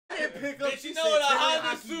didn't pick up. Bitch, you know what a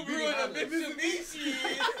Honda, Subaru, and a Mitsubishi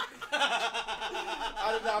is.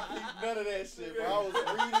 I did not peep none of that shit, bro. I was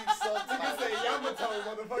reading something. Nigga say Yamato,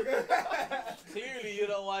 motherfucker. Clearly, you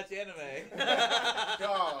don't watch anime.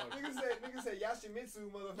 Dog. Nigga say Yashimitsu,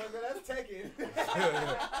 motherfucker. That's Tekken.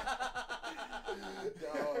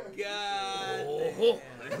 God.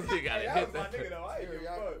 You gotta That hit was my that. nigga though. I ain't give a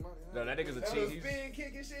fuck. No, that nigga's a That cheat. little spin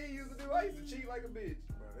kick and shit he used to do. I used to cheat like a bitch.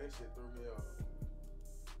 Bro, that shit threw me off.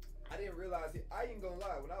 I didn't realize it. I ain't gonna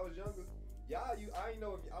lie. When I was younger, I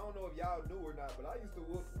don't know if y'all knew or not, but I used to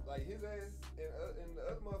whoop like his ass and the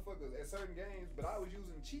other motherfuckers at certain games. But I was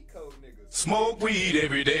using cheat code niggas. Smoke weed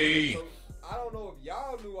every day. So, I don't know if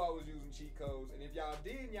y'all knew I was using cheat codes, and if y'all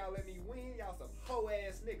did and y'all let me win, y'all some hoe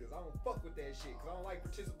ass niggas. I don't fuck with that shit, cause I don't like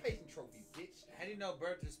participation trophies, bitch. How do you know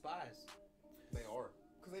birds are spies? They are.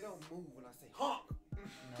 Cause they don't move when I say honk.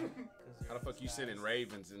 No, How the fuck you sending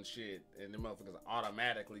ravens and shit, and them motherfuckers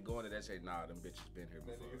automatically going to that shit? Nah, them bitches been here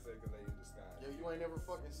That before. nigga said cause they in disguise. Yo, you ain't never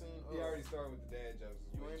fucking seen. He already started with the dad jokes.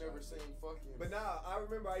 You ain't never seen fucking. But nah, I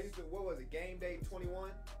remember I used to, what was it, Game Day 21?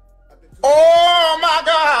 I think Oh my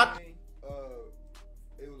God!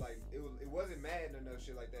 It was like, it wasn't Madden or no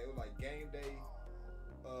shit like that. It was like Game Day,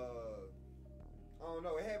 I don't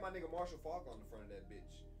know. It had my nigga Marshall Falk on the front of that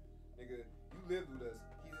bitch. Nigga, you lived with us.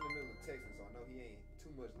 He's in the middle of texting, so I know he ain't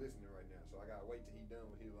too much listening right now. So I gotta wait till he done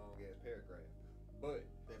with his long ass paragraph. But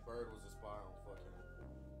that bird was a spy on fucking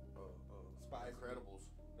Spy Incredibles.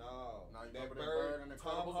 no, You that remember bird, in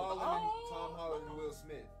Tom Incredibles? Holland and Will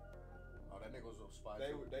Smith. Oh, that nigga was a spy.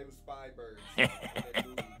 They too. were spy birds. That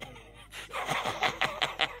dude.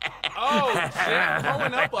 Oh shit!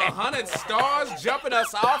 Pulling up 100 stars, jumping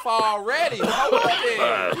us off already. Hold on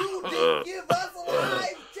there. You didn't give us a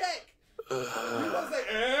live check. You gonna say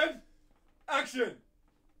and action.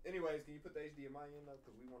 Anyways, can you put the HDMI in though?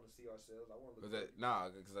 Cause we want to see ourselves. I want to look. Nah,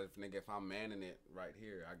 because if I'm manning it right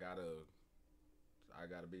here, I gotta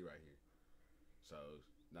be right here. So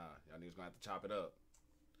nah, y'all niggas gonna have to chop it up.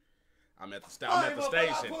 I'm at the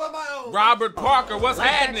station. Pull up my own. Robert Parker, what's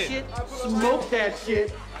happening? Smoke that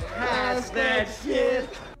shit. Pass that shit.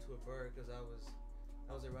 To a bird because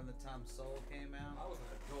I was around the time Soul came out. I was an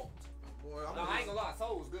adult. Boy, No, I ain't gonna lie.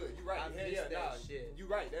 Soul was good. You right. I missed that shit. You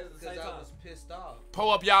right. That's the same Because I time. was pissed off.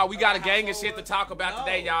 Pull up, y'all. We got a gang of shit to talk about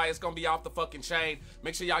today, No. y'all. It's gonna be off the fucking chain.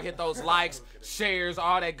 Make sure y'all hit those likes, shares,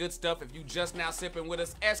 all that good stuff. If you just now sipping with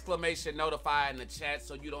us, exclamation notify in the chat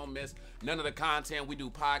so you don't miss none of the content. We do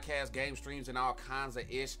podcasts, game streams, and all kinds of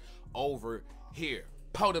ish over here.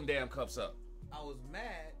 Pull them damn cups up. I was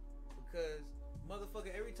mad because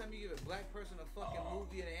motherfucker, every time you give a black person a fucking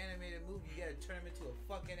movie, an animated movie, you gotta turn them into a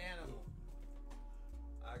fucking animal.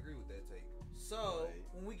 I agree with that take. So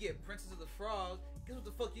when we get Princess of the Frog, guess what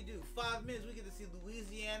the fuck you do? 5 minutes, we get to see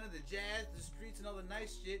Louisiana, the jazz, the streets, and all the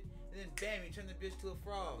nice shit, and then bam, you turn the bitch to a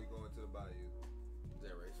frog. We going to the bayou. Is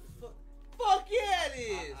that racist? Fuck yeah, it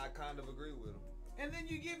is. I kind of agree with him. And then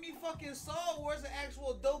you give me fucking Saw Wars, an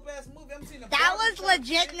actual dope ass movie. I'm seeing a That was barbershop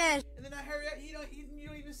legitness. shit, and then I heard that you don't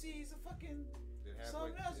even see he's a fucking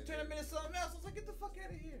something else. You turn him into something else. I was like, get the fuck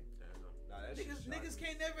out of here. Nah, that Niggas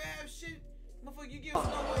can't never have shit. Motherfucker, you give Snow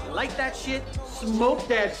White. Like that shit. Smoke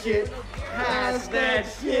that shit. Pass that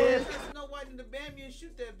shit. Snow White in the Bambi and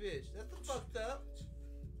shoot that bitch. That's the fucked up.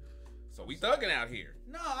 So we thugging out here.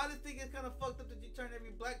 No, I just think it's kind of fucked up that you turn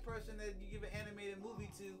every black person that you give an animated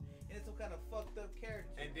movie to into some kind of fucked up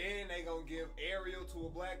character. And then they gonna give Ariel to a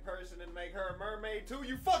black person and make her a mermaid too?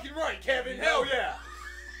 You fucking right, Kevin. Hell yeah.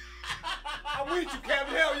 I'm with you,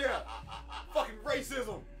 Kevin. Hell yeah. Fucking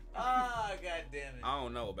racism. Ah, god damn it. I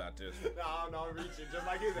don't know about this. No, I'm reaching just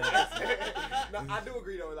like his ass. No, I do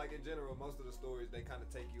agree though. Like in general, most of the stories they kind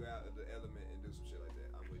of take you out of the element and do some shit like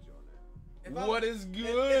that. I'm with you on that. What is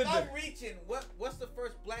good? If I'm reaching, what's the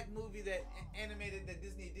first black movie that animated that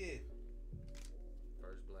Disney did?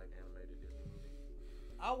 First black animated Disney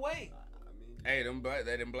movie. I'll wait. Hey, them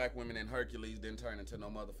black women in Hercules didn't turn into no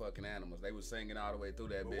motherfucking animals. They was singing all the way through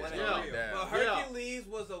that bitch. But Hercules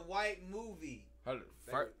was a white movie. They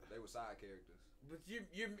were side characters. But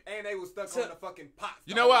you're and they was stuck on the fucking pot.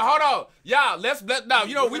 You know what? Hold on.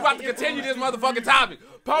 Y'all, we about to continue this motherfucking topic.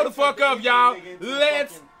 Pull the fuck up, y'all.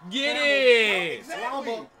 Let's get it.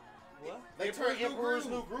 Exactly. They turned Emperor's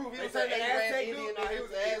New Groove. He was an Arab Indian, he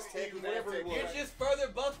was Aztec, whatever he was. You're just further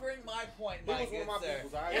buffering my point, my good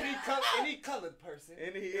sir. Any colored person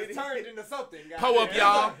is turned into something. Pull up,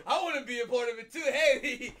 y'all. I want to be a part of it too.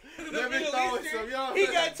 Hey, the Middle Eastern, some he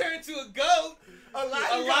got turned to a goat.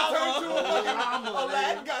 Aladdin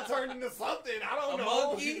got turned into something. I don't know.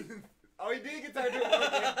 Monkey. Oh, he did get turned into a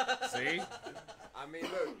monkey. See? I mean,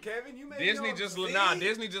 look, Kevin, you made Disney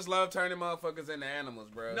just love turning motherfuckers into animals,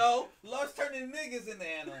 bro. No, loves turning niggas into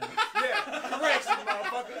animals. Yeah, correction,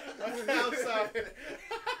 motherfucker. I'm sorry.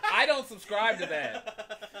 I don't subscribe to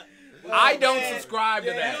that. Well, I don't man, subscribe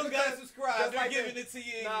to that. You don't gotta subscribe. Just They're like giving that. it to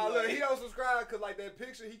you. Nah, anyway. look, he don't subscribe because like that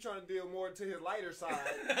picture, he trying to deal more to his lighter side.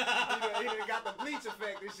 he done got the bleach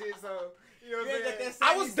effect and shit. So you know what I'm saying?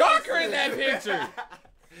 I was darker in that picture.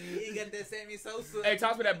 You got that Sammy Sosa. Hey,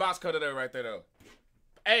 toss me that box cutter there, right there, though.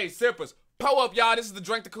 Hey, sippers, pull up, y'all. This is the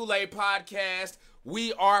Drink the Kool-Aid podcast.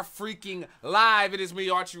 We are freaking live. It is me,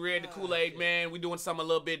 Archie Red, the Kool-Aid man. We doing something a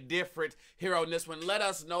little bit different here on this one. Let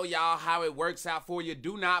us know, y'all, how it works out for you.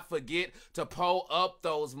 Do not forget to pull up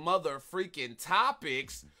those mother freaking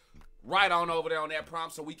topics right on over there on that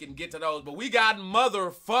prompt so we can get to those. But we got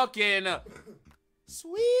motherfucking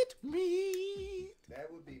sweet meat. That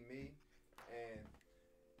would be me. And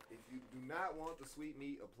if you do not want the sweet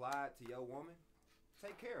meat applied to your woman,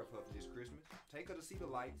 take care of her this Christmas. Take her to see the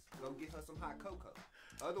lights. Go get her some hot cocoa.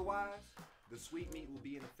 Otherwise, the sweet meat will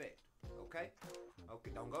be in effect. Okay?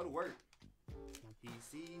 Okay, don't go to work. He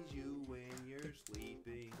sees you when you're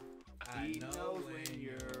sleeping. He knows when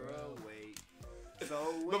you're awake.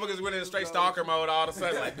 So Motherfuckers went in straight stalker mode all of a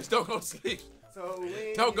sudden. Like, just don't go to sleep. So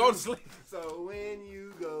when Don't go to sleep. So when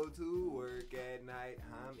you go to work at night,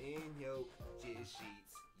 I'm in your jizz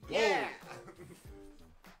sheets. Yeah.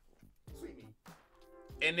 Sweet meat.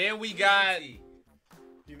 And then we got...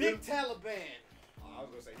 Big Taliban. Oh, I was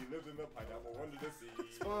gonna say he lived in the pineapple under the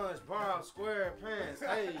sea. SpongeBob SquarePants.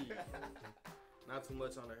 Hey. Not too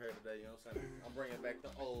much on the hair today, you know what I'm saying? I'm bringing back the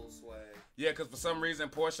old swag. Yeah, because for some reason,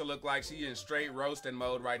 Portia look like she in straight roasting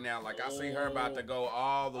mode right now. Like, I see her about to go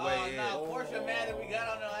all the way in. Oh, no, Portia mad that we got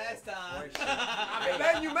on the last time. I've been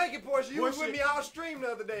letting you make it, Portia. You was with me all stream the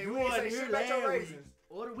other day. We didn't say shit about your raisins.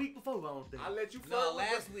 Or the week before, I don't think. I let you flirt. No, with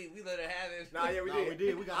last week we let her have it. Nah, yeah, we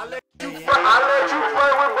did. We got I let I let you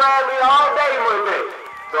flirt with Bradley all day Monday,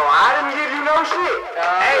 so I didn't give you no shit.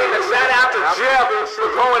 Hey, and a shout out to Jeff for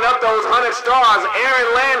pulling up those 100 stars. Aaron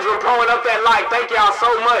Landrum pulling up that like. Thank y'all so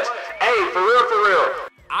much. Hey, for real, for real.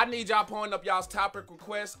 I need y'all pulling up y'all's topic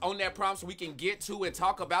requests on that prompt so we can get to and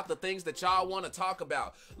talk about the things that y'all want to talk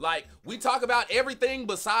about. Like, we talk about everything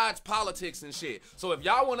besides politics and shit. So if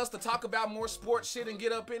y'all want us to talk about more sports shit and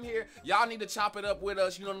get up in here, y'all need to chop it up with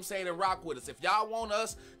us, you know what I'm saying, and rock with us. If y'all want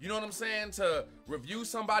us, you know what I'm saying, to review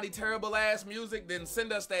somebody terrible ass music, then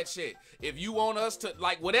send us that shit. If you want us to,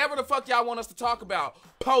 like, whatever the fuck y'all want us to talk about,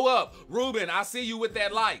 pull up. Ruben, I see you with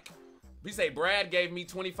that like. We say Brad gave me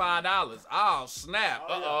 $25. Oh, snap.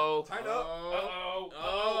 Uh-oh. Turn up.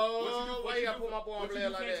 Uh-oh. Why you gotta put my boy on What you blade do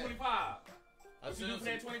like paying that? 25? I'll What you do send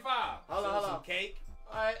paying some 25? Hold on. cake.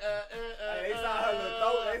 Alright, They saw her little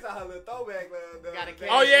throw. They saw her little throwback. Gotta catch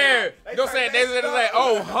Oh, yeah. They Go turned say, that they stuff. say,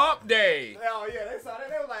 oh, hump day. Oh yeah, they saw that.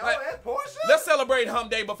 They was like, Like, oh, that's Portia. Let's celebrate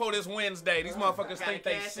hump day before this Wednesday. These motherfuckers Gotta think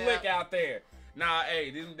they cash slick out there. Nah,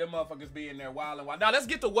 hey, them motherfuckers be in there wilding. Now, let's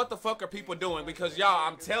get to what the fuck are people doing, because, y'all,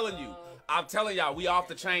 I'm telling y'all, we off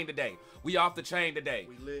the chain today. We off the chain today.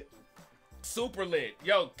 We lit. Super lit.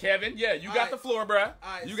 Yo, Kevin, yeah, you got Alright. the floor, bruh.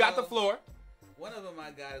 Alright, You got so- the floor. One of them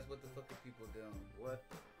I got is what the fuck are people doing? What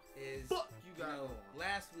Is, fuck you got on?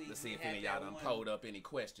 last week Let's see we if had any of y'all that done one- pulled up any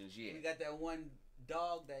questions yet. We got that one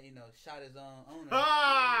dog that, shot his own owner.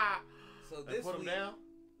 Ah! So They this put him week, down?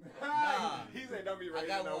 Nah. He said, "Don't be I raising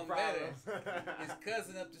got no one problems." his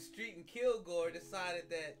cousin up the street in Kilgore decided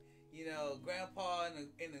that, Grandpa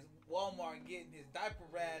in his Walmart getting his diaper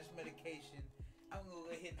rash medication. I'm gonna go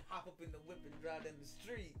ahead and hop up in the whip and drive down the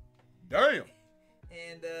street. Damn.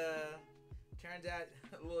 And turns out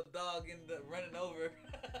a little dog ended up running over.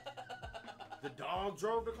 The dog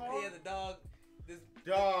drove the car? Yeah, the dog.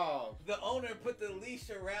 Dog. The owner put the leash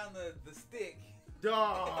around the stick.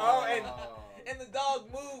 Dog. Oh, And the dog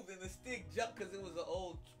moved and the stick jumped because it was an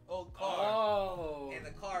old car. Oh. And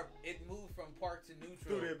the car, it moved from park to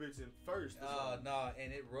neutral. Threw that bitch in first. Oh, no,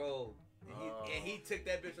 and it rolled. And he took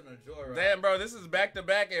that bitch on a joyride. Damn, bro, this is back to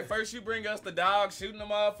back. At first, you bring us the dog shooting the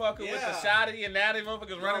motherfucker with the shotty, and now these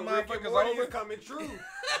motherfuckers running motherfuckers over. Coming true.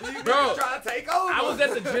 Bro, trying to take over. I was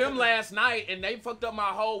at the gym last night, and they fucked up my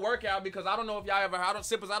whole workout because I don't know if y'all ever, I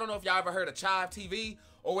don't know if y'all ever heard of Chive TV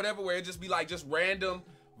or whatever, where it just be like just random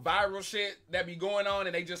viral shit that be going on,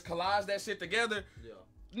 and they just collage that shit together. Yeah.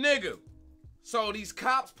 Nigga. So these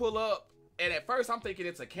cops pull up. And at first, I'm thinking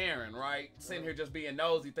it's a Karen, right? Sitting here just being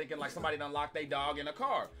nosy, thinking like somebody done locked their dog in a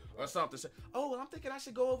car or something. So, oh, well, I'm thinking I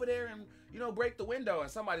should go over there and, break the window. And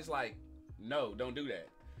somebody's like, no, don't do that.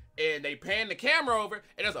 And they pan the camera over,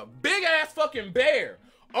 and there's a big-ass fucking bear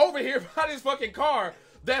over here by this fucking car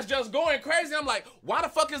that's just going crazy. I'm like, why the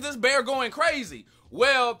fuck is this bear going crazy?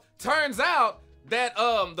 Well, turns out that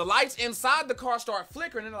the lights inside the car start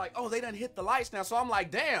flickering, and they're like, oh, they done hit the lights now. So I'm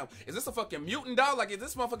like, damn, is this a fucking mutant dog? Like, is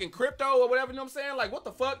this motherfucking crypto or whatever, you know what I'm saying? Like, what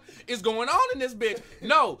the fuck is going on in this bitch?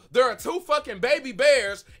 No, there are 2 fucking baby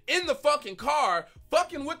bears in the fucking car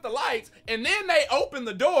fucking with the lights, and then they opened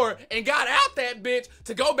the door and got out that bitch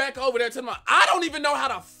to go back over there to them. I don't even know how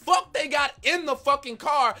the fuck they got in the fucking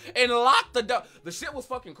car and locked the door. The shit was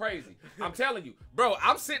fucking crazy. I'm telling you, bro,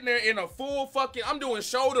 I'm sitting there in a full fucking, I'm doing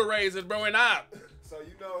shoulder raises, bro, and So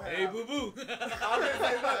you know how. Hey, boo boo.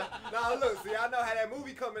 Nah, look, see, I know how that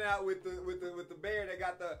movie coming out with the bear that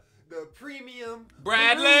got the premium.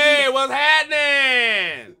 Bradley, what's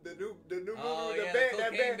happening? The new movie Oh, with yeah, the bear. the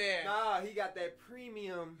That cocaine bear. bear. Nah, he got that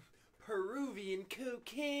premium Peruvian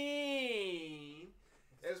cocaine.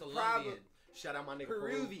 It's probably Shout out my nigga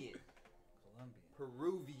Peruvian.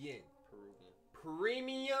 Colombian.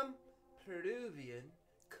 Premium Peruvian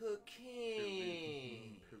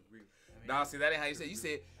cocaine. Nah, see, that ain't how you said it. You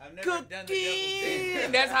said, I've never done the devil's cookie.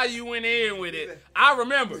 dance. That's how you went in with it. I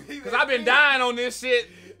remember, because I've been dying on this shit.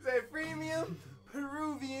 Say premium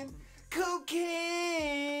Peruvian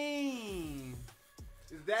cocaine.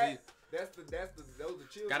 Is that? That's the those are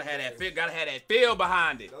children. Gotta have that bears. feel, gotta have that feel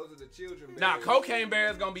behind it. Those are the children. Nah, bears. Cocaine Bear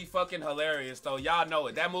is gonna be fucking hilarious, though. Y'all know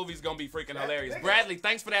it. That movie's gonna be freaking hilarious. nigga. Bradley,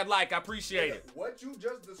 thanks for that like. I appreciate Nigga, it. what you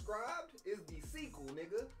just described is the sequel,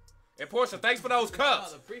 nigga. And Portia, thanks for those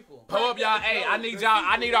cups. Oh, the prequel. Pull up, y'all. Hey, I need y'all.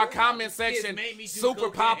 I need our comment section made me do super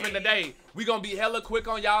cocaine. popping today. We gonna be hella quick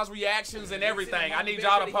on y'all's reactions and everything. I need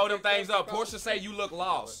y'all to pull them things up. Portia say you look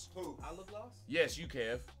lost. Who? I look lost? Yes, you,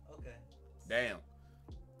 Kev. Okay. Damn.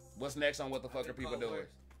 What's next on what the fuck are people doing?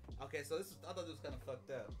 Okay, so I thought this was kind of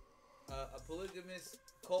fucked up. A polygamous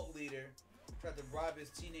cult leader tried to bribe his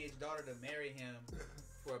teenage daughter to marry him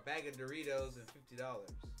for a bag of Doritos and $50.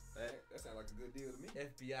 That sounds like a good deal to me.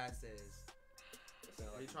 FBI says. That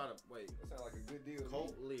sounds He like, trying to wait. that sound like a good deal to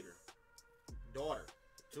Cult me. leader, daughter,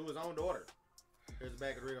 to his own daughter. Here's a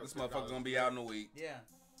bag of Doritos. This motherfucker gonna be out in a week. Yeah.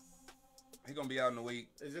 He gonna be out in a week.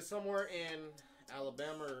 Is this somewhere in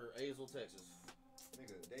Alabama or Azle, Texas?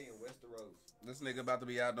 Nigga, they in Westeros. This nigga about to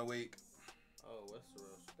be out in a week. Oh,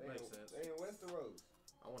 Westeros. They Makes in, sense. They in Westeros.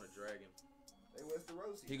 I want to drag him. They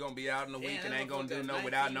Westeros. He gonna be out in a week and that ain't gonna do motherfucker no got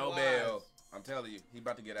without no 19 bail. wives. I'm telling you, he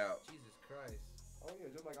about to get out. Jesus Christ. Oh yeah,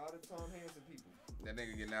 just like all the Tom Hansen people. That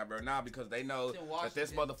nigga getting out, bro. Nah, because they know It's in that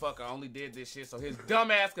this Washington. motherfucker only did this shit so his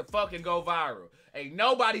dumb ass could fucking go viral. Ain't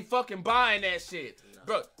nobody fucking buying that shit,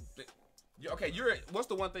 bro. Okay, what's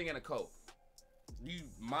the one thing in a cult? You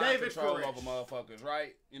mind David control Koresh. over motherfuckers,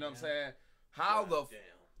 right? You know what I'm saying? How the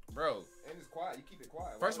bro? And it's quiet. You keep it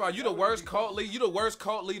quiet. First of all, you the worst cult leader. You the worst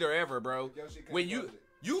cult leader ever, bro. When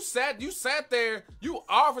you sat there, you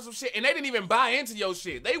offered some shit, and they didn't even buy into your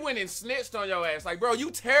shit. They went and snitched on your ass. Like, bro,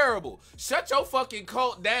 you terrible. Shut your fucking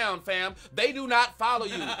cult down, fam. They do not follow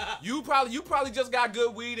you. You probably just got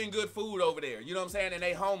good weed and good food over there. You know what I'm saying? And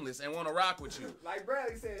they homeless and want to rock with you. Like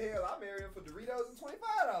Bradley said, hell, I married him for Doritos and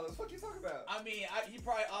 $25. What you talking about? I mean, he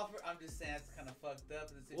probably offered. I'm just saying it's kind of fucked up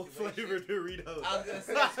in the What situation. flavor Doritos? I was gonna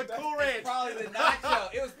say Cool it's Ranch. probably the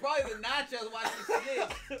nacho. It was probably the nachos why she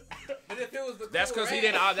snitched. But if it was the That's Cool because he Ranch-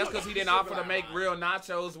 didn't. That's because he didn't offer to make real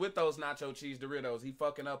nachos with those nacho cheese Doritos. He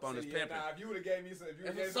fucking up on his pimping. Nah, if you would have gave me some, if you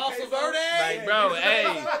If would it's have salsa verde, Like, bro,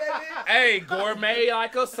 hey, gourmet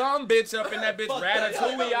like a some bitch up in that bitch,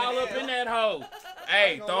 ratatouille all up in that hoe.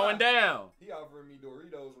 Hey, throwing down. He offering me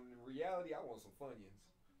Doritos when in reality I want some Funyuns.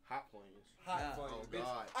 Hot Funyuns. Hot Nah. Funyuns, Oh, bitch.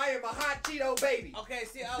 God. I am a hot Cheeto baby. Okay,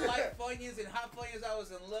 see, I like Funyuns and hot Funyuns I was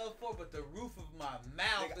in love for, but the roof of my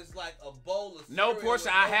mouth is like a bowl of No, cereal Portia,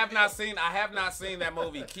 with I no have milk. not seen that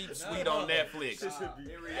movie. Keep Sweet on Netflix.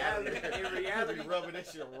 In reality, rubbing that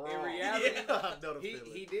shit wrong. In reality, I know the he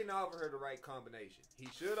feeling. didn't offer her the right combination. He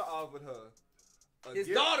should have offered her His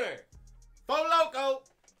gift. daughter. Fo Loco.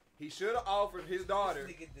 He should have offered his daughter.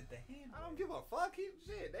 This nigga did the hand. I don't give a fuck.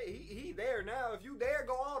 He there now. If you there,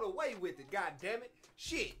 go all the way with it. God damn it.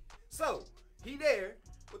 Shit. So he there.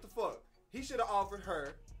 What the fuck? He should have offered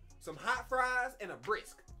her some hot fries and a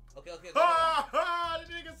brisk. Okay. Ha ha!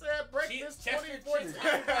 The nigga said breakfast Chester 2014. cheese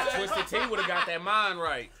fries. Twisted Tea would have got that mind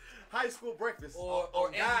right. High school breakfast. Or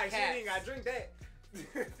Guys, Andy she ain't Katz. gotta drink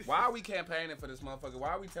that. Why are we campaigning for this motherfucker? Why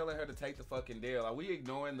are we telling her to take the fucking deal? Are we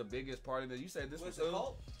ignoring the biggest part of this? You said this was What's it who?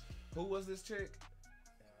 called? Who was this chick?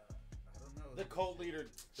 I don't know. The cult leader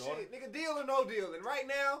daughter. Shit, nigga, deal or no deal. And right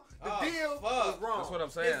now, the Oh, deal fuck. was wrong. That's what I'm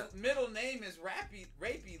saying. His middle name is Rapey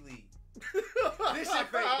Lee. This shit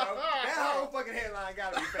fake, bro. That whole fucking headline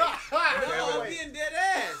gotta be fake. No, I'm Wait. being dead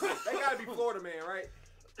ass. They gotta be Florida man, right?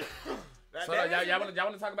 So y'all want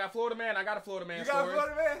to talk about Florida Man? I got a Florida Man story. You got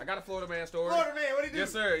a Florida Man? I got a Florida Man story. Florida Man, what he do?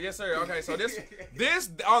 Yes, sir. Okay, so this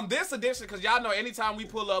on this edition, because y'all know anytime we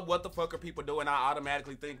pull up what the fuck are people doing, I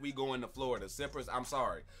automatically think we going to Florida. Sippers, I'm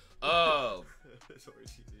sorry.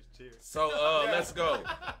 So let's go.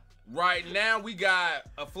 Right now we got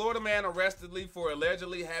a Florida man arrested for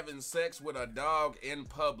allegedly having sex with a dog in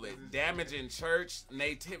public, damaging church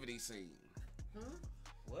nativity scene.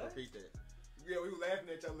 What? Repeat that. Yeah, we were laughing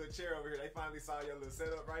at your little chair over here. They finally saw your little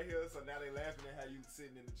setup right here, so now they laughing at how you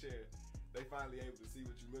sitting in the chair. They finally able to see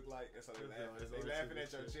what you look like, and so they laughing. They laughing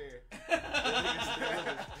at your chair.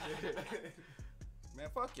 Man,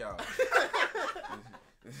 fuck y'all.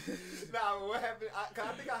 Nah, what happened? I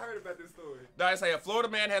think I heard about this story. I say a Florida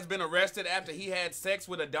man has been arrested after he had sex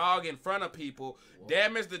with a dog in front of people,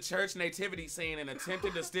 damaged the church nativity scene, and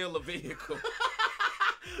attempted to steal a vehicle.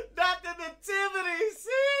 Not the nativity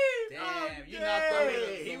scene. Damn, you not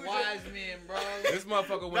throwing the wise men, bro. This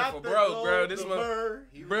motherfucker went for broke, bro. This bruh.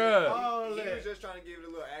 He was just trying to give it a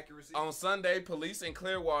little accuracy. On Sunday, police in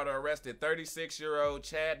Clearwater arrested 36-year-old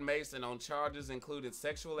Chad Mason on charges including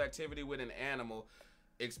sexual activity with an animal,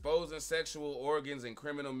 exposing sexual organs, and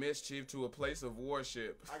criminal mischief to a place of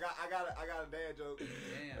worship. I got a dad joke.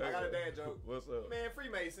 Damn. I got a dad joke. What's up? Man,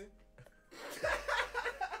 Freemason.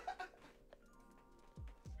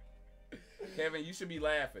 Kevin, you should be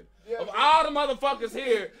laughing. Yeah, of all the motherfuckers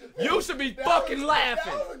here, you should be fucking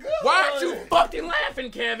laughing. Why aren't you fucking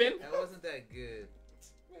laughing, Kevin? That wasn't that good.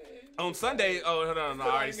 On Sunday, no, I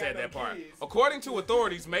already said that part. Kids. According to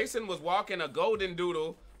authorities, Mason was walking a golden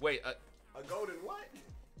doodle. Wait, A golden what?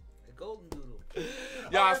 A golden doodle.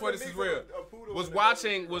 y'all, I swear this is real. Was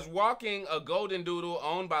walking a golden doodle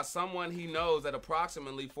owned by someone he knows at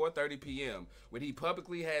approximately 4:30 p.m. when he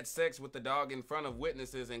publicly had sex with the dog in front of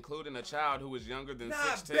witnesses, including a child who was younger than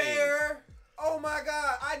 16. Bear. Oh my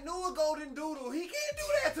God! I knew a golden doodle. He can't do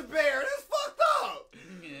that to Bear. That's fucked up.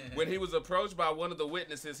 When he was approached by one of the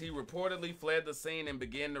witnesses, he reportedly fled the scene and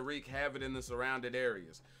began to wreak havoc in the surrounding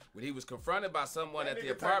areas. When he was confronted by someone at the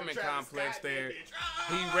apartment complex there,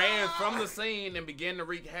 he ran from the scene and began to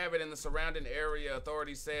wreak havoc in the surrounding area,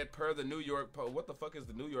 authorities said per the New York Post. What the fuck is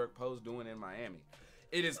the New York Post doing in Miami?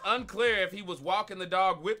 It is unclear if he was walking the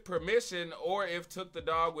dog with permission or if took the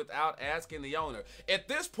dog without asking the owner. At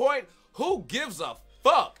this point, who gives a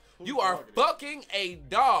fuck? You are fucking a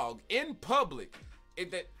dog in public.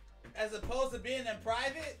 As opposed to being in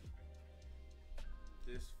private?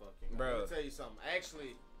 This fucking. Bro. Let me tell you something.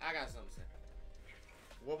 Actually, I got something to say.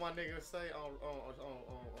 What my nigga say on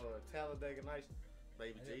Talladega Nights?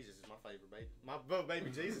 Baby Jesus is my favorite baby. Baby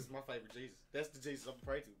Jesus is my favorite Jesus. That's the Jesus I'm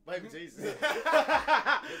pray to. Baby Jesus.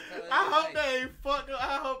 I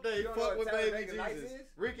hope they fuck with baby Jesus.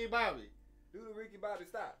 Ricky Bobby. Do the Ricky Bobby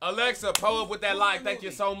stop. Alexa, pull up with that like. Thank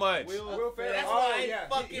you so much. Will Ferrell. That's why I ain't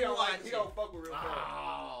fucking He watching. don't fuck with Will Ferrell.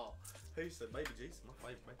 Oh. He said, baby Jesus, my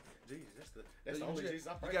favorite baby. Jesus, that's the only Jesus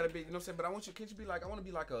I pray. You gotta be, you know what I'm saying? But I want you, can't you be like, I want to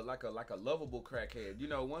be like a lovable crackhead, you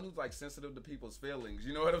know, one who's like sensitive to people's feelings.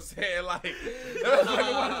 You know what I'm saying? Like,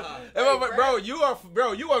 bro,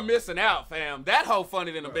 you are missing out, fam. That hoe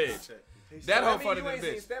funny than a bitch. That hoe funny than a You ain't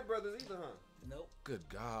seen bitch. Step Brothers either, huh? Nope. Good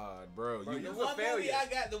God, bro. Bro, You, you- The one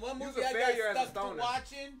movie I got stuck to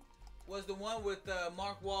watching was the one with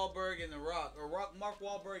Mark Wahlberg and The Rock, or Mark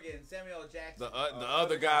Wahlberg and Samuel L. Jackson. the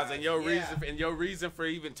other guys, and your Yeah. reason for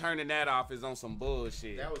even turning that off is on some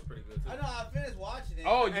bullshit. That was pretty good too. I know, I finished watching it.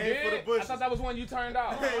 Oh, you Aim did? for the I bushes. thought that was one you turned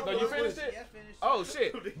off. So you finished it? Yeah, I finished. Oh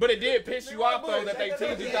shit! But it did piss you off though that they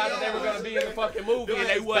teased you thought that they were gonna be in the fucking movie and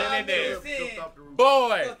they wasn't in there. Jumped off the roof.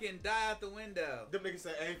 Boy, Fucking die out the window. Them niggas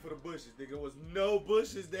said aim for the bushes. Nigga, was no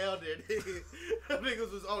bushes down there. Nigga. Them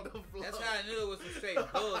niggas was on the floor. That's how I knew it was some straight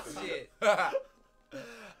bullshit.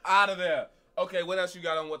 out of there. Okay, what else you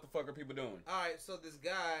got on what the fuck are people doing? All right, so this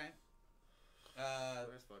guy,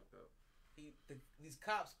 That's fucked up. these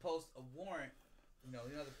cops post a warrant. You know,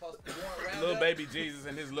 they post a warrant roundup. Little baby Jesus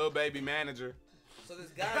and his little baby manager. So this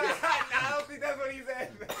guy, I don't think that's what he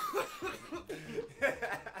said.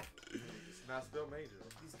 It's not still major.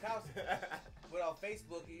 these cops went on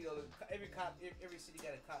Facebook. You know, every city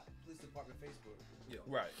got a cop police department Facebook.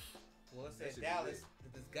 Right. Well, let's say That shit Dallas, is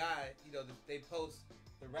that this guy, you know, they post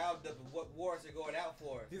the roundup of what wars they're going out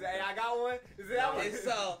for. He's like, hey, I got one. Is that one? And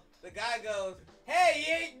so the guy goes, "Hey,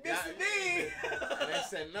 you ain't missing me." They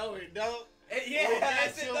said no, he don't. And We yeah, got I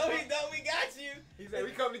said, you. "No, we don't. We got you." He said,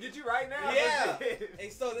 we coming to get you right now. Yeah.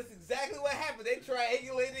 And so that's exactly what happened. They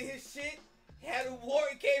triangulated his shit, had a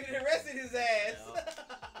warrant, came and arrested his ass.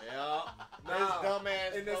 Yeah. Nah, This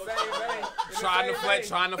dumbass. in the post- same vein.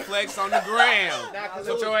 Trying to flex on the gram. Nah, 'cause That's what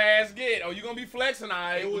it was- your ass get. Oh, you gonna be flexing,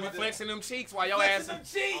 alright? It You was be the- flexing them cheeks while your ass. Flexing them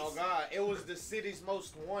cheeks. Oh God, it was the city's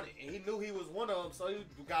most wanted. He knew he was one of them, so he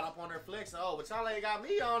got up on there flexing. Oh, but y'all ain't got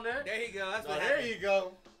me on there. There you go. That's Now, what there happened. you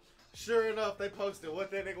go. Sure enough, they posted what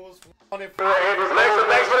that nigga was on it.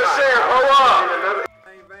 Thanks for the share. Hold up.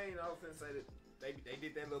 Same vein, I was finna say that they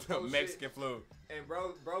did that little post Mexican shit, flu. and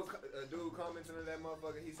bro, a dude commenting on that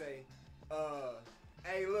motherfucker. He say,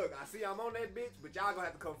 "Hey, look, I see I'm on that bitch, but y'all gonna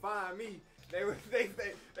have to come find me."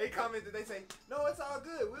 They commented. They say, "No, it's all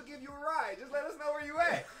good. We'll give you a ride. Just let us know where you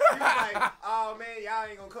at." He was like, "Oh man, y'all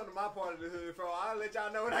ain't gonna come to my part of the hood, bro. I'll let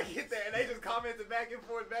y'all know when I get there." And they just commented back and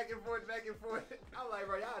forth, back and forth, back and forth. I'm like,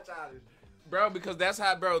 bro, y'all childish. Bro, because that's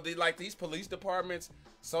how, bro, these police departments,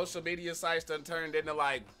 social media sites done turned into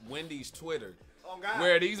like Wendy's Twitter. Oh God.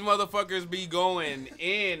 Where these motherfuckers be going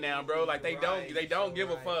in now, bro. Like they don't give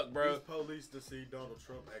a fuck, bro. These police to see Donald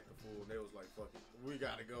Trump act the fool, and they was like, "Fuck it, we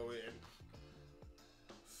gotta go in."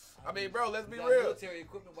 I mean, bro, let's be We got real. military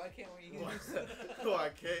equipment. Why can't we use Oh, I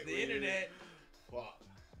can't. the internet? Fuck,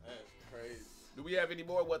 that's crazy. Do we have any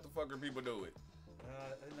more what the fuck are people doing?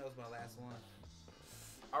 I think that was my last one.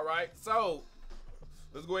 All right, so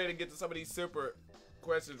let's go ahead and get to some of these super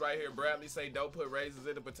questions right here. Bradley say, don't put raisins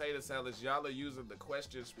in the potato salads. Y'all are using the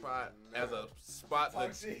question spot as a spot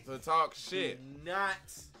to talk shit. Not.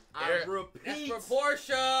 I Eric- repeat. That's for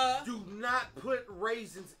Portia. Do not put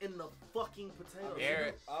raisins in the fucking potato.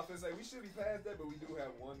 Eric. I was gonna say we should be past that, but we do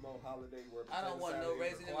have one more holiday where I don't want no potato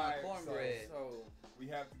salad is raisin in my required, cornbread. So we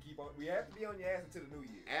have to keep on. We have to be on your ass until the New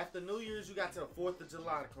Year. After New Year's, you got to the 4th of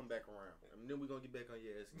July to come back around. And then we're going to get back on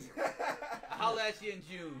your ass again. Holla at you in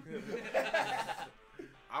June.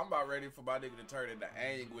 I'm about ready for my nigga to turn into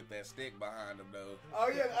Aang with that stick behind him, though. Oh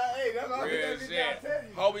yeah, hey, that's all Real that shit. I tell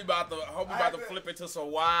you. Homie about to to- flip into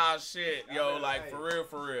some wild shit, I yo. bet, Like, hey. for real,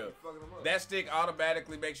 for real. Fucking them up. That stick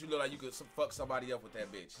automatically makes you look like you could fuck somebody up with that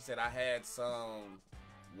bitch. She said, I had some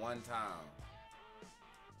one time.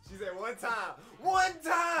 She said one time. One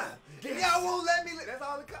time. Y'all won't let me. That's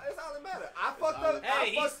all that matters. I fucked up.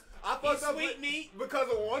 Hey, I fucked up sweet meat. because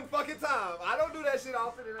of one fucking time. I don't do that shit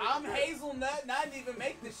often. I'm hazelnut and I didn't even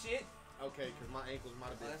make the shit. Okay, because my ankles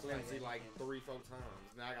might have been That's right, flimsy yeah. like 3-4 times.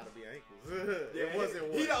 Now I got to be ankles. Yeah, It wasn't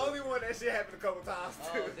one. He the only one that shit happened a couple times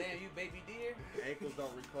too. Oh, damn, you baby deer. Ankles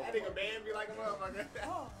don't recover. That nigga Bambi like a motherfucker.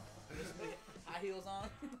 Oh. High heels on.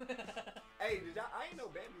 Hey, I ain't know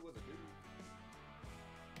Bambi was a dude.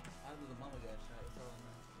 I knew the mama got shot. That's all I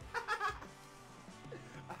know.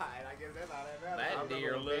 Alright, I guess that's all that matters. That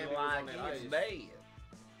deer looked like he was dead.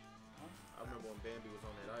 I remember when Bambi was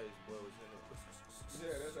on that ice, boy, was in it.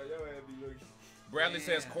 Yeah, that's how your ass be looking. Bradley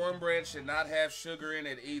says Damn. cornbread should not have sugar in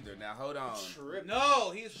it either. Now, hold on. Tripping.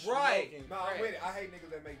 No, he's right. Smoking No, I'm crack. with it. I hate niggas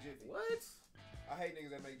that make jiffy. What? I hate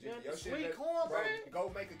niggas that make jiffy. Yeah, Your shit sweet that- cornbread? Bro,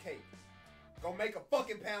 go make a cake. Go make a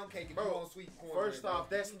fucking pound cake if Bro, you want sweet cornbread. First off,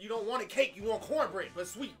 that's you don't want a cake, you want cornbread, but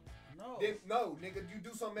sweet. No. No, nigga, you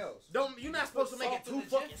do something else. You're not supposed to make it Salt in too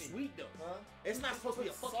the fucking Jiffy. sweet though. Huh? It's not supposed to be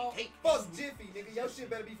a fucking Salt. cake. Fuck Jiffy, nigga. Your shit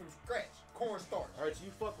better be from scratch. Cornstarch. Alright, so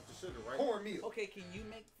you fuck with the sugar, right? Cornmeal. Okay, can you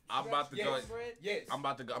make I'm about to Yes. go. bread? Yes. I'm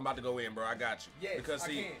about to go in, bro. I got you. Yes, because I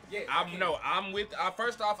see, can. Yes, I can. I'm with.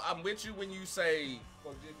 First off, I'm with you when you say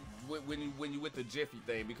Fuck Jiffy. when you with the Jiffy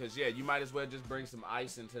thing, because yeah, you might as well just bring some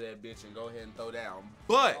ice into that bitch and go ahead and throw down.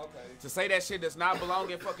 But Okay. to say that shit does not belong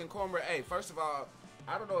in fucking cornbread. Hey, first of all,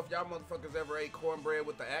 I don't know if y'all motherfuckers ever ate cornbread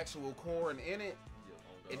with the actual corn in it,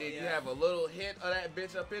 and then you Yeah. have a little hint of that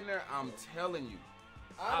bitch up in there. I'm telling you.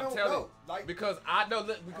 I don't telling know. you, Like, because I know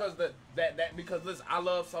because listen, I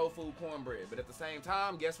love soul food cornbread, but at the same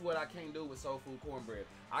time, guess what? I can't do with soul food cornbread.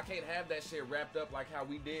 I can't have that shit wrapped up like how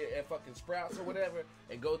we did at fucking Sprouts or whatever,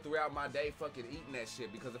 and go throughout my day fucking eating that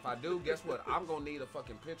shit. Because if I do, guess what? I'm gonna need a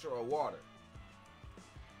fucking pitcher of water.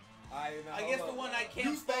 I guess the one I can't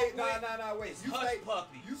You stay. fuck with Nah. Wait. is You Hush stay.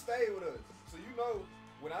 Puppy. You stay with us, so you know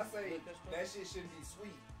when I say Like Hush Puppy? that shit shouldn't be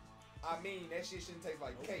sweet. I mean that shit shouldn't taste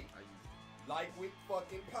like cake. Like with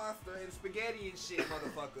fucking pasta and spaghetti and shit,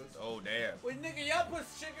 motherfuckers. Oh damn. Well, nigga, y'all put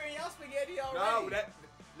sugar in y'all spaghetti already. No,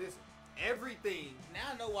 listen. Everything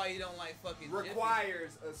Now I know why you don't like fucking Jiffy.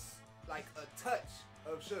 requires like a touch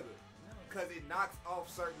of sugar, cause it knocks off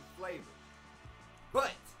certain flavors.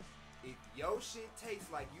 But if your shit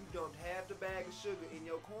tastes like you don't have the bag of sugar in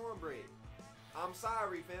your cornbread, I'm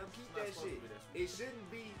sorry, fam. Keep not that supposed shit. to be that sweet. It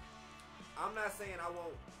shouldn't be. I'm not saying I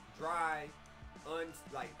want dry,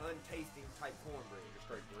 untasting type cornbread.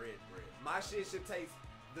 Straight bread. My shit should taste.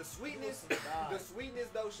 The sweetness,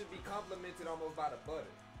 though should be complemented almost by the butter.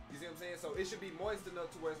 You see what I'm saying? So it should be moist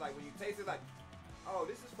enough to where it's like when you taste it, like, oh,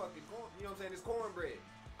 this is fucking corn. You know what I'm saying? It's cornbread.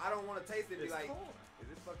 I don't want to taste it and be It's like, corn. is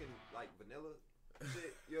this fucking like vanilla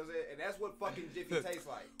shit? You know what I'm saying? And that's what fucking Jiffy tastes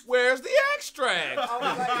like. Where's the extract? I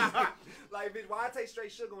was like, bitch, why I taste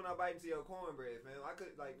straight sugar when I bite into your cornbread, man? I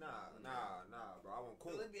could, like, nah, bro. I want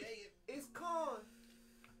corn. It's corn.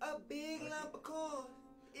 A big lump of corn.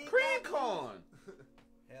 Cream corn.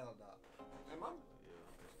 Hell no. Am I?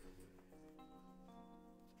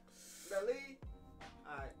 That lead?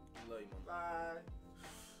 Alright. Love you, man. Bye.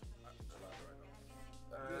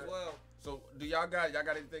 As well. So, do y'all got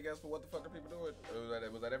anything else for what the fuck are people doing?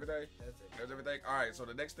 Was that everything? That's it. That's everything? Alright, so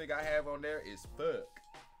the next thing I have on there is fuck.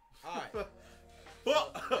 Alright.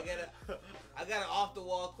 I got an off the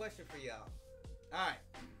wall question for y'all. Alright.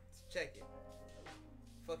 Let's check it.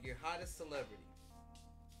 Fuck your hottest celebrity.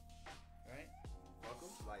 Right? Fuck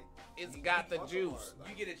 'em. Like, It's got the juice.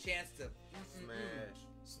 You get a chance to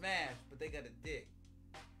smash, but they got a dick.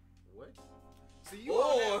 What? see, you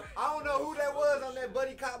on that, I don't know who that was on that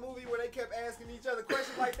buddy cop movie where they kept asking each other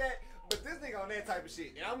questions like that, but this nigga on that type of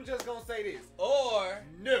shit. And I'm just gonna say this. Or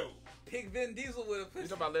No. pick Vin Diesel with a You pussy.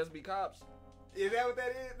 talking about lesbian cops? Is that what that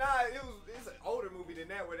is? Nah, it's an older movie than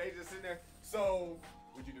that where they just sitting there. So,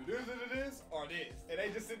 would you do this or this? And they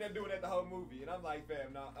just sitting there doing that the whole movie. And I'm like,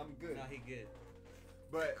 fam, nah, I'm good. No, he good.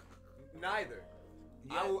 But neither.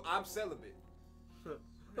 Yeah. I'm celibate. I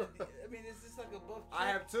mean, it's just like a buff. I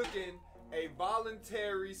have taken a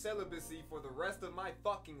voluntary celibacy for the rest of my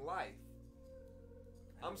fucking life.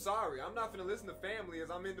 I'm sorry. I'm not finna listen to family as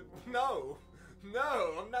I'm in the... No,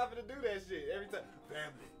 I'm not finna do that shit every time.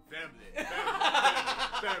 Family.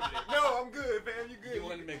 No, I'm good, fam. You good. You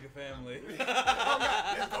want to make a family.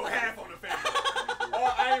 Let's go half on the family.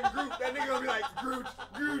 Or I am Groot. That nigga gonna be like,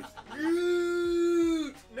 Groot.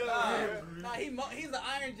 No. Nah, he's an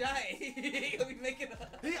Iron Giant. He gonna be making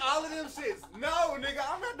He all of them shits. No, nigga,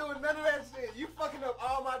 I'm not doing none of that shit. You fucking up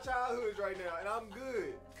all my childhoods right now, and I'm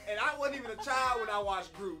good. And I wasn't even a child when I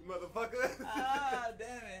watched Groot, motherfucker.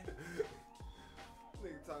 damn it.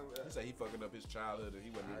 Nigga talking about. He said he fucking up his childhood and he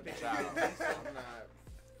wasn't even a child. I'm not.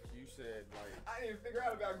 You said like. I didn't figure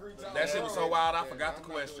out about Groot. That shit was so wild, I forgot the I'm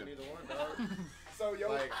not question. doing either one, dog. So yo,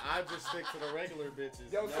 Like I just stick to the regular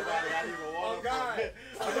bitches. Yo, Nobody so I even want. oh God.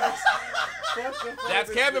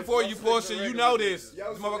 That's Kevin for you, Portia. You know this.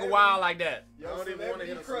 Yo, This motherfucker celebrity- wild like that. I don't even want to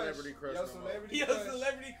hit a celebrity crush. Yo, no more. celebrity Yo, crush.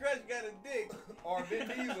 celebrity crush got a dick. Or Vin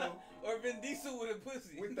Diesel Or Vin Diesel with a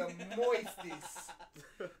pussy. with the moistest.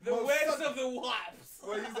 the most west suck- of the wops.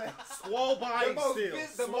 What you say? Swole body The most still.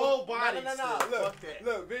 vis- the Swole most- body No. still. Look, Fuck that.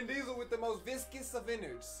 look, Vin Diesel with the most viscous of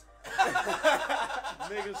innards.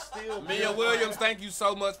 Niggas still. Mia Williams, thank you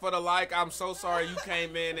so much for the like. I'm so sorry you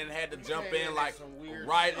came in and had to jump came in in like some weird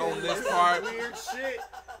right shit. on this part. Weird shit.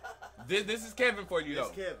 This is Kevin for you It's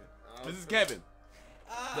though. Kevin. This is Kevin.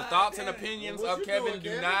 The thoughts and damn it. opinions What of you Kevin doing, do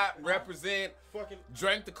Kevin? not represent Fucking.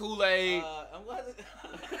 Drink the Kool-Aid. I'm glad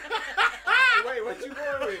Wait, what you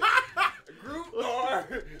going with? Groot or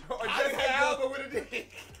Jessica Alba with a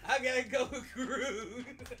dick? I gotta go with Groot.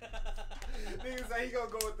 Nigga say he gonna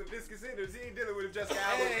go with the viscous innards. He ain't dealing with Jessica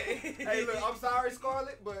Alba. Hey. Hey, look, I'm sorry,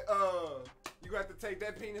 Scarlett, but you gonna have to take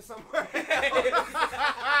that penis somewhere.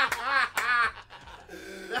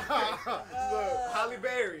 Look, Holly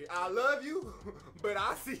Berry, I love you, but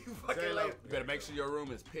I'll see you fucking J-Lo. later. You better make sure your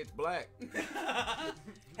room is pitch black.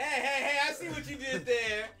 Hey, I see what you did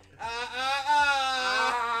there.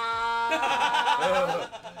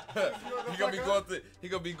 He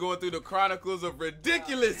gonna be going through the chronicles of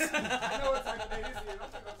ridiculous. I know what type of day this is.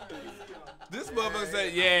 I'm trying to see y'all. This motherfucker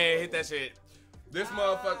said, yeah, hit that shit. This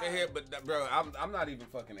motherfucker hit, but bro, I'm not even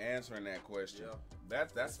fucking answering that question. Yeah.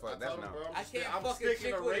 That's I no. told him, bro, I can't I'm fuck a sticking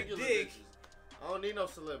chick to with a regular dick. bitches. I don't need no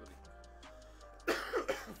celebrity.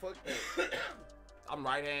 Fuck that. I'm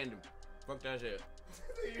right-handed. Fuck that shit.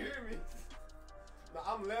 You hear me? No,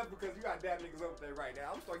 I'm left because you got dab niggas up there right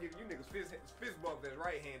now. I'm start giving you niggas fist bump that's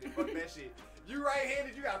right-handed. Fuck that shit. You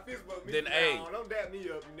right-handed, you got fist bump me. Then, hey. Don't dab me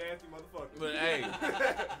up, you nasty motherfucker. But hey,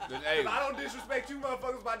 then, hey. If I don't disrespect you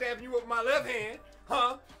motherfuckers by dabbing you up with my left hand,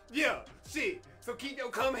 huh? Yeah, shit. So keep your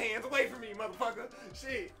cum hands away from me, motherfucker.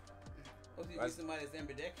 Shit. What if you be somebody that's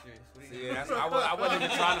ambidextrous? What do you Yeah, I wasn't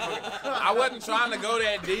even trying to. I wasn't trying to go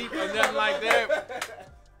that deep or nothing like that.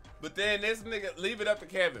 But then this nigga, leave it up to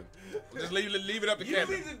Kevin. Just leave it up to You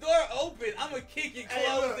Kevin. leave the door open, I'm gonna kick and Hey,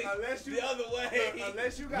 close look, it unless you, the other way. Look,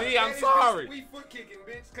 unless you got Me, I'm panties, sorry. We foot kicking,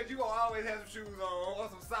 bitch, cause you gonna always have some shoes on or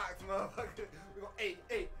some socks, motherfucker. We gonna,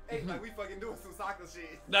 hey, like we fucking doing some soccer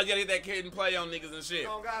shit. Now you gotta get that kid and play on niggas and shit.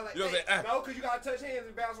 On guy like, You know what I'm hey, saying? no, cause you gotta touch hands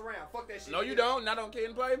and bounce around. Fuck that shit. No, you nigga. don't. Not on kid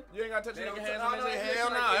and play. You ain't gotta touch They nigga don't hands touch- and no, say, no,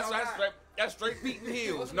 hell it's no. like, That's straight feet and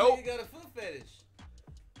heels. What's Nope. You got a foot fetish.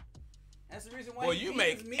 That's the reason why. Boy, he you beat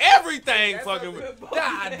make his meat. everything That's fucking. a good boy.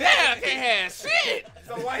 God damn, can't have shit.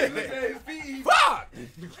 So why he looking at his feet? Fuck.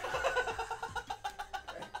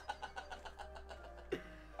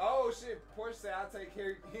 Oh shit! Portia said I take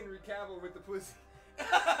Henry Cavill with the pussy.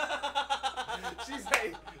 She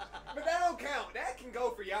say, but that don't count. That can go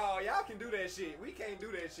for y'all. Y'all can do that shit. We can't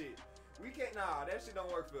do that shit. We can't. Nah, that shit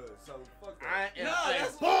don't work for us. So fuck that. I am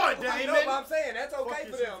that's boy, I Damon. know, but I'm saying that's okay Fuck for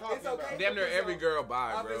is them. you It's talking okay. about? Damn near for pussy every on- girl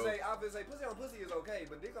bi, I've been bro. say pussy on pussy is okay,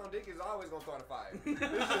 but dick on dick is always gonna start a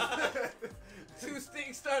fire. Two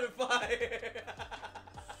sticks started fire.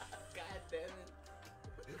 God damn it.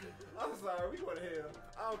 I'm sorry, we going to hell.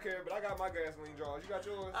 I don't care, but I got my gasoline drawers. You got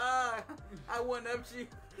yours? I went up to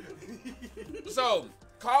you. So,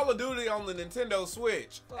 Call of Duty on the Nintendo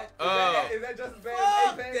Switch. Fuck Is that just as bad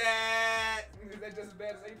Fuck as Apex? that. Is that just as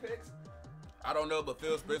bad as Apex? I don't know, but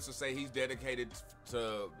Phil Spencer say he's dedicated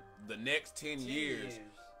to the next 10 years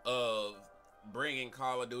of bringing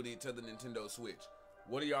Call of Duty to the Nintendo Switch.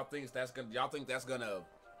 What do y'all think that's gonna? Y'all think that's gonna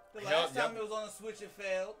The help? last time it was on the Switch, it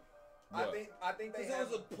failed. I What? think they Because it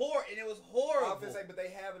have. was a port and it was I was horrible. gonna say, but they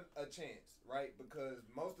have a chance, right? Because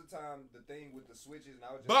most of the time, the thing with the Switches, and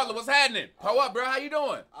I was just Butler, what's happening? Pull up, bro. How you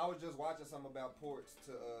doing? I was just watching something about ports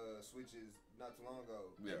to Switches not too long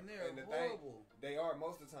ago. Yeah. And they're And the horrible. They are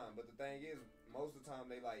most of the time, but the thing is, most of the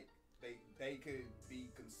time they could be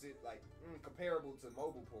comparable to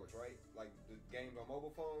mobile ports, right? Like the games on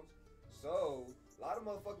mobile phones. So a lot of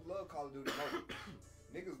motherfuckers love Call of Duty mobile.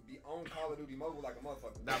 Niggas be on Call of Duty mobile like a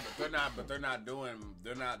motherfucker. Nah, but they're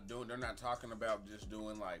not talking about just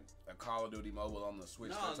doing like a Call of Duty mobile on the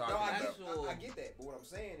Switch. No, they're No, talking I about. get that, but what I'm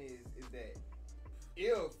saying is that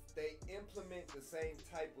if they implement the same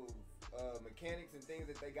type of mechanics and things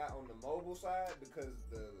that they got on the mobile side, because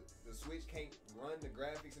the Switch can't run the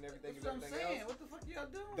graphics and everything That's what I'm and everything saying. else, What the fuck y'all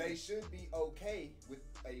doing? they should be okay with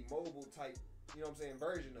a mobile type, you know what I'm saying,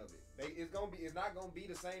 version of it. It's not gonna be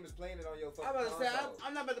the same as playing it on your fucking I'm about to say, console.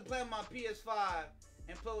 I'm not about to play on my PS5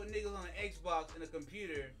 and play with niggas on an Xbox and a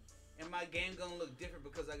computer, and my game gonna look different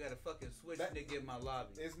because I got a fucking Switch nigga in my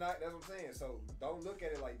lobby. It's not. That's what I'm saying. So don't look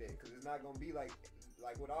at it like that, because it's not gonna be like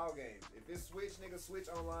with all games. If it's Switch, nigga, Switch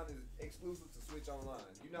Online is exclusive to Switch Online.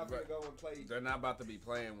 You're not gonna go and play. They're not about to be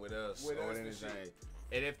playing with us With or us and anything. shit.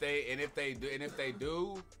 And if they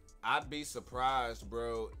do, I'd be surprised,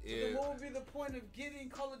 bro. So If then what would be the point of getting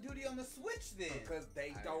Call of Duty on the Switch then? Because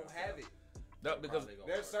they don't have it. no, because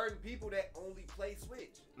There's certain people that only play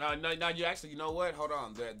Switch. no, you actually, you know what? Hold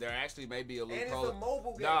on, there actually may be a And it's loophole. a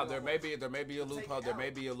mobile game. No, there may be a Take loophole. it There out.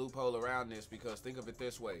 may be a loophole around this, because think of it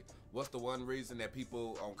this way: what's the one reason that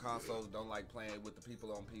people on consoles don't like playing with the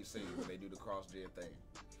people on PC when they do the cross-gen thing?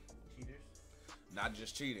 Cheaters. Not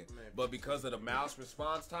just cheating, but because of the mouse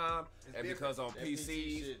response time, and because on That PCs,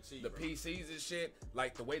 PC shit cheap, the bro. PCs and shit,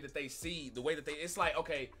 like the way that they see, it's like,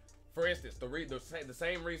 okay, for instance, the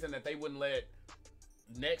same reason that they wouldn't let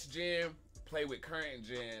next gen play with current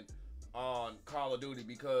gen on Call of Duty,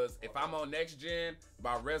 because if I'm on next gen,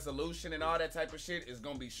 my resolution and all that type of shit is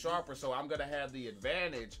gonna be sharper, so I'm gonna have the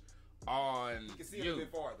advantage on You can see it a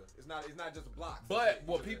bit farther. It's not just a block. But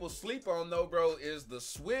what people sleep on though, bro, is the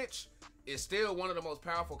Switch is still one of the most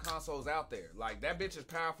powerful consoles out there. Like, that bitch is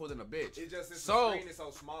powerful than a bitch. It just is So- the screen is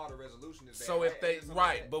so small, the resolution is bad. So if they It's something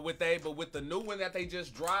right, like but with the new one that they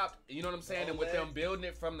just dropped, you know what I'm saying, and with OLED. them building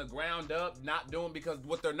it from the ground up, not doing, because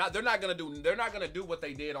what they're not gonna do what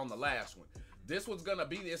they did on the last one. This one's gonna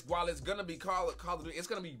be while it's gonna be Call of Duty, it's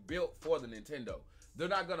gonna be built for the Nintendo. They're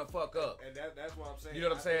not gonna fuck up. And that's what I'm saying. You know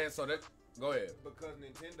what I'm I saying? think So that go ahead. because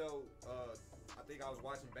Nintendo, I think I was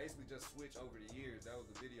watching basically just Switch over the years. That was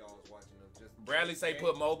the video I was watching of just Bradley say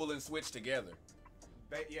put mobile and Switch together.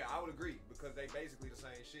 Yeah, I would agree, because they basically the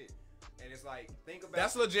same shit. And it's like, think about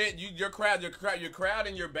That's legit. Your crowd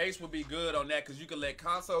and your base would be good on that, because you can let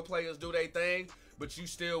console players do their thing, but you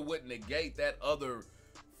still wouldn't negate that other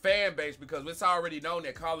fan base, because it's already known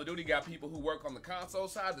that Call of Duty got people who work on the console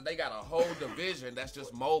side, that they got a whole division that's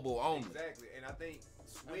just mobile only. exactly. And I think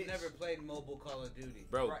Switch. I've never played mobile Call of Duty.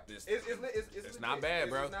 Bro, Right. it's It's not legit. bad,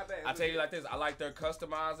 bro. It's not bad. I It's tell you legit. like this, I like their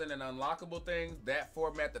customizing and unlockable things. That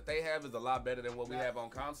format that they have is a lot better than what we Now- have on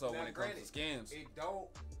console now when it comes to granted, skins.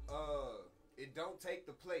 It don't take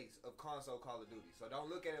the place of console Call of Duty. So don't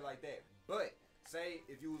look at it like that. But say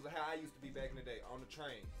if you was how I used to be back in the day, on the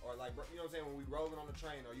train, or like, you know what I'm saying, when we rolling on the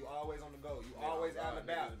train, or you always on the go, you always out and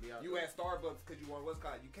about, you at Starbucks because you want what's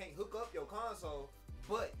called, you can't hook up your console,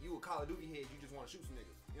 but you a Call of Duty head, you just want to shoot some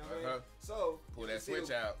niggas. You know what I mean? So Pull you that still-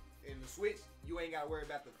 Switch out. In the Switch, you ain't got to worry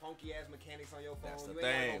about the funky ass mechanics on your phone. That's the You ain't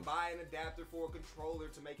got to thing. go buy an adapter for a controller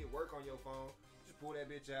to make it work on your phone. Just pull that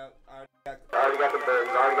bitch out. Already got the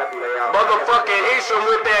burgers, already got the layout. Motherfucking Isham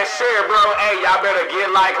with that share, bro. Hey, y'all better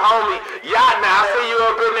get like homie. Y'all now, I see you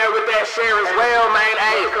up in there with that share as well, man.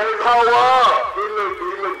 Hey, pull up. He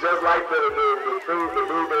look just like the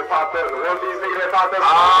dude that popped up. The one of these niggas that popped up.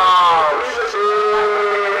 Oh,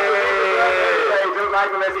 shit. Just like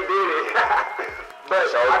him as he did it. But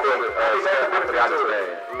so I think I forgot his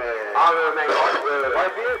name. Man. All of his name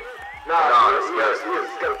Whitebeard? Nah, he is a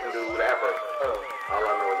skeleton dude with afro. All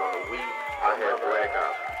I know is on the Wii, I had Black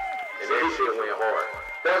Ops. And that shit went hard.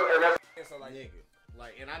 So like, Nigga.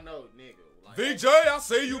 Like, and I know, nigga. Like, VJ, I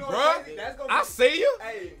see you, bro. I see you.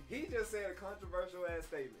 Hey, he just said a controversial ass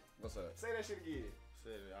statement. What's up? Say that shit again.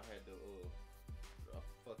 Said I had the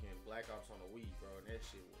fucking Black Ops on the Wii, bro, and that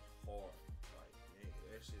shit was hard. Like, nigga,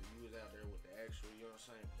 that shit, you was out there with the actual, you know what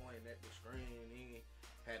I'm saying, pointing at the screen, nigga.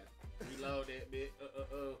 Had to reload that bit,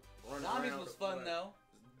 run Zombies around. was fun though.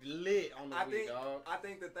 Lit on the Wii, dog. I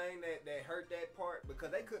think the thing that hurt that part because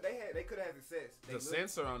they could have success. The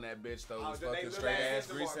sensor on that bitch though was they fucking looked straight at ass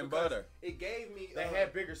sensor grease bar and because butter. It gave me. They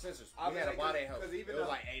had bigger sensors. We had to buy that hoe. It was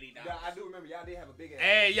like $80. Yeah, I do remember y'all did have a big ass.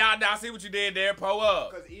 Hey, y'all now see what you did there, pull up.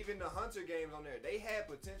 Because even the Hunter games on there, they had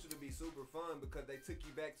potential to be super fun because they took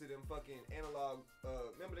you back to them fucking analog.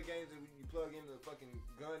 Remember the games that you plug in the fucking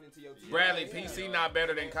gun into your TV? Bradley, PC not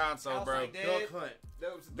better than console, bro. Duck Hunt.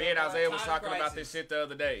 Me and Isaiah was talking Crisis. about this shit the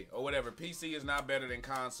other day, or whatever. PC is not better than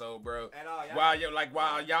console, bro. At all,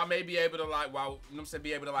 While y'all may be able to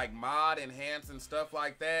be able to like mod, enhance, and stuff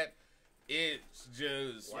like that, it's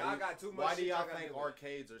just. Y'all got too much. Why do y'all shit think gotta do.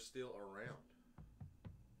 arcades are still around?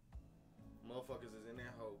 Motherfuckers is in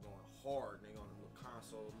that hole going hard, nigga, on the little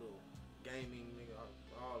console, little gaming, nigga,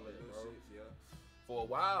 all that, bro. Yeah. For a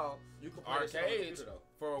while, You can play this on the arcades. computer,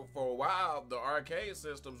 though. For a while, the arcade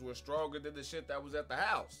systems were stronger than the shit that was at the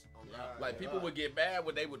house. Like people would get mad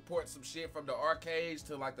when they would port some shit from the arcades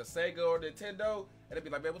to like the Sega or Nintendo, and they'd be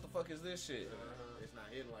like, "Man, what the fuck is this shit?" It's not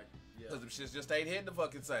hitting like, Because them shits just ain't hitting the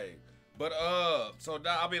fucking same. But so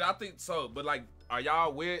now, I mean, I think so. But like, are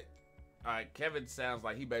y'all with? All right, Kevin sounds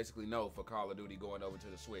like he basically know for Call of Duty going over to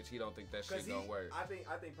the Switch. He don't think that shit gonna work. I think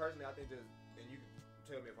personally, I think there's, and you can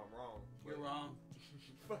tell me if I'm wrong. You're wrong.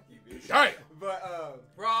 Fuck you, bitch. Damn. But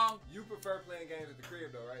Wrong. you prefer playing games at the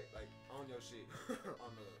crib though, right? Like on your shit,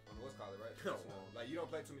 on the what's called it, right? Like you don't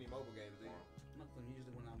play too many mobile games, do you? Nothing.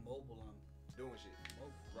 Usually when I'm mobile, I'm Doing shit.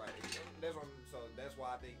 Right. That's what so that's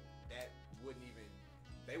why I think that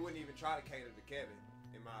they wouldn't even try to cater to Kevin,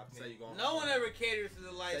 in my opinion. say you going. No one ever caters to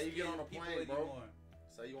the light Say you get on a people plane, bro. anymore.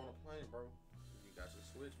 Say you on a plane, bro. You got your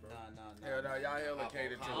Switch, bro. Nah. Hell no, y'all hella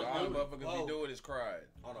catered to. All the motherfuckers be doing is crying.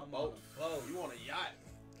 On a I'm boat. on a boat. You on a yacht.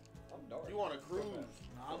 I'm dark. You on a cruise.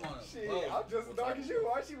 I'm on a Shit, boat. I'm just as dark as you,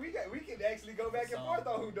 aren't you? We can actually go back and forth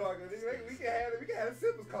on who darker. We can have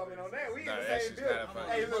sippers comment on that. We in the that same shit's building. kinda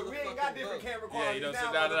Hey, funny. look, we ain't got different camera Yeah, qualities you know,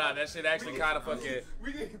 now. no, that shit actually kind of fucking.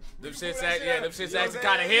 Them Shits actually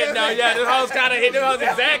kind of hitting though. Yeah, them hoes kind of hitting. Them hoes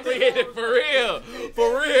exactly hitting for real.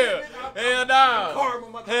 Hell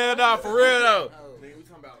no. Hell no, for real though. Nigga, we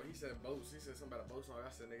talking about, he said boats. He said something about a boat song.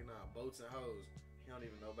 I said, nigga, nah, boats and hoes. He don't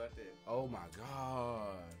even know about that. Oh my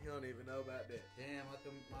god. He don't even know about that. Damn, I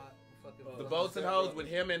can my fucking. The boats and hoes with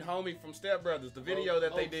him and homie from Step Brothers. The video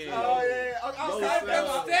that they did. Oh yeah, I was Boats talking and about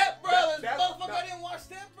hoes. Step Brothers, That's- motherfucker! I didn't watch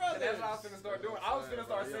Step Brothers. That's what I was finna start doing. I was finna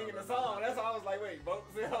start singing the song. That's why I was like, wait,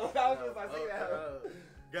 boats and hoes. I was finna start singing that.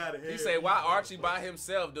 Got it. He said, "Why Archie by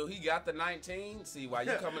himself? Do he got the 19? See why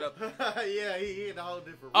you coming up? Yeah, he in a whole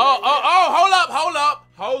different. Oh,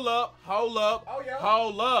 hold up. Oh, yeah.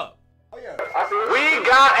 Hold up. Oh yeah. We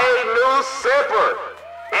got a new sipper.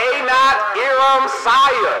 A-Not Iram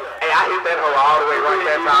Saya. Hey, I hit that hoe all the way right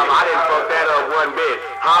that time. I didn't fuck that up one bit.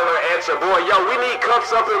 Holler at your boy. Yo, we need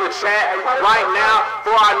cups up in the chat right now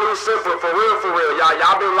for our new sipper. For real, y'all.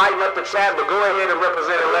 Y'all been lighting up the chat, but go ahead and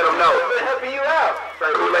represent and let them know. Been helping you out.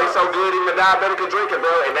 Kool-Aid so good, even the diabetic can drink it,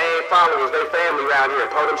 bro. And they ain't followers, they family around here.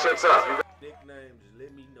 Pull them shits up. Nickname, just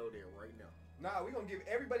let me know that right now. Nah, we gonna give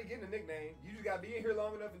everybody getting a nickname. You just gotta be in here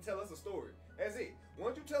long enough and tell us a story. That's it.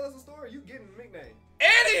 Once you tell us a story, you getting a nickname.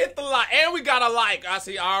 And he hit the like. And we got a like. I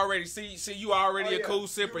see. I already see you already Oh, a yeah. cool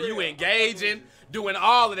sipper. You You real. engaging, doing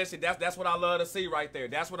all of that shit. That's what I love to see right there.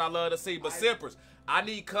 That's what I love to see. But sippers, I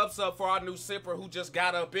need cups up for our new sipper who just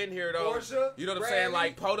got up in here though. Portia, You know what I'm saying? Bradley.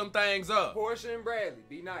 Like pull them things up. Portia and Bradley,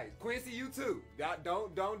 be nice. Quincy, you too.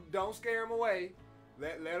 Don't scare them away.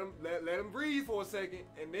 Let them breathe for a second,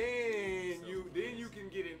 and then you can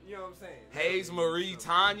get in. You know what I'm saying? Hayes Marie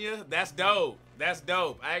Tanya. That's dope. That's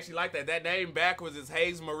dope. I actually like that. That name backwards is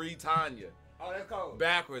Hayes Marie Tanya. Oh, that's cold.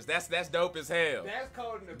 Backwards. That's dope as hell. That's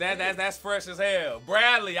cold in the That's fresh as hell.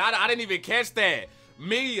 Bradley, I didn't even catch that.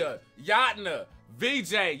 Mia, Yatna,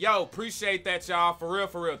 VJ, yo, appreciate that, y'all. For real,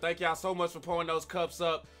 for real. Thank y'all so much for pouring those cups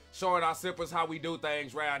up, showing our sippers how we do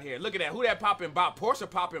things around here. Look at that. Who that popping Portia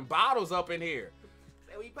popping bottles up in here.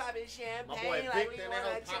 We popping champagne My boy like Vic, we they want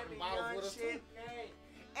help a popping bottles with us, too. championship game.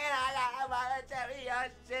 And I got my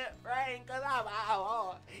championship ring, cause I'm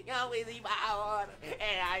out. Young Weezy my order.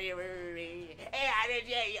 And I never read. And I did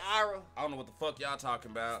J.R. I don't know what the fuck y'all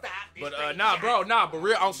talking about. Stop this But thing, nah, Johnny. but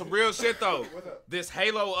real on some real shit though. What's up? This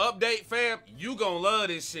Halo update, fam, you gonna love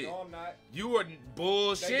this shit. No, I'm not. You are They gave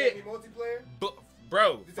bullshit. me multiplayer.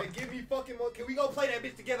 Bro, Did they give me fucking more? Can we go play that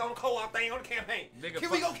bitch together on the co-op thing on the campaign? Nigga, Can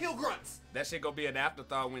we fuck- go kill grunts? that shit gonna be an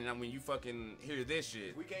afterthought when you fucking hear this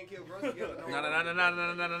shit. We can't kill grunts together. No.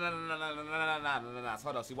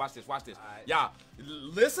 Hold on, see, watch this. Alright. Y'all,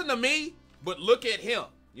 listen to me, but look at him.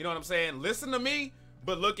 You know what I'm saying? Listen to me,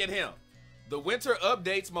 but look at him. The winter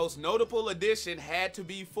update's most notable addition had to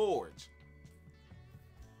be Forge.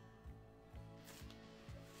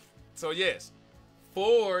 So yes,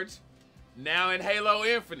 Forge, now in Halo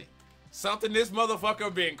Infinite. Something this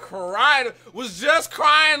motherfucker been was just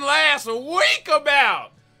crying last week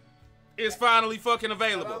about, is finally fucking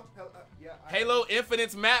available. Halo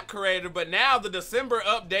Infinite's map creator, but now the December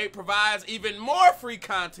update provides even more free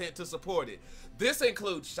content to support it. This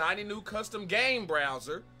includes shiny new custom game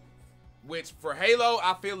browser, which for Halo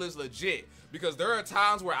I feel is legit, because there are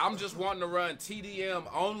times where I'm just wanting to run TDM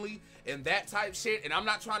only and that type shit, and I'm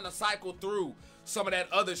not trying to cycle through some of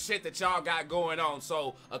that other shit that y'all got going on.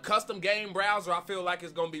 So a custom game browser I feel like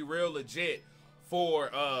is gonna be real legit for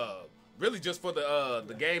really just for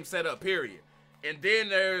the game setup period. And then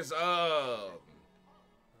there's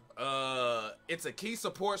it's a key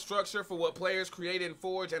support structure for what players create in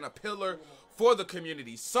Forge and a pillar for the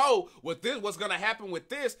community. So what's gonna happen with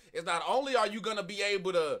this is not only are you gonna be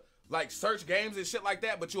able to like search games and shit like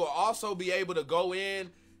that, but you'll also be able to go in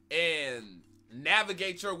and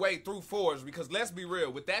navigate your way through Forge, because let's be real,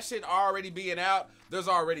 with that shit already being out, there's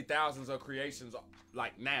already thousands of creations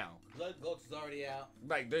like now. Blood Ghost is already out.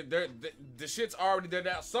 Like the shit's already there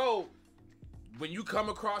now. So when you come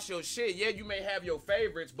across your shit, yeah, you may have your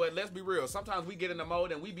favorites, but let's be real. Sometimes we get in the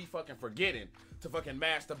mode and we be fucking forgetting to fucking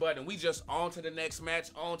mash the button. We just on to the next match,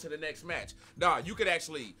 on to the next match. Nah, you could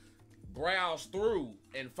actually browse through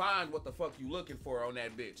and find what the fuck you looking for on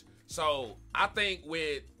that bitch. So I think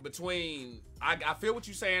I feel what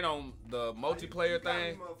you're saying on the multiplayer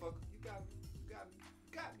thing. You got me.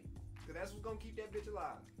 Cause that's what's gonna keep that bitch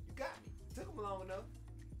alive. You got me. Took him long enough.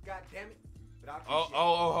 God damn it. But I appreciate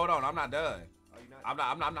Oh, hold on. I'm not done. Oh, you not?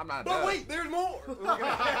 I'm not But done. wait, there's more.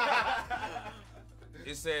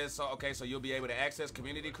 It says, so you'll be able to access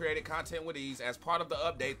community-created content with ease. As part of the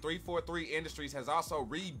update, 343 Industries has also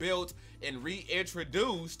rebuilt and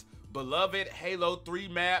reintroduced beloved Halo 3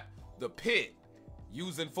 map, The Pit,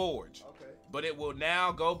 using Forge. Okay. But it will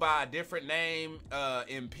now go by a different name,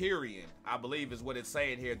 Empyrean, I believe is what it's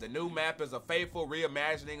saying here. The new map is a faithful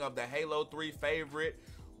reimagining of the Halo 3 favorite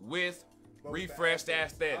with But refreshed with the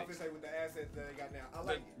aesthetics. Obviously, with the assets that they got now, I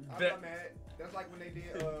like it. I'm the- not mad. That's like when they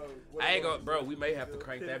did. I ain't gonna, bro. We may have to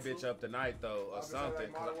crank that bitch up tonight though, or Obviously,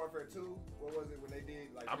 something. Like Modern Warfare 2. What was it when they did?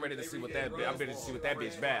 Like, I'm ready to they see what redid that Rust. I'm ready to see what that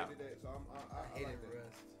bitch about. So I Hated like that.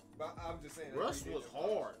 Rust. But I'm just saying. Rust was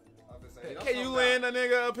hard. I'm just saying. Can you lend a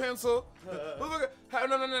nigga a pencil?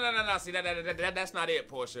 No. See, that's not it,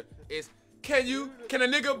 Portia. It's can a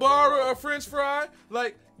nigga borrow a French fry?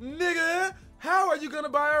 Like, nigga, how are you gonna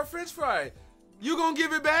buy our French fry? You gonna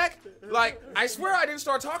give it back? Like, I swear I didn't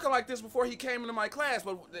start talking like this before he came into my class.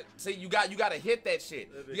 But see, you gotta hit that shit.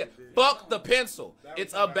 Fuck the pencil.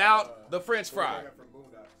 It's about the French fry.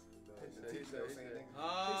 The teacher was saying,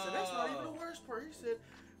 He said, that's not even the worst part. He said,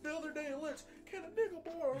 the other day at lunch, can a nigga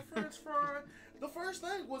borrow a French fry? The first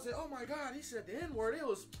thing was that, oh my God, he said the N-word. It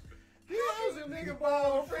was a nigga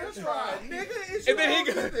borrow a French fry. Nigga, is you And then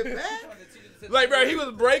he gonna get it back? Like, bro, he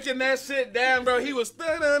was breaking that shit down, bro. He was He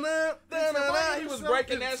said, why he was you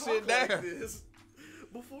breaking that talk shit like down. this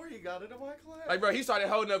before he got into my class. Like, bro, he started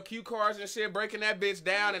holding up cue cards and shit, breaking that bitch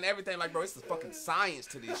down and everything. Like, bro, it's the fucking science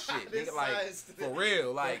to this shit. This Nigga, like, science to for this.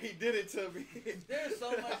 real. Like, he did it to me. There's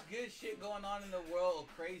so much good shit going on in the world,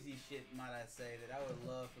 crazy shit, might I say, that I would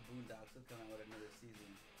love for Boondocks to come out with another season.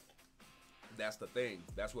 that's the thing.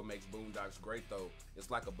 That's what makes Boondocks great, though.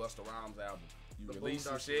 It's like a Busta Rhymes album. You The release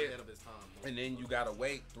some Boondocks shit, ahead of his time, bro. and then you gotta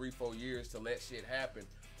wait 3-4 years to let shit happen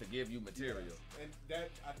to give you material. and that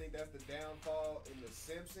I think that's the downfall in The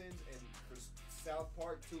Simpsons and for South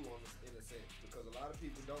Park too, in a sense, because a lot of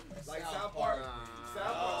people don't like South Park.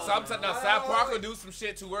 Sometimes now South Park will do some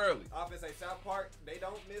shit too early. I was gonna say South Park, they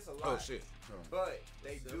don't miss a lot. Oh shit. But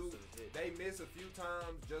they do. Simpsons hit. They miss a few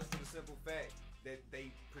times just for the simple fact that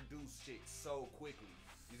they produce shit so quickly.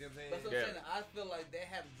 You see what I'm saying? That's what I'm saying. I feel like they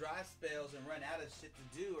have dry spells and run out of shit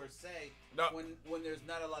to do or say when there's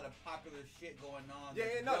not a lot of popular shit going on.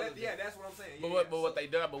 That's what I'm saying.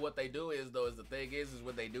 But what they do is though is the thing is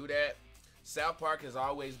when they do that, South Park has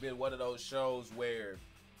always been one of those shows where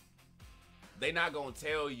they not gonna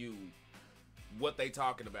tell you what they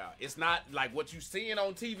talking about. It's not like what you seeing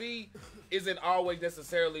on TV isn't always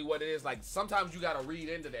necessarily what it is. Like sometimes you gotta read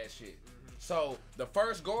into that shit. So the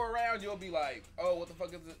first go around, you'll be like, "Oh, what the fuck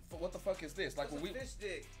is it? What the fuck is this?" Like when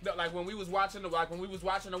we was watching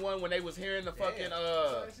the one when they was hearing the fucking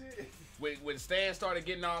when Stan started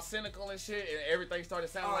getting all cynical and shit, and everything started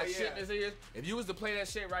sounding like shit in his ears. If you was to play that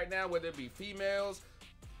shit right now, whether it be females,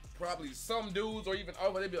 probably some dudes, or even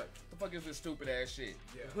over, they'd be like, "What the fuck is this stupid ass shit?"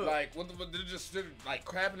 Yeah. Like what the fuck? They're like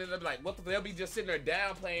crapping it. They'll be like, "What the?" They'll be just sitting there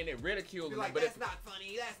downplaying it, ridiculing like, it. But that's not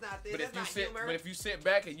funny. That's not this. That's not humor. But if you sit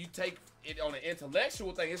back and you take it on an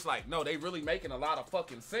intellectual thing, it's like, no, they really making a lot of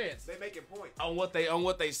fucking sense. They making points on what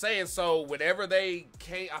they saying. So whenever they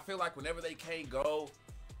can't, I feel like whenever they can't go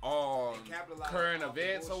on current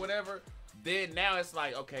events or whatever, then now it's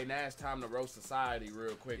like, okay, now it's time to roast society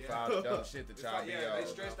real quick for all the dumb shit that y'all be on. They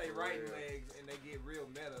stretch their writing legs and they get real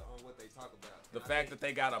meta on what they talk about. The fact that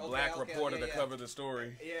they got a black reporter to cover the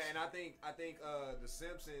story. Yeah, and I think the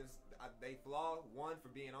Simpsons, they flaw one for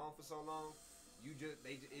being on for so long. It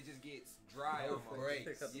just gets dry. No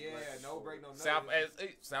breaks. Yeah, no break, no nothing.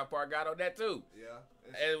 South Park got on that too. Yeah.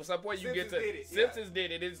 And at some point you get to Simpsons did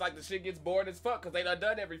it. It's like the shit gets bored as fuck because they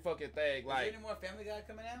done every fucking thing. Like, is there any more Family Guy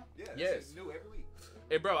coming out? Yeah. Yes. New every week.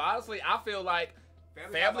 And bro, honestly, I feel like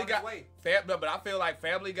Family Guy. But I feel like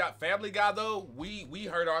Family Guy though, we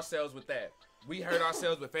hurt ourselves with that. We hurt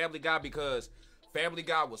ourselves with Family Guy because Family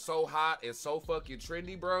Guy was so hot and so fucking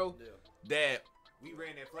trendy, bro, that we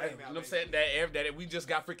ran that flame out. You know what I'm saying? That we just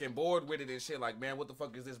got freaking bored with it and shit. Like, man, what the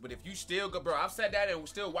fuck is this? But if you still go, bro, I've said that and we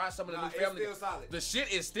still watch some of the new Family. It's still solid. The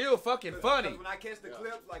shit is still fucking funny. When I catch the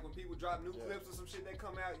clips, like when people drop new clips or some shit that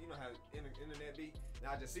come out, you know how internet be.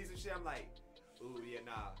 Now I just see some shit, I'm like, ooh, yeah,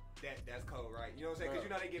 nah, that's cold, right? You know what I'm saying? Because you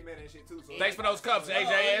know they get mad and shit too. So thanks for those cups,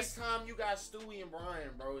 AJS. Anytime you got Stewie and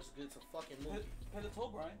Brian, bro, it's good to fucking move. Pay the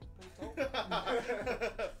toll, Brian. Pay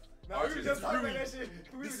the toll. No, we were just talking about that shit.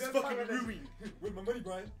 We This is fucking ruined. Where's my money,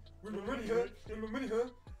 Brian? Where's my money, huh? Where's my money, huh?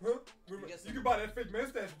 You can buy that fake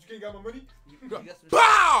mustache, but you can't got my money.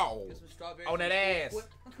 Bow! Get some strawberries on that ass. Oh,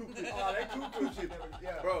 that Cool shit.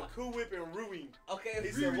 Yeah. Bro, Cool Whip and ruin. Okay.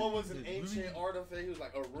 He said what was an ancient artifact? He was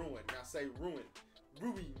like a ruin. Now say ruin.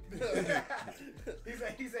 Ruin. He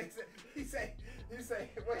say say who? He say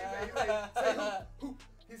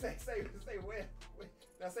where?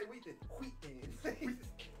 Now say wheat then.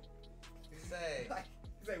 Say,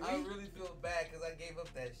 I really feel bad because I gave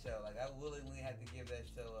up that show. Like I willingly had to give that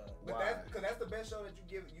show up. But that's the best show that you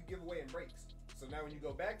give away in breaks. So now when you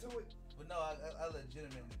go back to it. But no, I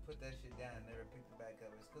legitimately put that shit down and never picked it back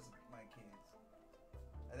up. It's because of my kids.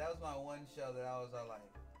 And that was my one show that I was all like,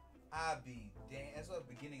 I'd be damn. That's the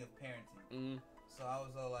beginning of parenting. So I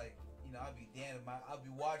was all like, you know, I'd be damned. I'll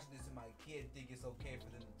be watching this and my kid think it's okay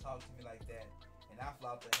for them to talk to me like that. And I fly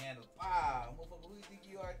off the handle. Wow, motherfucker, who do you think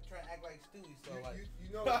you are trying to act like Stewie? So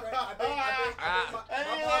you know, I think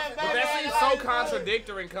but that seems so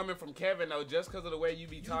contradictory coming from Kevin though, just because of the way you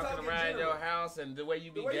be talking around your house and the way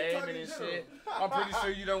you be gaming and shit. I'm pretty sure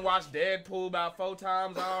you done watched Deadpool about 4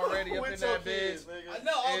 times already up in that bitch.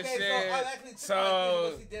 No, okay, so I actually took my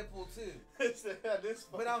kids to see Deadpool too.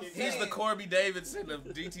 But I'm saying, he's the Corby Davidson of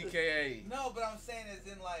DTKA. No, but I'm saying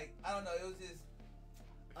is in like, I don't know, it was just.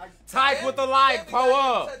 Type with the like, pull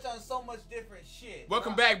up. Touch on so much different shit.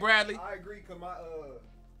 Welcome back, Bradley. I agree, cause my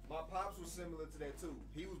pops was similar to that too.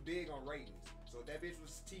 He was big on ratings. So if that bitch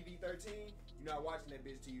was TV 13, you're not watching that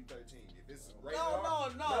bitch TV 13. If it's rated R,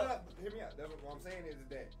 no. Hear me out. That's what I'm saying is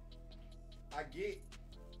that I get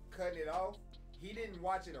cutting it off. He didn't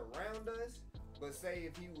watch it around us, but say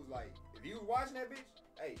if he was watching that bitch,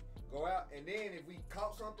 hey, go out, and then if we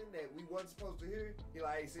caught something that we wasn't supposed to hear, he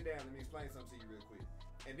like, hey, sit down, let me explain something to you real quick.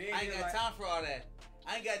 And then I ain't got time for all that.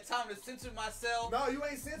 I ain't got time to censor myself. No, you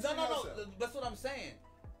ain't censoring yourself. No. That's what I'm saying.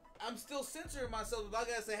 I'm still censoring myself. If I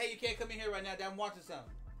gotta say, hey, you can't come in here right now, I'm watching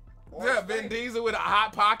something. Yeah, Vin Diesel with a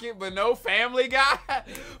hot pocket, but no Family Guy.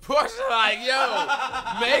 Portia like, yo,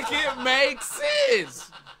 make it make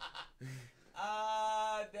sense.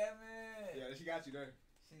 Damn it. Yeah, she got you there.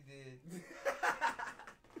 She did.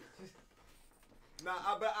 But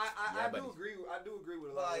I do agree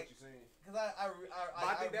with a lot of what you're saying. Cause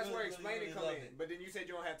I think that's where explaining come in. But then you said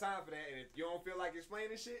you don't have time for that, and if you don't feel like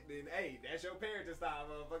explaining shit, then hey, that's your parenting style,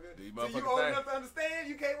 motherfucker. So you old enough to understand,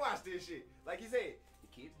 you can't watch this shit. Like you said, the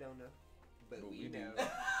kids don't know. but we know.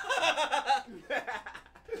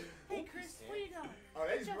 Hey, Chris, where you going? Oh,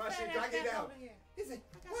 they just my shit. Can I get down? He said,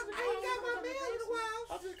 "What? I ain't got my mail in a while."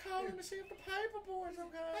 I just called him to see if the paperboard's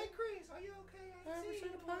okay. Hey, Chris, are you okay? I haven't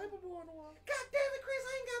seen the paperboard in a while. God damn it, Chris!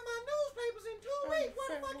 I ain't got my newspapers in 2 weeks. Where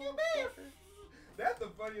the fuck you been? That's the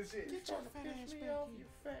funniest shit. You trying to piss me off, you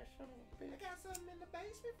fat son of a bitch. I got something in the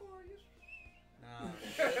basement for you. Nah,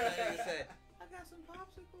 you said, I got some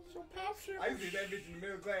popsicles. Some popsicles. I used to see that bitch in the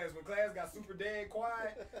middle class. When class got super dead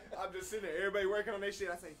quiet, I'm just sitting there, everybody working on their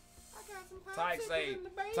shit. I say, I got some Tyke popsicles say, in the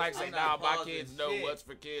basement. Tyke say, I'm nah, not my pausing kids know shit. what's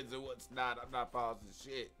for kids and what's not. I'm not pausing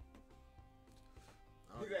shit.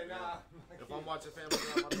 He said, nah. If I'm watching Family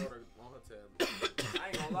Guy, my daughter on her tablet. I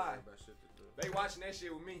ain't gonna lie. About shit to do. They watching that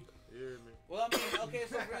shit with me. You hear me? Well, I mean, okay,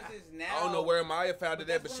 so for instance, now. I don't know where Maya found it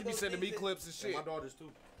But at, but that's she one be of sending those me things clips and shit. And my daughters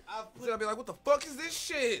too. I've I'll put, be like, what the fuck is this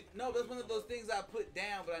shit? no, that's one of those things I put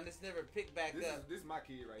down, but I just never picked back up. This is my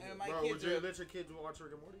kid right here. And my Bro, would kids you are. let your kids watch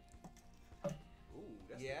Rick and Morty? Ooh,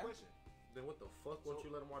 that's Yeah. the question. Then what the fuck won't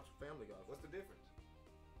you let them watch Family Guy? What's the difference?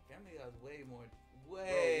 Family Guy's way more. Whoa,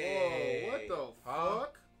 Way. what the Huh?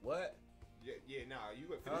 fuck? What? Yeah, nah, you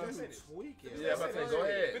finish You that sentence. tweaking. Yeah, I'm about to say, go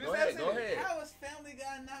ahead. Finish Go that ahead, go sentence. ahead. How is Family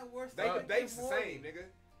Guy not worse They than Rick the and the Morty? same, nigga.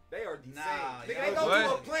 They are the Nah, same. Nigga, y'all- they go What?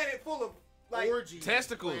 to a planet full of like Orgies.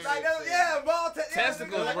 Testicles. like that, yeah, ball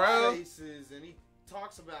Testicles, nigga, bro. Faces, and he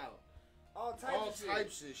talks about All types all of shit.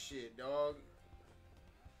 types of shit, dog.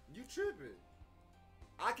 You tripping?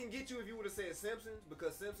 I can get you if you would have said Simpsons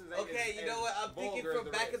because Simpsons ain't Okay, as, you know what? I'm thinking vulgar as from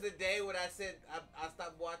the back rest. in the day when I said I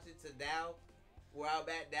stopped watching to now, where I'm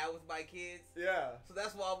at now with my kids. Yeah. So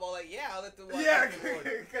that's why I'm all like, yeah, I'll let them watch Yeah, Rick and Morty.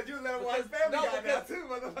 because you let them watch Because- Family no, Guy now because- too,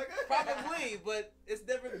 motherfucker. Probably, but it's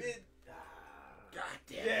never been. God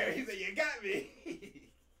damn. Yeah, he said you got me.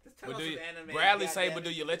 Just turn But on do some you, anime. Bradley say, goddamn but do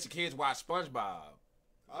it. you let your kids watch SpongeBob?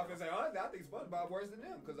 I'm gonna say honestly, I think SpongeBob worse than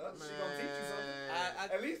them because other shit gonna teach you something.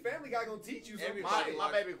 I- At least Family Guy gonna teach you something. Everybody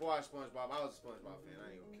My baby can watch SpongeBob. I was a SpongeBob fan.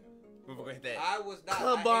 I ain't gonna care. We're gonna hit that. I was not.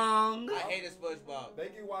 Kabong. I hated SpongeBob. They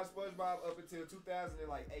can watch SpongeBob up until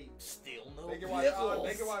 2008. Still no They can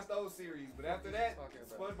watch those series, but after that,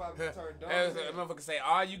 SpongeBob just turned dumb. As a motherfucker say,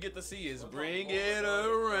 all you get to see is bring it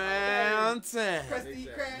around town. Krusty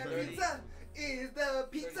Krab pizza is the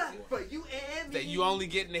pizza for you and me. That you only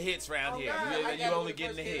getting the hits round here. God, You, I you got it only when it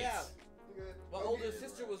getting the first came hits. out. My older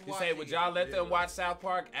sister was You watching. say, would y'all let them watch South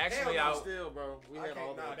Park? Actually, Hell I no. Still, bro, we I had can't-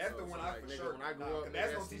 all the nah, that's the episodes. one I Like, for nigga, sure- when I grew nah, up, 'cause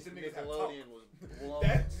that's gonna teach the niggas how to Nickelodeon was blowing.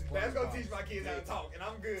 That's gonna teach my kids how to talk, and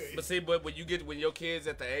I'm good. But see, but when your kids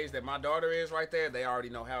at the age that my daughter is right there, they already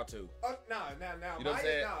know how to. Now. You know what I'm Maya,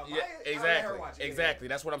 saying? nah, Yeah, Maya, I let her exactly. watch it. Exactly.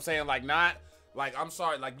 That's what I'm saying. Like, not like I'm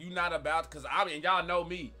sorry, like you not about because I mean y'all know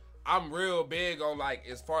me. I'm real big on like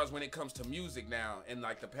as far as when it comes to music now and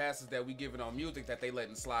like the passes that we giving on music that they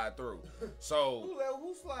letting slide through. So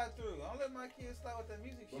Who slide through? I don't let my kids slide with that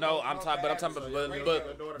music. shit. no, I'm talking, but I'm talking So about,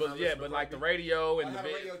 your radio- but like the radio and I the had a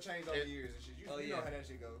bit- radio change over it- the years and shit. You, Oh, you yeah. know how that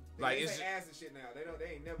shit go. Like, They it's say ass and shit now. They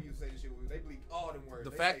ain't never used to say this shit. They bleep all them words.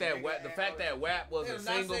 the They fact say that nigga, WAP, the ass, fact all that WAP was They a do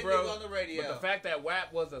not single, say bro. nigga on the radio. But the fact that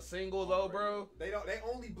WAP was a single though, bro. They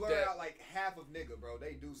only blur That- out like half of nigga, bro.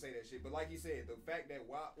 They do say that shit. But like you said, the fact that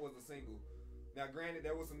WAP was a single. Now, granted,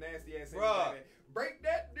 there was some nasty ass things Bruh. like that. Break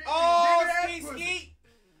that dick. Oh, dig that ski pussy. ski.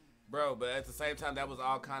 Bro, but at the same time, that was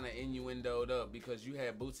all kind of innuendoed up because you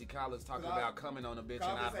had Bootsy Collins talking Cause I- about coming on a bitch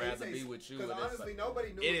and I'd rather be with you. Because and it's honestly, like-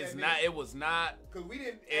 nobody knew it what is that not. meant. It was not. Because we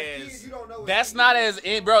didn't. As As kids, you don't know. what that's ski not is. as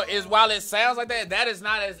in, bro. Is while it sounds like that, that is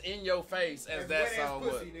not as in your face as As that wet ass song was.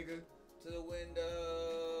 pussy, nigga. To the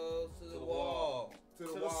window, to the wall. To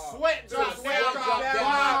the the wall. sweat To drop the sweat down drop my down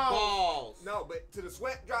my my balls. No, but to the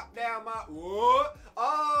sweat drop down my what?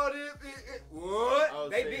 Oh, what? Oh,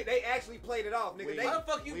 They see. did. They actually played it off, nigga. We- They, Why the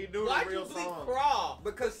fuck you? We knew Why'd the you real bleep song. crawl?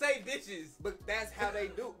 Because- say bitches. but that's how they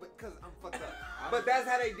do. Because I'm fucked up. But that's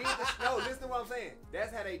how they did the. No, listen to what I'm saying.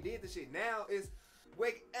 That's how they did the shit. Now it's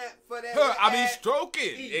wake up for that. Huh, I wet mean, ass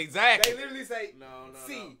stroking. E. Exactly. They literally say No,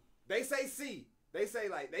 C. no. They say C. They say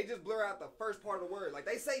like they just blur out the first part of the word. Like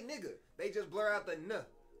they say nigga. They just blur out the n.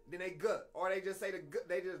 Then they g. Or they just say the g.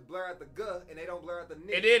 They just blur out the g and they don't blur out the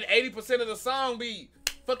nigga. And then 80% of the song be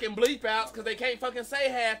fucking bleep outs because they can't fucking say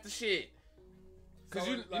half the shit. Cause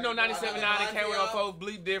So, you like, know 97.9 and K104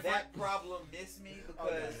 bleep different. That problem missed me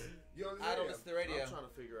because You know what I'm I don't saying? listen to the radio. I'm trying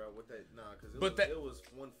to figure out what that because But that- it was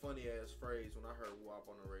one funny ass phrase when I heard WAP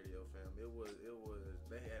on the radio, fam. It was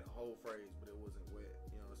they had a whole phrase, but it wasn't wet.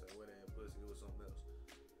 You know what I'm saying? Wet ass pussy. It was something else.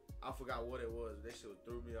 I forgot what it was. That shit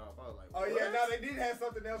threw me off. I was like, Oh what? yeah, no, they did have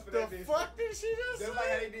something else for The that bitch. fuck did she just Just say? like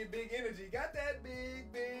how they did Big Energy. Got that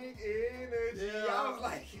big energy. Yeah. I was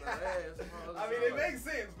like, I mean, it makes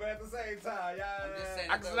sense, but at the same time, I'm just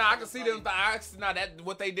saying. y'all. I can see them. That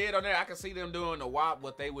what they did on there. I can see them doing the WAP.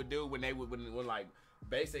 What they would do when they would when like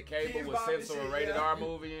basic cable Kids would Bob and censor a shit, rated yeah. R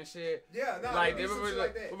movie and shit. Yeah, no, Like they they do some would shit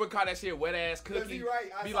like that. we would call that shit wet ass cookie. He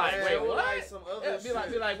right. I Be saw like, that. wait, Or what? like some other Yeah,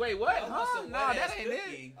 be like, wait, what? I want Huh? some No, wet that ass ain't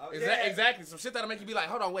cookie. it. Oh, yeah. Exactly. Some shit that'll make you be like,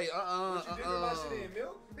 hold on, wait, What you dipping my shit in?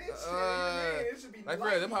 Milk? Bitch, it should be Like,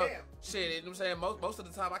 light real, and them damn. shit, you know what I'm saying? Most of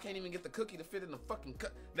the time, I can't even get the cookie to fit in the fucking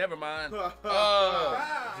cup. Never mind.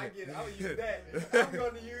 I get it. I'm gonna use that. I'm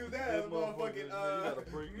gonna use that as a motherfucker,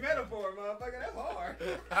 motherfucking metaphor, motherfucker. That's hard.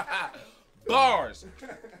 Bars.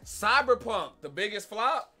 CyberPunk, the biggest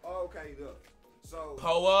flop. Okay, look. So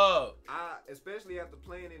Pull up. I, especially after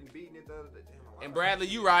playing it and beating it the other day. Damn, why And the Bradley,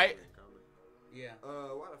 fuck- you right. Yeah.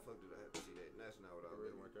 Why the fuck did I have to see that? That's not what I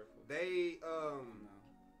really want. They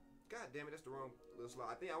God damn it, that's the wrong little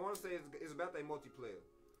slide. I want to say it's about that multiplayer.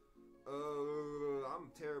 I'm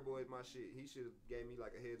terrible at my shit. He should have gave me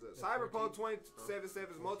like a heads up. CyberPunk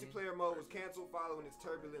 2077's multiplayer mode was canceled following its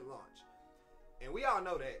turbulent launch. And we all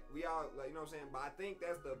know that. We all, like, you know what I'm saying? But I think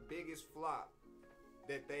that's the biggest flop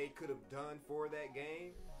that they could have done for that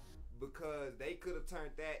game, because they could have turned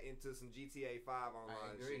that into some GTA 5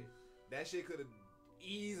 online shit. That shit could have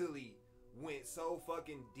easily went so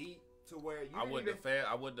fucking deep to where you I wouldn't have failed.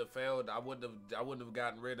 I wouldn't have failed. I wouldn't have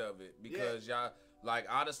gotten rid of it because y'all. Like,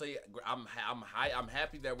 honestly, I'm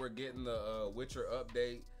happy that we're getting the Witcher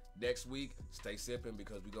update next week. Stay sipping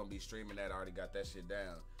because we're gonna be streaming that. I already got that shit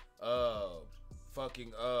down.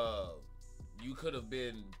 You could have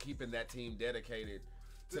been keeping that team dedicated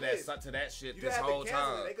to that shit You this had to whole cancel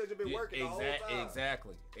time. it. They could have been working the whole time.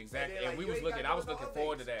 Exactly. And And like, we you was ain't looking. gotta I was do looking all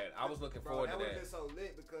forward to dates. that. I was looking Bro, forward to that would have that. been so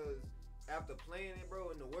lit because after playing it,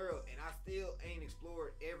 bro, in the world, and I still ain't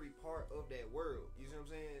explored every part of that world. You see what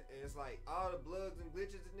I'm saying? And it's like all the bugs and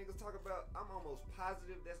glitches that niggas talk about, I'm almost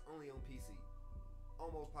positive that's only on PC.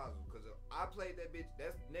 Almost positive, because I played that bitch.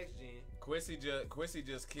 That's next gen. Quissy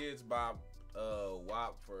just kids Bob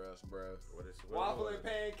WAP for us, bro. Waffle and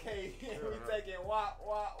pancake. We taking wop.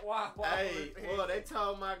 Hey, well, they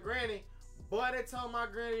told my granny. Boy, they told my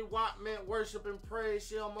granny WAP meant worship and praise.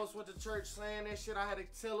 She almost went to church saying that shit. I had to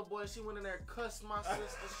tell her, boy, she went in there and cussed my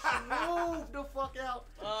sister. She moved the fuck out.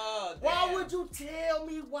 Oh, Why damn. would you tell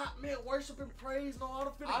me WAP meant worship and praise? No, I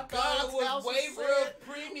finna I God's thought it was house waiver said, of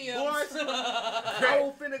premiums.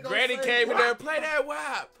 Boy, finna go Granny say came in WAP. there, play that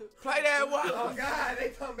WAP. Play that Oh WAP. God, they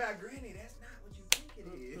talking about granny. That's not what you think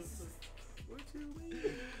it is. What you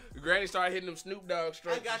mean? Granny started hitting them Snoop Dogg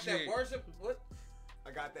strokes. I got and that shit. worship. What? I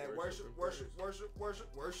got that worship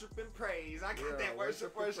and praise. I got Yeah, that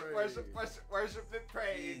worship and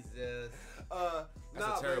praise. Jesus. That's Nah, a but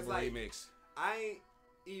it's terrible like, remix. I ain't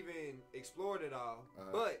even explored it all,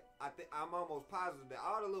 but I'm almost positive that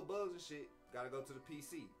all the little bugs and shit gotta go to the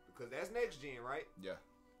PC because that's next gen, right? Yeah,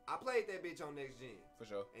 I played that bitch on next gen, for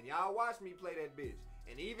sure. and y'all watched me play that bitch.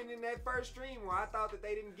 And even in that first stream where I thought that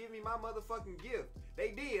they didn't give me my motherfucking gift, they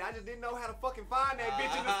did. I just didn't know how to fucking find that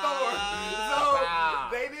bitch in the store. So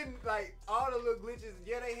they didn't, like, all the little glitches.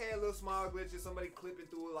 Yeah, they had little small glitches. Somebody clipping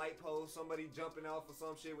through a light post, somebody jumping off of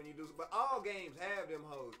some shit when you do. But all games have them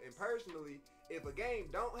hoes. And personally, if a game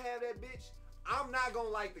don't have that bitch, I'm not gonna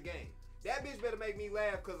like the game. That bitch better make me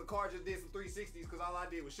laugh because the car just did some 360s because all I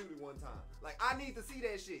did was shoot it one time. Like, I need to see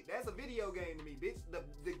that shit. That's a video game to me, bitch.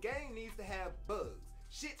 The game needs to have bugs.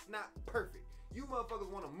 Shit's not perfect. You motherfuckers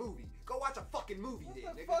want a movie. Go watch a fucking movie What then,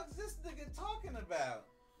 the nigga. fuck is this nigga talking about?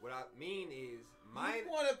 What I mean is,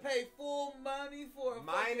 You want to pay full money for a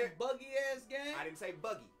Minor- fucking buggy ass game? I didn't say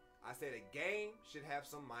buggy. I said a game should have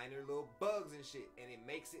some minor little bugs and shit, and it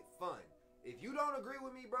makes it fun. If you don't agree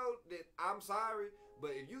with me, bro, then I'm sorry.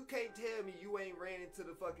 But if you can't tell me you ain't ran into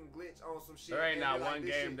the fucking glitch on some shit, There ain't and not be like, one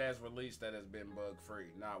this game shit- that's released that has been bug free.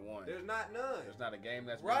 Not one. There's not none. There's not a game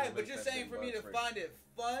that's been Right, but released you're that's saying been for me to bug-free. find it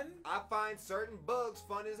fun? I find certain bugs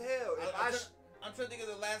fun as hell. If I'm trying to think of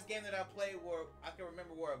the last game that I played where I can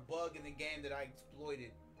remember where a bug in the game that I exploited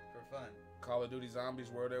for fun. Call of Duty Zombies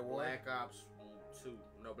World at War. Black Ops 2.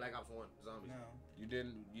 No, Black Ops 1. Zombies. No. You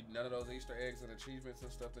none of those Easter eggs and achievements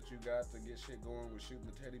and stuff that you got to get shit going with shooting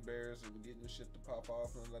the teddy bears and getting the shit to pop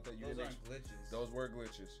off and like that. You Those didn't. aren't glitches. Those were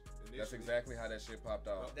glitches. That's Initially. exactly how that shit popped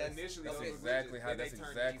off. That's- Initially, that's those were exactly glitches, how then that's they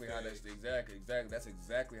turned exactly Easter how that's eggs. that's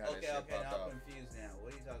exactly how that Okay, shit popped now off. I'm confused now.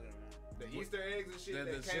 What are you talking about? The Easter eggs and shit The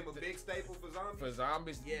that shit became a that- big staple for zombies. For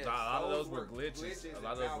zombies, Yes. a lot of those were glitches. A and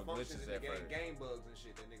lot of those were malfunctions glitches in at the first. game bugs and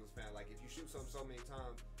shit that niggas found. Like if you shoot something so many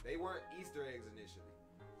times, they weren't Easter eggs initially.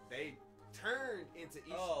 They turned into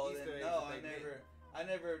Easter Oh, eggs. then no, that they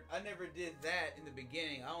meant. I never did that in the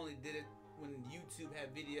beginning. I only did it when YouTube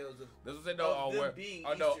had videos of This was it though of on them World. being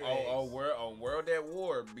Oh no, Easter eggs. on World at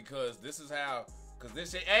War because this is how. Cause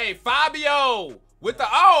this shit. Hey, Fabio with the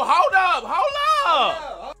hold up.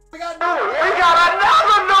 We got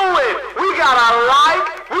another new one. We got a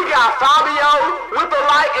like. We got Fabio with the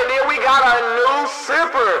like, and then we got a new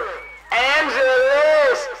sipper.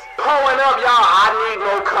 Angelis pulling up, y'all. I need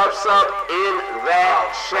more cups up in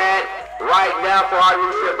that chat right now for our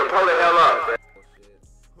new sipper. Pull the hell up.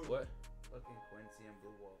 What? Fucking Quincy and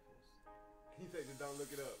Blue Waffles. He said just don't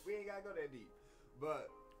look it up. We ain't gotta go that deep.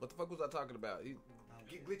 But What the fuck was I talking about?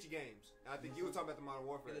 glitchy games. I think you were talking about the Modern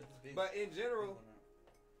Warfare. Big- But in general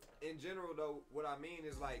though, what I mean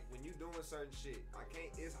is like when you doing certain shit,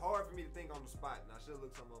 it's hard for me to think on the spot, and I should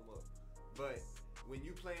look some of them up. But when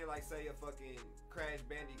you playing like say a fucking Crash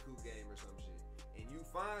Bandicoot game or some shit, and you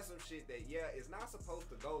find some shit that it's not supposed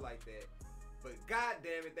to go like that, but god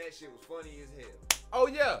damn it, that shit was funny as hell. Oh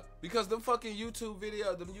yeah, because them fucking YouTube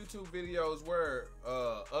videos were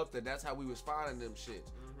up there. That's how we was finding them shits.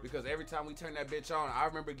 Because every time we turn that bitch on, I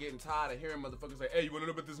remember getting tired of hearing motherfuckers say, "Hey, you wanna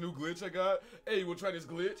know about this new glitch I got? Hey, you wanna try this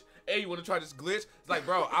glitch? Hey, you wanna try this glitch?" It's like,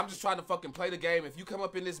 bro, I'm just trying to fucking play the game. If you come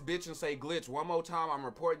up in this bitch and say glitch one more time, I'm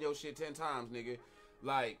reporting your shit 10 times, nigga.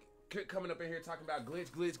 Like, coming up in here talking about glitch,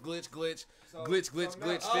 glitch shit.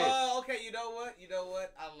 Oh, okay. You know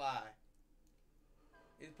what? I lie.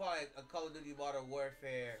 It's probably a Call of Duty Modern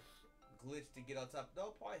Warfare glitch to get on top.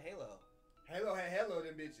 No, probably Halo. Halo had hella of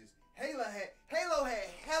them bitches. Halo had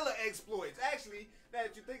hella exploits. Actually, now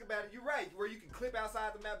that you think about it, you're right. Where you can clip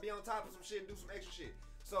outside the map, be on top of some shit, and do some extra shit.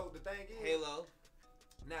 So the thing is, Halo.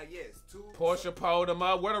 Now, yes, Portia pulled them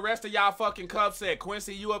up. Where the rest of y'all fucking cups at?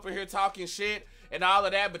 Quincy, you up in here talking shit and all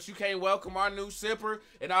of that, but you can't welcome our new sipper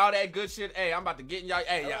and all that good shit. Hey, I'm about to get in y'all.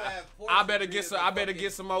 Hey, I better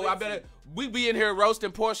get some more. We be in here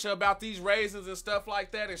roasting Portia about these raisins and stuff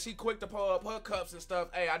like that, and she quick to pull up her cups and stuff.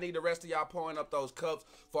 Hey, I need the rest of y'all pouring up those cups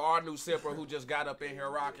for our new sipper who just got up in here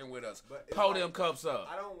rocking with us. Pull them cups up.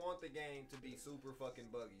 I don't want the game to be super fucking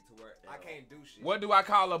buggy to where I can't do shit. What do I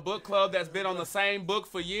call a book club that's been on the same book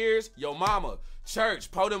for years? Yo mama.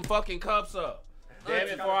 Church, pull them fucking cups up. Damn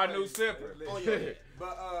it for our new sipper.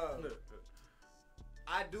 But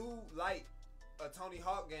I do like a Tony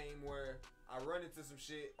Hawk game where I run into some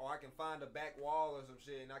shit, or I can find a back wall or some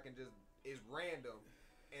shit, and I can it's random,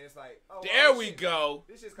 and it's like, oh, there we go.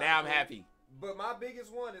 Now I'm happy. But my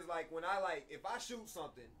biggest one is like when if I shoot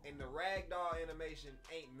something and the ragdoll animation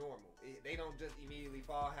ain't normal, they don't just immediately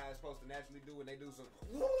fall how it's supposed to naturally do, and they do some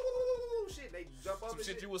woo shit, they jump up. Some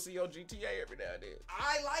shit you will see on GTA every now and then.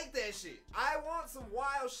 I like that shit. I want some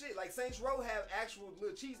wild shit. Like Saints Row have actual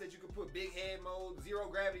little cheats that you can put big head mode,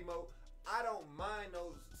 zero gravity mode. I don't mind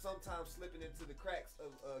those sometimes slipping into the cracks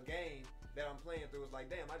of a game that I'm playing through. It's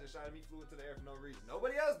like, damn, I just shot him, he flew into the air for no reason.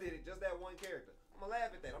 Nobody else did it, just that one character. I'm gonna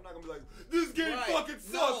laugh at that. I'm not gonna be like, this game fucking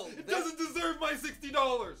sucks. It doesn't deserve my $60.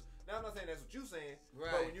 Now, I'm not saying that's what you're saying,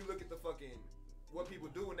 but when you look at the fucking what people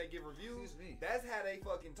do when they give reviews, that's how they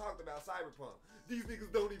fucking talked about Cyberpunk. These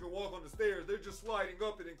niggas don't even walk on the stairs. They're just sliding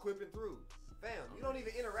up it and clipping through. Fam, you don't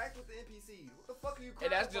even interact with the NPCs. What the fuck are you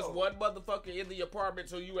crying And that's just one motherfucker in the apartment,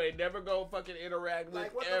 so you ain't never gonna fucking interact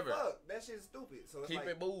with what ever. The fuck? That shit's stupid. So it's keep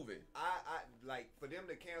it moving. I like for them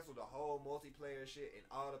to cancel the whole multiplayer shit and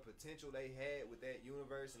all the potential they had with that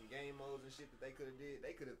universe and game modes and shit that they could have did.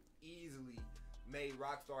 They could have easily made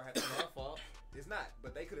Rockstar have their fault. It's not,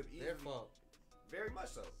 but they could have easily. Their fault. Very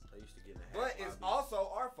much so. I used to get in the But it's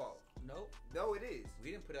also our fault. Nope. No, it is.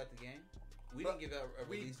 We didn't put out the game. We didn't give out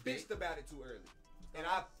a release date. We bitched about it too early. And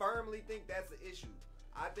I firmly think that's the issue.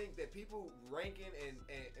 I think that people ranking and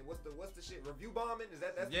what's the shit, review bombing,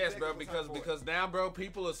 that's yes, bro, because now, bro,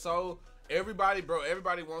 people are so everybody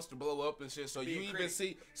wants to blow up and shit. So you even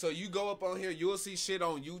see, so you go up on here, you'll see shit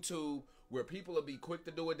on YouTube where people will be quick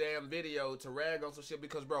to do a damn video to rag on some shit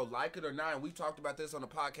because, bro, like it or not, and we've talked about this on the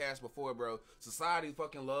podcast before, bro, society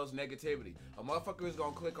fucking loves negativity. A motherfucker is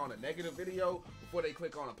gonna click on a negative video before they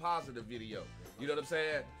click on a positive video. You know what I'm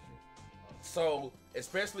saying? So,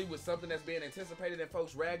 especially with something that's being anticipated and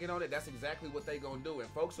folks ragging on it, that's exactly what they gonna do. And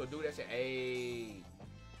folks will do that shit,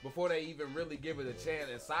 before they even really give it a chance.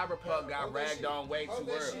 And Cyberpunk got ragged on way too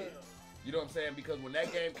early. You know what I'm saying? Because when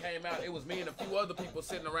that game came out, it was me and a few other people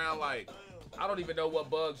sitting around like, I don't even know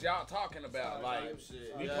what bugs y'all talking about. Like,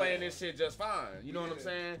 we playing this shit just fine. You know what I'm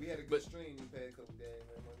saying? We had a good stream the past couple days,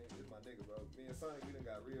 man. My nigga, bro. Me and Sonic, we done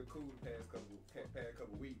got real cool the past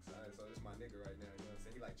couple weeks. So this my nigga right now. You know what I'm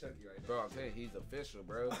saying? He like Chucky right now. Bro, I'm saying he's official,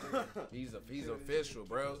 bro. He's official,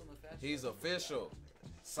 bro. He's official.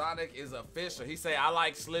 Sonic is official. He say, I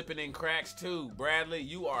like slipping in cracks too. Bradley,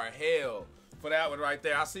 you are hell for that one right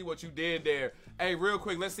there. I see what you did there. Hey, real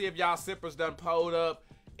quick, let's see if y'all sippers done pulled up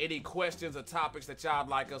any questions or topics that y'all'd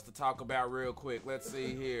like us to talk about real quick. Let's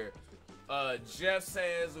see here. Jeff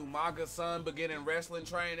says Umaga's son beginning wrestling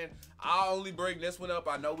training. I'll only bring this one up.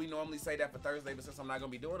 I know we normally say that for Thursday, but since I'm not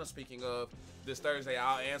going to be doing it, speaking of this Thursday,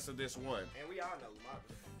 I'll answer this one. And we all know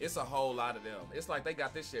Umaga. It's a whole lot of them. It's like they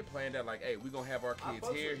got this shit planned out like, hey, we're going to have our kids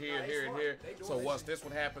here, and here. So once this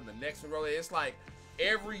one happened, the next one roll. It's like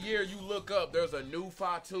every year you look up, there's a new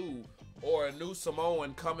Fatu or a new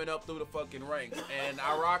Samoan coming up through the fucking ranks, and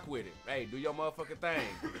I rock with it. Hey, do your motherfucking thing.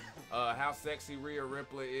 How sexy Rhea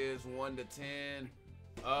Ripley is, 1 to 10.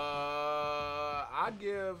 I'd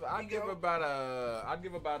give about a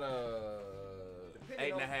 8.5,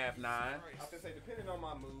 9. I was gonna say depending on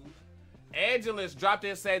my mood. Angelus dropped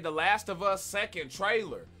in and said The Last of Us 2nd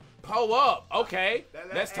trailer. Pull up, okay.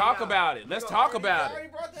 Let's talk about it. Let's talk about it. I already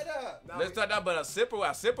brought that up. Let's talk about, but a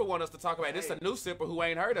sipper want us to talk about it. This is a new sipper who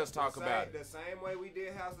ain't heard us talk about it. The same way we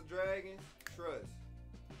did House of Dragons, trust.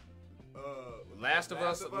 Last of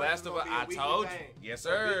Us, I told you. Yes,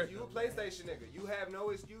 sir. You a PlayStation nigga. You have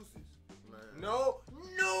no excuses. Man. No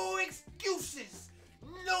excuses.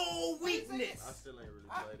 No weakness. I still ain't really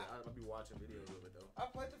played it. I'll be watching videos of it though. I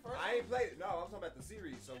played the first. I ain't played it. No, I'm talking about the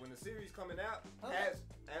series. So when the series coming out, as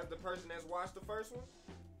the person that's watched the first one,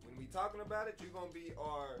 when we talking about it, you're gonna be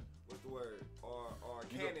our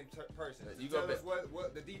canon person. You tell gonna us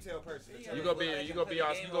what the detail person. You gonna be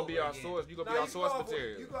our source. You gonna be our source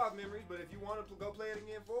material. You go off memories, but if you want to go play it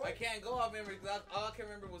again for I it, can't go off memory because all I can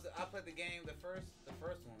remember was I played the game the first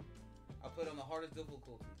one. I played on the hardest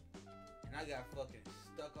difficulty, and I got fucking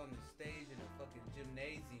stuck on the stage in a fucking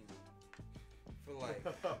gymnasium for like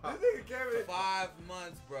this nigga Kevin, 5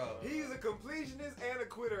 months, bro. he's a completionist and a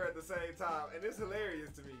quitter at the same time, and it's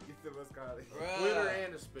hilarious to me. Get to us, Carly. Bruh. Quitter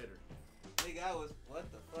and a spitter. Nigga, I was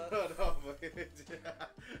what the fuck? Go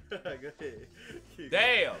ahead.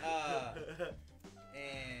 Damn.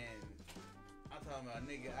 And I'm talking about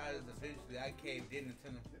nigga. I caved in and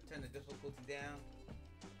turned the difficulty down,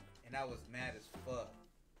 and I was mad as fuck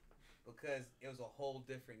because it was a whole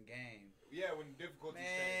different game. Yeah, when difficulty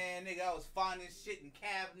changed. Man, nigga, I was finding shit in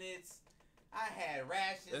cabinets. I had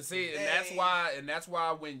rations. And see, for and that's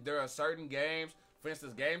why when there are certain games, for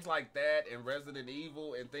instance, games like that and Resident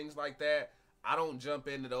Evil and things like that, I don't jump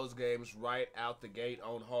into those games right out the gate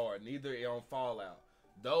on hard. Neither on Fallout.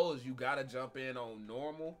 Those you gotta jump in on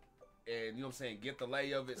normal. And you know what I'm saying, get the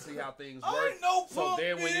lay of it, see how things work. I ain't no so punk,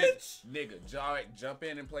 then when bitch. you jump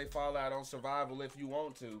in and play Fallout on survival if you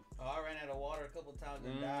want to. Oh, I ran out of water a couple times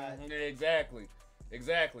and died.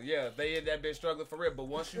 Exactly. Yeah, they in that bitch struggling for real. But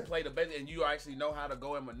once you play the base and you actually know how to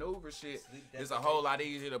go and maneuver shit, it's a whole lot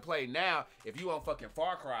easier to play. Now, if you on fucking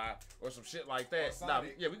Far Cry or some shit like that,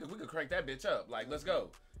 we could crank that bitch up. Like, let's go.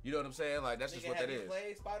 You know what I'm saying? Like, that's just what that is. Have you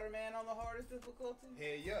played Spider-Man on the hardest difficulty?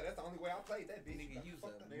 Hell yeah, that's the only way I played that bitch. Nigga, use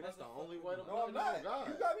that. Nigga, that's the only way to No, I'm play. not.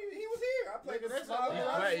 You got me. He was here. I played Nigga, this.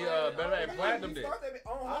 Better than Platinum did.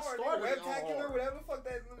 On I hard, started nigga, it on Webtacular, hard. whatever the fuck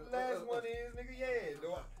that last one is, nigga. Yeah,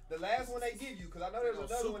 the last one they give you, because I know there's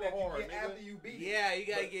another one that you Super get hard, after you beat it. Yeah, you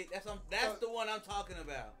gotta get. That's the one I'm talking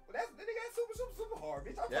about. But that's super hard,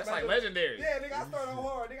 bitch. That's like legendary. Yeah, nigga, I started on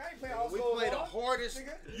hard, nigga. I ain't playing all We so play the hard. hardest.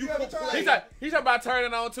 Nigga, You ever can try play. He's talking about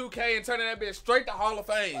turning on 2K and turning that bitch straight to Hall of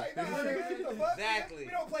Fame. Like, nah, nigga, what the fuck? Exactly.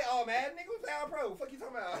 We don't play all Madden, nigga. We play all pro. Fuck you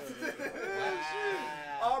talking about?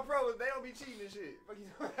 Wow. All pros, they don't be cheating and shit. Fuck you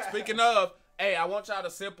talking about? Speaking of, hey, I want y'all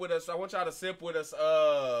to sip with us.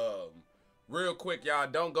 Real quick, y'all.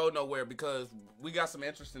 Don't go nowhere because we got some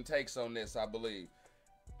interesting takes on this, I believe.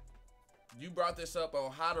 You brought this up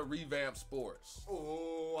on how to revamp sports.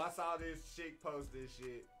 Oh, I saw this chick post this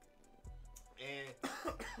shit. And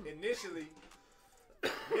initially,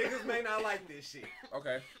 niggas may not like this shit.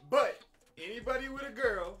 Okay. But anybody with a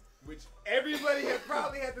girl, which everybody has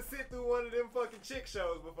probably had to sit through one of them fucking chick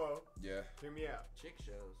shows before. Yeah. Hear me out. Chick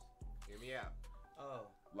shows. Hear me out. Oh.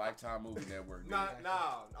 Lifetime Movie Network. Nah,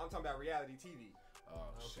 I'm talking about reality TV. Oh,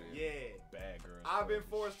 shit. Yeah. Bad girls. I've been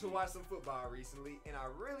forced to watch some football recently, and I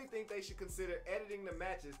really think they should consider editing the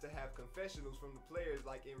matches to have confessionals from the players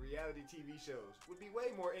like in reality TV shows. Would be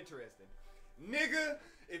way more interesting. Nigga,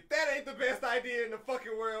 if that ain't the best idea in the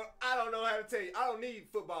fucking world, I don't know how to tell you. I don't need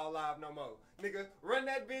football live no more. Nigga, run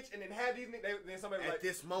that bitch and then have these niggas. Then somebody was At like,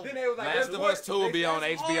 this moment. Then they was like, Last of Us 2 will be on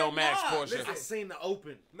HBO Max portion. I seen the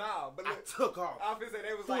open. Nah, but I look, took off. I was say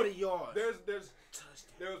they was 40 like, yards. There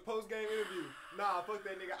was post game interview. Nah, fuck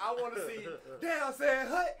that nigga. I want to see down said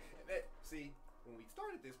hut. See, when we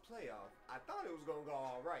started this playoff, I thought it was gonna go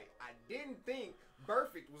all right. I didn't think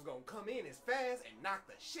Perfect was gonna come in as fast and knock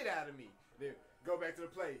the shit out of me. Then go back to the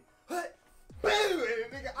play. Hut, boom,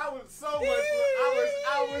 and nigga, I was so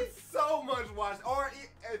much watching. Or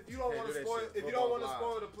if you don't want to spoil, if you don't want to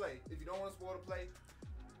spoil the play,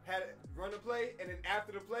 had it run the play, and then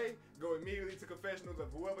after the play, go immediately to confessionals of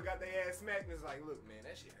whoever got their ass smacked, and it's like, look, man,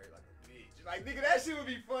 that shit hurt like a bitch. Like, nigga, that shit would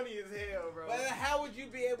be funny as hell, bro. But how would you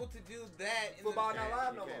be able to do that in Football the not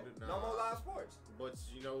live no can't more. do- No more live sports. But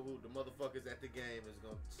you know who the motherfuckers at the game is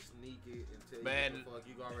gonna sneak it and tell Man. you what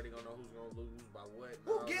the fuck. You already gonna know who's gonna lose by what.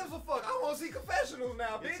 Who gives a fuck? I want to see confessionals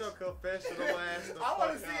now, Get bitch. your confessional ass the I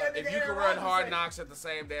want to fuck see out. that nigga. If you can Aaron run Rodgers Hard say- Knocks at the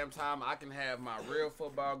same damn time, I can have my real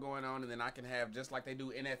football going on, and then I can have, just like they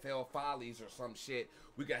do NFL Follies or some shit,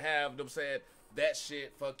 we can have them said that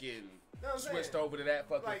shit fucking Know what I'm switched saying? over to that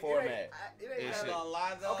fucking Like, format. It And ain't shit. Not gonna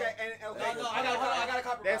lie though. Okay, and okay, No, I got a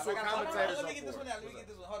compromise. That's what I got a commentators Let me are get this for. one out. Let me get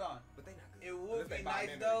this one. Hold on. But they not good. It would Unless be they nice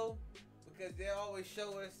buy though, because they always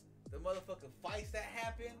show us the motherfucking fights that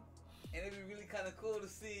happen, and it'd be really kind of cool to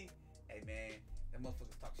see. Hey man, them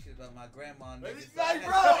motherfuckers talk shit about my grandma. And niggas. Like,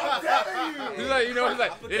 bro, I'm telling you. He's like, you know, he's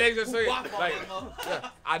like, I put it the ain't just say, wop on like, that motherfucker. yeah,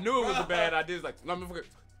 I knew it was a bad idea. It's like, no, motherfucker,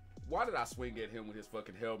 why did I swing at him with his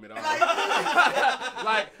fucking helmet on?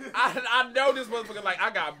 Like, I know this motherfucker, like, I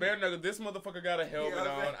got bare knuckles. This motherfucker got a helmet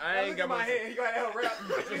on. I ain't got my my head. He got that wrap.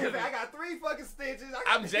 I got 3 fucking stitches.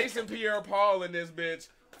 I'm Jason Pierre-Paul in this bitch.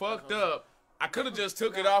 Fucked up. I could have just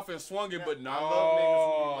took it off and swung it, but no. I love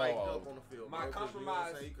niggas who be mic'd up on the field. My bro, 'cause you know what I'm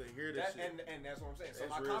compromise- saying? You could hear this That, shit. and that's what I'm saying. So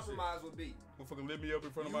That's my real compromise would be Motherfucker lit me up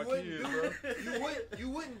in front of you my wouldn't kids, do bro. you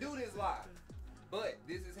wouldn't do this live, but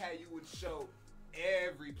this is how you would show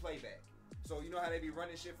every playback. So you know how they be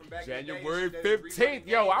running shit from back in the day? January They be rerunning 15th.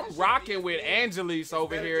 Yo, games I'm and shit rocking on with ESPN. Angelis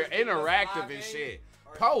over Instead of here, just giving us the interactive live and game, shit.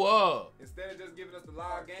 or- Pull up. Instead of just giving us the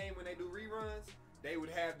live game when they do reruns, they would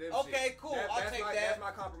have them. Okay, shit. cool. I'll That's take my, that. That's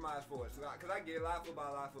my compromise for it. So, cause I get live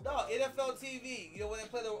football. No, NFL TV. You know when they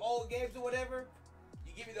play the old games or whatever,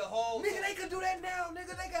 you give me the whole. Nigga, they could do that now. Nigga,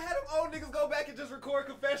 they could have them old niggas go back and just record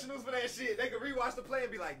confessionals for that shit. They could rewatch the play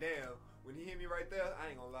and be like, damn, when he hit me right there, I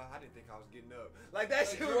ain't gonna lie, I didn't think I was getting up. Like that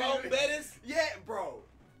shit. would be Jerome really- Bettis. Yeah, bro.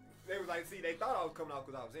 They was like, see, they thought I was coming off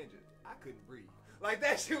because I was injured. I couldn't breathe. Like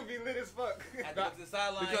that shit would be lit as fuck. I go to the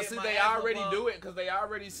sideline, Because hit see, my they asthma already pump. do it. Because they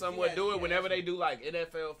already somewhat Yeah, do it yeah, whenever that's they do like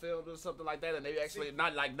NFL films or something like that, and they actually See-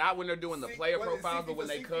 not when they're doing the See, player was it profiles, 60 but when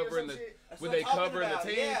for they 60 or cover in the some shit? That's when what they I'm talking cover in the about,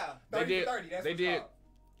 team. yeah. They 30 did. for 30, that's They what's did. called.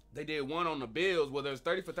 They did one on the Bills where there's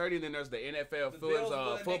 30 for 30, and then there's the NFL The Films Bills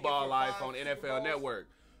gonna make it Football for Life 5 on Super NFL Bowls. Network.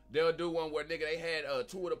 They'll do one where nigga they had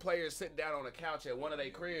 2 of the players sitting down on a couch at one of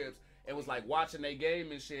their cribs and was like watching their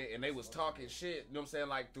game and shit, and they was talking shit. You know what I'm saying?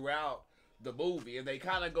 Like throughout the movie, and they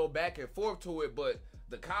kind of go back and forth to it, but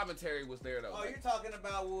the commentary was there though. Oh, you're talking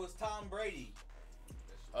about what was Tom Brady?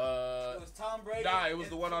 It Uh, was Tom Brady. nah, it was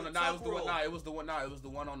and the one on the Tuck nah, it was the one Rule. nah, it was the one nah, it was the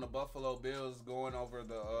one on the Buffalo Bills going over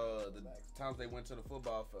the times they went to the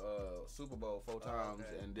football Super Bowl 4 times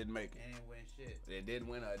okay. and didn't make it. And didn't win shit. They didn't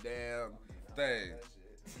win a damn thing.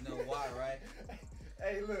 You know why, right?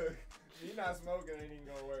 Hey, look, you not smoking ain't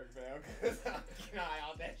even gonna work, fam. Cause I'm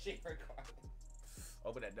all that shit regardless.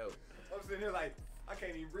 Open that door. I'm sitting here like I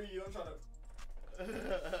can't even breathe. I'm trying to.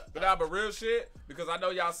 But nah, but real shit, because I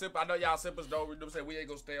know y'all sippers don't, you know what I'm saying, we ain't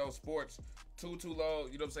gonna stay on sports too low,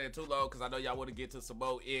 you know what I'm saying, too low, because I know y'all want to get to some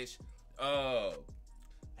more-ish.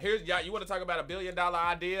 Here's y'all, you want to talk about $1 billion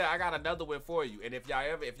idea? I got another one for you. And if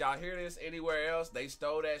y'all hear this anywhere else, they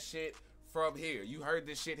stole that shit from here. You heard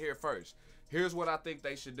this shit here first. Here's what I think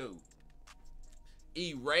they should do.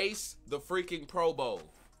 Erase the freaking Pro Bowl.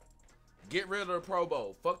 Get rid of the Pro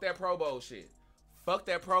Bowl. Fuck that Pro Bowl shit. Fuck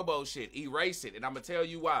that Pro Bowl shit. Erase it. And I'm going to tell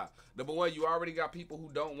you why. Number one, you already got people who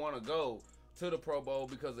don't want to go to the Pro Bowl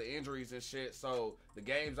because of injuries and shit. So the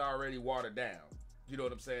game's already watered down. You know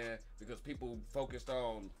what I'm saying? Because people focused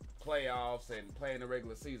on playoffs and playing the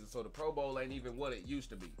regular season. So the Pro Bowl ain't even what it used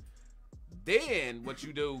to be. Then what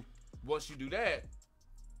you do, once you do that,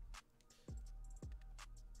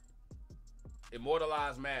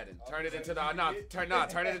 immortalize Madden. Turn it into I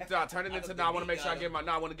want to make sure I get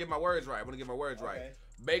I want to get my words right. Okay.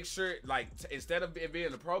 Make sure, like, instead of it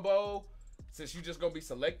being the Pro Bowl, since you just gonna be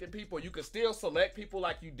selecting people, you can still select people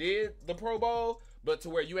like you did the Pro Bowl, but to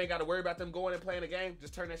where you ain't got to worry about them going and playing a game.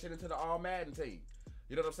 Just turn that shit into the All Madden team.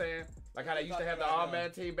 You know what I'm saying? Like how they used to have the All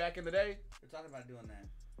Madden team back in the day. We're talking about doing that.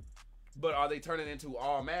 But are they turning into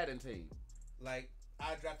All Madden team? Like,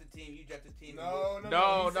 I draft a team, you draft a team. No,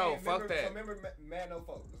 He's saying, fuck that. So remember Madden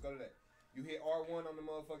 04. Let's go to that. You hit R1 on the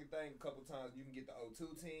motherfucking thing a couple times. You can get the 02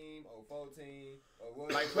 team, 04 team, or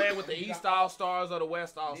what? Like playing with the East All-Stars or the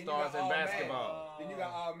West All-Stars in All basketball. Then you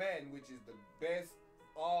got All Madden, which is the best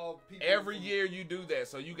all people. Every year you do that.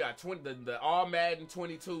 So you got the All Madden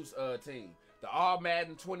 22 team. the All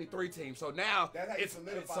Madden 23 team. So now That's how you it's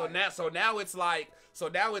solidify so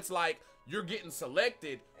now it's like you're getting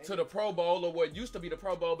selected to the Pro Bowl or what used to be the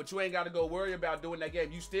Pro Bowl, but you ain't got to go worry about doing that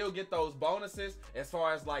game. You still get those bonuses as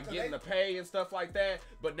far as like getting the pay and stuff like that.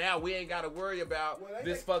 But now we ain't got to worry about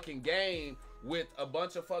this fucking game with a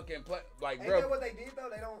bunch of fucking like, ain't bro. that what they did though?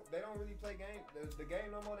 They don't really play game the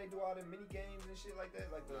game no more. They do all them mini games and shit like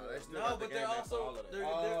that. Like but they're also they're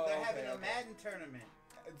having a Madden tournament.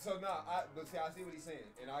 So but see, I see what he's saying,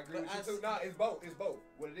 and I agree with you too. It's both. It's both.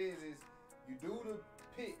 What it is you do the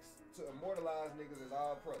picks to immortalize niggas as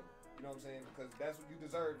all pro. You know what I'm saying? Because that's what you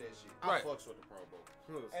deserve that shit. I fucks with the Pro Bowl.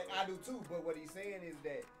 And I do too. But what he's saying is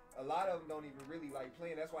that a lot of them don't even really like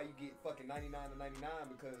playing. That's why you get fucking 99 to 99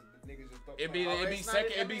 because the niggas just throw.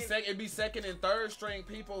 It'd be second and third string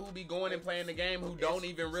people who be going and playing the game who don't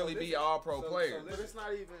even really be all pro players. But it's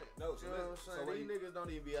not even. No, you know what I'm saying? These niggas don't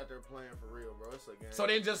even be out there playing for real, bro. It's a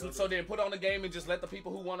game. So then put on the game and just let the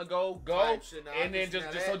people who want to go, and then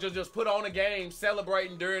just put on a game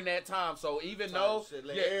celebrating during that time. So even though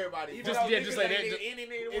everybody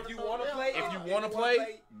if you want to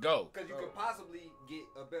play, go. Because you could possibly get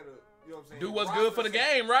a better. You know what I'm saying? Do what's good for the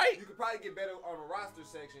game, right? You could probably get better on the roster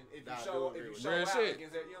section if you show out against that. You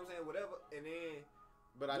know what I'm saying? Whatever, and then.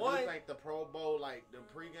 But I do think the Pro Bowl, like the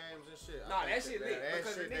pre-games and shit. Nah, that shit lit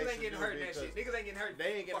because niggas ain't getting hurt in that shit. Niggas ain't getting hurt.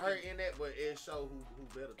 They ain't getting hurt in that, but it show who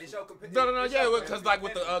better. It show because like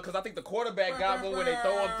with the because I think the quarterback got one where they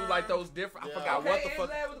throw him through like those different. I forgot what the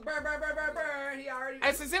fuck. He already.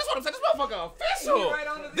 And see, that's what I'm saying. This motherfucker official.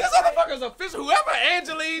 This motherfucker's official. Whoever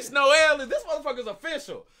Angelise Noel is, this motherfucker's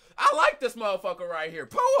official. I like this motherfucker right here.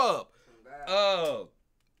 Pull up.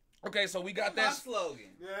 Okay, so we got that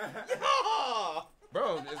slogan. Yeah.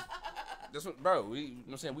 Bro, this what, bro. We, you know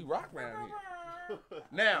what I'm saying, we rock around here.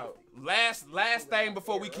 Now, last thing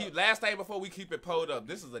before we keep it pulled up.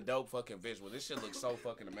 This is a dope fucking visual. This shit looks so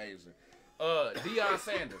fucking amazing. Deion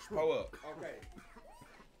Sanders, pull up. Okay.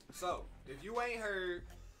 So, if you ain't heard,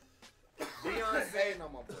 Deion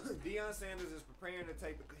Sanders is preparing to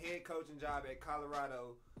take the head coaching job at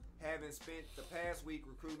Colorado, having spent the past week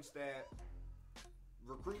recruiting staff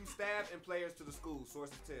and players to the school,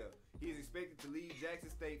 sources tell. He is expected to lead Jackson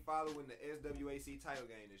State following the SWAC title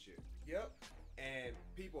game this year. Yep. And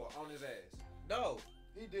people are on his ass. No.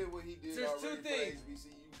 He did what he did There's already two things. for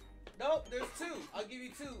HBCU. Nope, there's two. I'll give you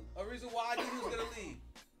two. A reason why I knew he was going to leave.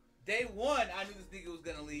 Day one, I knew this nigga was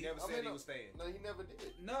going to leave. He never said he was staying. No, he never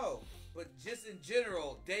did. No. But just in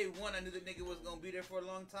general, day one, I knew the nigga was going to be there for a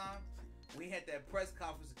long time. We had that press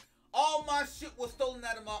conference. All my shit was stolen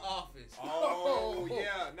out of my office. Oh,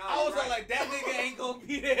 yeah. Nah, I was like, that nigga ain't gonna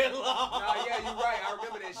be there long. Nah, yeah, you right. I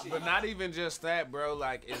remember that shit. But not even just that, bro.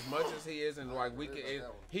 Like, as much as he is, and like,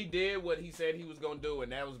 he did what he said he was gonna do,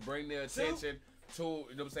 and that was bring the attention to, you know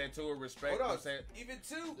what I'm saying, to a respect. Hold on. You know even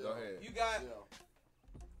two, go ahead. You got,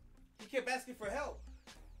 he kept asking for help.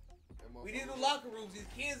 We didn't do locker rooms. These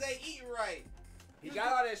kids ain't eating right. He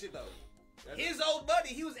got all that shit, though. His old buddy,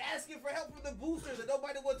 he was asking for help from the boosters and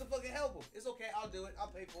nobody wanted to fucking help him. It's okay, I'll do it. I'll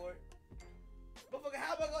pay for it. But fucking,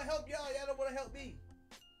 how am I gonna help y'all? Y'all don't want to help me.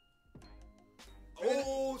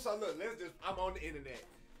 Oh, so look, I'm on the internet.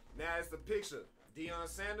 Now it's the picture. Deion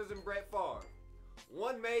Sanders and Brett Favre.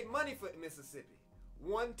 One made money for Mississippi.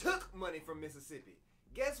 One took money from Mississippi.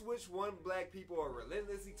 Guess which one black people are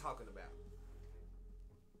relentlessly talking about?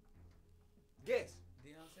 Guess.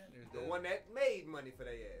 The one that made money for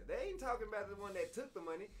their ass. They ain't talking about the one that took the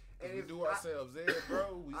money. And we do ourselves in,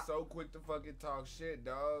 bro. We so quick to fucking talk shit,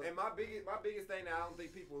 dog. And my biggest thing that I don't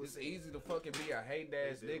think people. It's easy to fucking be a hate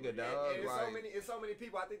ass nigga, dog. And it's so many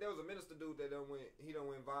people. I think there was a minister dude that he done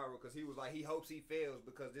went viral because he was like he hopes he fails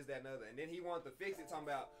because this, that, and other. And then he wanted to fix it, talking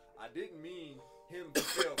about I didn't mean him to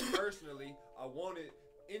fail personally. I wanted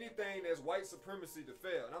anything that's white supremacy to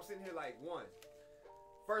fail. And I'm sitting here like,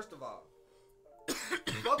 first of all.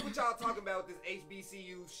 Fuck what y'all talking about with this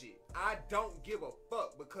HBCU shit. I don't give a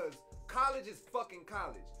fuck because college is fucking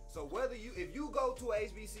college. So if you go to a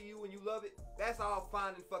HBCU and you love it, that's all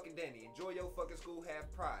fine and fucking dandy. Enjoy your fucking school,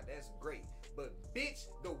 have pride. That's great. But bitch,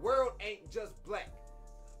 the world ain't just black.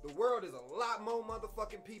 The world is a lot more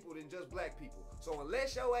motherfucking people than just black people. So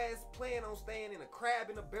unless your ass plan on staying in a crab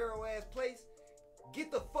in a barrel ass place,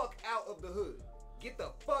 get the fuck out of the hood. Get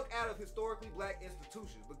the fuck out of historically black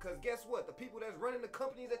institutions because guess what? The people that's running the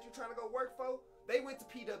companies that you're trying to go work for, they went to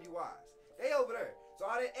PWIs. They over there. So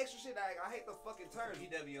all that extra shit, I hate the fucking term.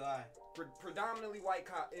 PWI. Predominantly white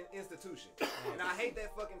institution. And I hate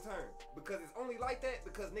that fucking term. Because it's only like that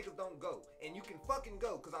because niggas don't go. And you can fucking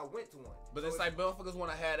go because I went to one. But it's like motherfuckers want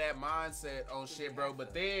to have that mindset on shit, bro.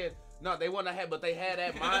 But then, no, they want to have, but they had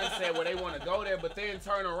that mindset where they want to go there, but then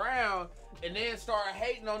turn around and then start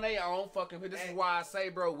hating on their own fucking. This is why I say,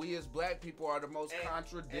 bro, we as black people are the most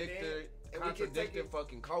contradicted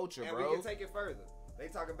fucking culture, bro. And we can take it further. They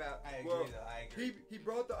talking about, I agree. He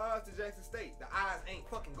brought the odds to Jackson State. The odds ain't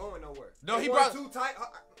fucking going nowhere. No, he brought two titles.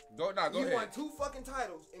 Go ahead. He won 2 fucking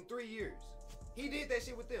titles in 3 years. He did that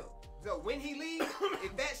shit with them. So when he leaves,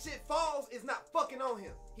 if that shit falls, it's not fucking on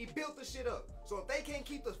him. He built the shit up. So if they can't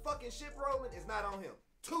keep the fucking ship rolling, it's not on him.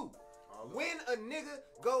 2, when a nigga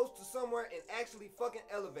goes to somewhere and actually fucking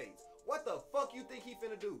elevates, what the fuck you think he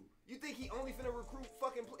finna do? You think he only finna recruit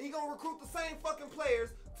fucking, he gonna recruit the same fucking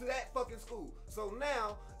players to that fucking school. So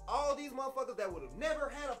now, all these motherfuckers that would have never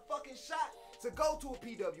had a fucking shot to go to a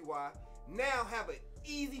PWI, now have an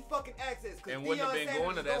easy fucking access. And wouldn't have been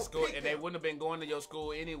going to that school, and they wouldn't have been going to your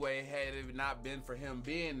school anyway had it not been for him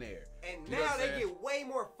being there. And now they get way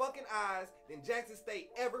more fucking eyes than Jackson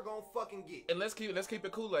State ever gonna fucking get. And let's keep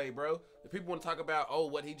it Kool-Aid, bro. The people want to talk about, oh,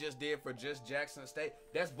 what he just did for just Jackson State.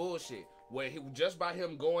 That's bullshit. Where he just by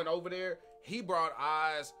him going over there, he brought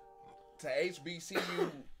eyes to HBCU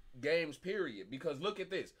games, period. Because look at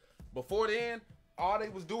this. Before then, all they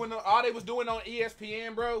was doing on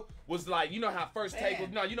ESPN, bro, was like, you know how First Take was,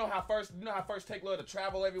 you know how First Take love to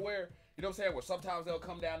travel everywhere. You know what I'm saying? Where sometimes they'll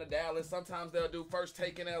come down to Dallas, sometimes they'll do First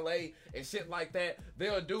Take in LA and shit like that.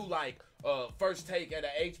 They'll do like First Take at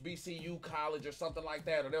a HBCU college or something like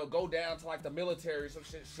that, or they'll go down to like the military or some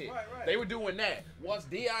shit. Right. They were doing that. Once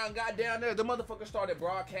Dion got down there, the motherfuckers started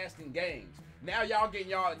broadcasting games. Now y'all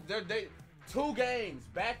getting they 2 games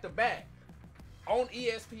back to back on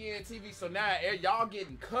ESPN TV. So now y'all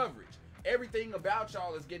getting coverage. Everything about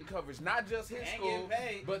y'all is getting coverage, not just his school,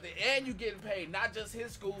 but and you getting paid, not just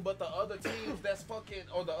his school, but the other teams that's fucking,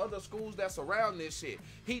 or the other schools that's around this shit.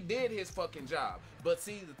 He did his fucking job. But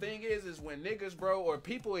see, the thing is when niggas, bro, or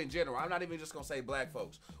people in general, I'm not even just gonna say black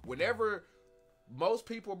folks, whenever most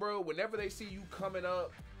people, bro, whenever they see you coming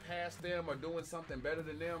up past them or doing something better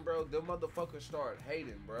than them, bro, them motherfuckers start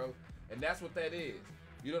hating, bro. And that's what that is.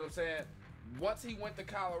 You know what I'm saying? Once he went to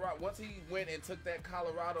Colorado, once he went and took that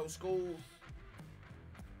Colorado school,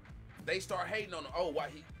 they start hating on him. Oh,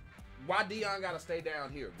 why Dion gotta stay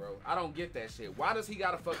down here, bro? I don't get that shit. Why does he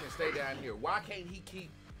gotta fucking stay down here? Why can't he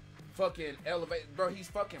keep fucking elevating? Bro, he's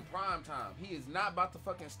fucking prime time. He is not about to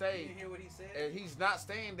fucking stay. You didn't hear what he said? And he's not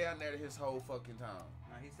staying down there his whole fucking time.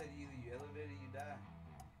 No, he said either you elevate or you die.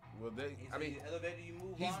 Well, You elevate or you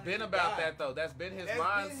move he's on, been you about die. that though. That's been his That's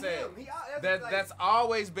mindset. been him. That's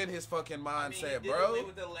always been his fucking mindset, he did bro. away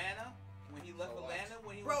with Atlanta when he left Atlanta.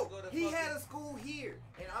 When he Bro, went to go to he fucking, had a school here,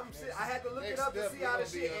 and I had to look it up to see how the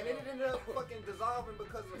shit, and it ended up fucking dissolving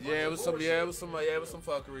because of Yeah, it was some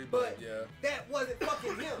fuckery, but yeah. That wasn't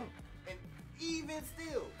fucking him. And even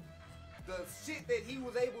still, the shit that he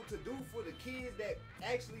was able to do for the kids that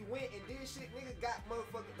actually went and did shit, niggas got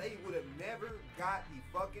motherfuckers. They would have never got the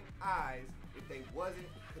fucking eyes if they wasn't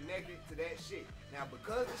connected to that shit. Now,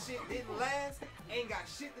 because the shit didn't last, ain't got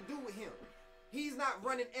shit to do with him. He's not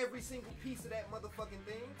running every single piece of that motherfucking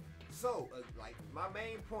thing. So, like, my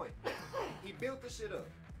main point, he built the shit up.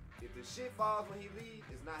 If the shit falls when he leaves,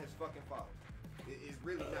 it's not his fucking fault. It's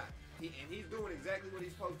really not. And he's doing exactly what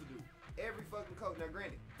he's supposed to do. Every fucking coach. Now,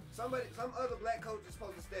 granted, some other black coach is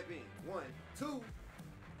supposed to step in. 1, 2,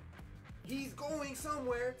 he's going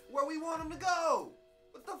somewhere where we want him to go.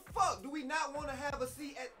 What the fuck? Do we not want to have a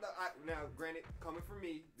seat at the... now, granted, coming from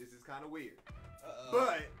me, this is kind of weird.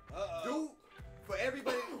 But, for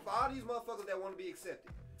everybody, for all these motherfuckers that want to be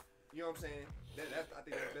accepted, you know what I'm saying? I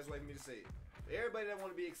think that's the best way for me to say it. For everybody that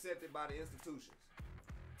want to be accepted by the institutions,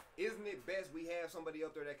 isn't it best we have somebody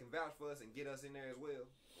up there that can vouch for us and get us in there as well?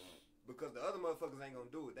 Because the other motherfuckers ain't gonna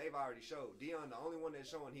do it. They've already showed. Dion, the only one that's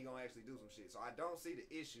showing he gonna actually do some shit. So I don't see the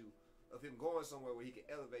issue of him going somewhere where he can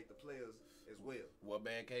elevate the players as well. Well,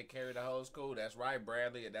 man can't carry the whole school. That's right,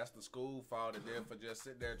 Bradley, and that's the school fault of them for just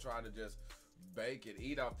sitting there trying to just bake and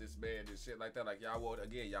eat off this man and shit like that. Like y'all want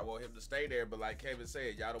him to stay there, but like Kevin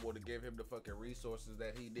said, y'all don't want to give him the fucking resources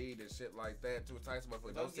that he need and shit like that. To entice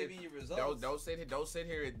motherfuckers. Don't give you results. Don't sit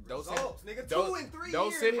here and nigga, 2 and 3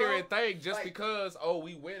 don't years, sit here bro. and think just like, because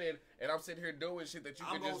we winning and I'm sitting here doing shit that you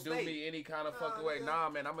can just do me any kind of fucking way. Nah,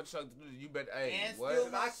 man, I'm gonna chuck. You better And what?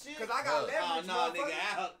 still my shit. Cause I got leverage,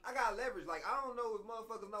 nigga, out. I got leverage. Like, I don't know if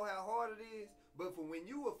motherfuckers know how hard it is, but for when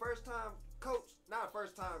you a first time coach, not a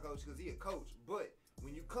first time coach, cause he a coach, but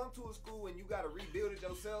when you come to a school and you gotta rebuild it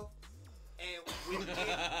yourself,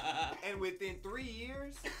 And within 3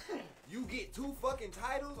 years, you get 2 fucking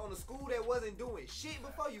titles on a school that wasn't doing shit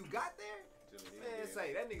before you got there. Man,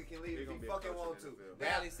 say that nigga can leave if he fucking want to.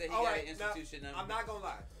 Bradley said he got an institution. I'm not gonna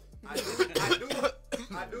lie.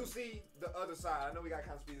 I do see the other side. I know we got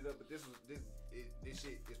kind of speeded up, but this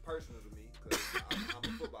shit is personal to me because I'm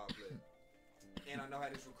a football player and I know how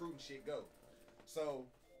this recruiting shit go. So,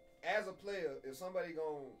 as a player, if somebody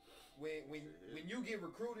when you get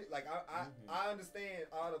recruited, like I understand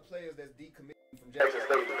all the players that's decommitted from Jackson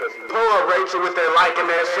State because Pull up Rachel with that like and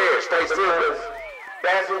that share. Stay serious.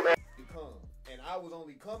 That's what. And I was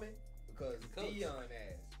only coming because Dion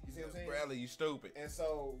ass. You see what I'm saying? Bradley, you stupid. And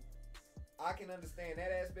so I can understand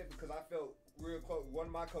that aspect because I felt real close. One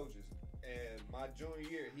of my coaches, and my junior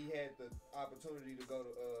year, he had the opportunity to go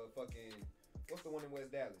to fucking what's the one in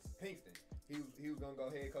West Dallas? Pinkston. He was gonna go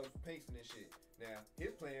head coach for Pinkston and shit. Now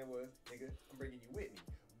his plan was, nigga, I'm bringing you with me,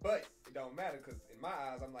 but it don't matter because in my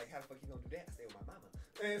eyes, I'm like, how the fuck you gonna do that? I stay with my mama.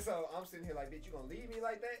 And so I'm sitting here like, bitch, you gonna leave me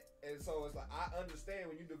like that? And so it's like I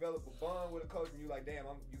understand when you develop a bond with a coach and you like, damn,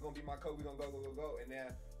 you gonna be my coach. We gonna go, and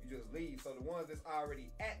now you just leave. So the ones that's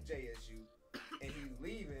already at JSU and he's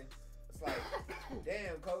leaving, it's like,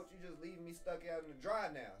 damn, coach, you just leaving me stuck out in the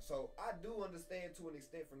dry now. So I do understand to an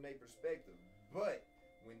extent from their perspective, but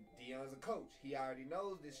when Dion's a coach, he already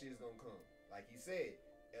knows this shit's gonna come. Like he said,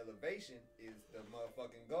 elevation is the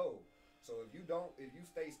motherfucking goal. So if you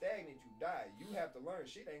stay stagnant, you die. You have to learn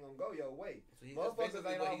shit ain't gonna go your way. So motherfuckers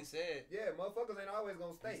ain't what he said. Yeah, motherfuckers ain't always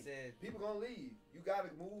gonna stay. He said, people gonna leave. You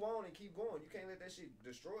gotta move on and keep going. You can't let that shit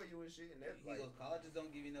destroy you and shit. And that's he goes, colleges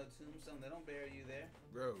don't give you no tombstone. They don't bury you there.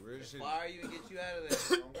 Bro, real shit. Fire you and get you out of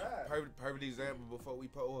there. Oh God. Perfect example before we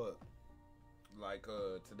pull up. Like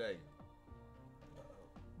today,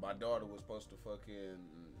 my daughter was supposed to fucking.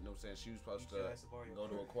 You know what I'm saying? She was supposed to go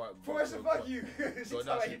to a choir. Portia, fuck you. She's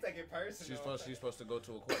like you take it personal. She's supposed to go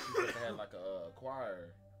to a choir. She's supposed to have like a choir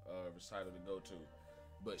recital to go to,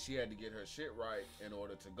 but she had to get her shit right in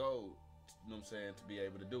order to go. You know what I'm saying? To be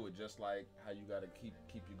able to do it, just like how you gotta keep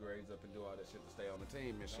your grades up and do all that shit to stay on the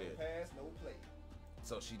team and shit. No pass, no play.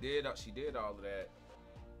 So she did all of that.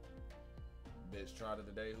 Bitch tried it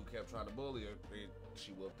today. Who kept trying to bully her?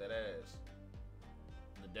 She whooped that ass.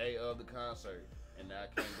 The day of the concert. And now I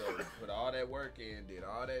can't go. Put all that work in, did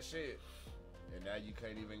all that shit, and now you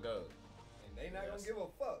can't even go. And they not gonna give a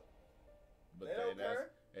fuck. But they don't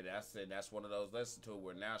care. And that's one of those lessons to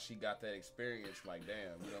where now she got that experience. Like,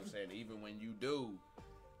 damn, you know what I'm saying? Even when you do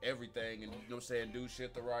everything and you know what I'm saying, do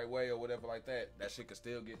shit the right way or whatever like that shit can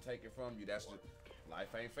still get taken from you. That's just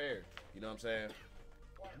life ain't fair. You know what I'm saying?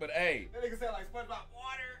 But hey, that nigga sound like SpongeBob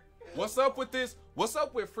water. What's up with this? What's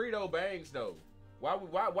up with Frito Bangs though? Why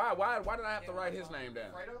did I have to write his name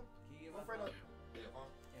down? Fredo? What Fredo? Yeah,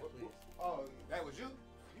 please. Oh, that was you?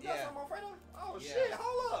 You got something on Fredo? Oh, yeah. Shit,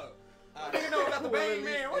 hold up. I didn't know about the Bang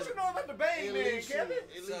Man. What you know about the Bang Man, Kevin?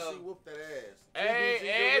 At least she whooped that ass.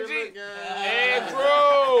 Hey, Angie.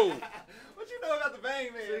 Andrew. What you know about the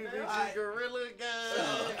Bang Man, man? Gorilla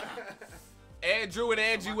Gun. Andrew and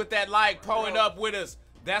Angie with that like pulling up with us.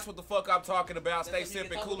 That's what the fuck I'm talking about. Stay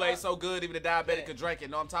sipping Kool-Aid so good even the diabetic could drink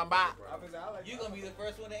it. Know what I'm talking about? You gonna be the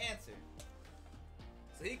first one to answer.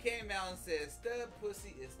 So he came out and said, "Stud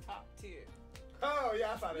pussy is top tier." Oh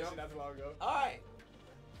yeah, I saw that shit not too long ago. All right.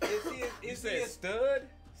 You said stud?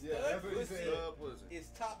 Yeah, that's what he said. Is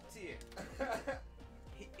top tier.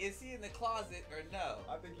 Is he in the closet or no?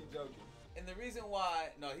 I think he's joking. And the reason why,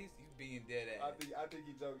 no, he's being dead ass. I think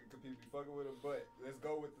he's joking because people be fucking with him, but let's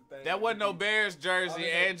go with the thing. That wasn't no Bears jersey,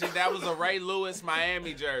 Angie. That was a Ray Lewis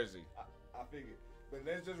Miami jersey. I figured. But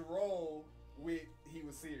let's just roll with he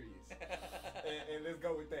was serious. and let's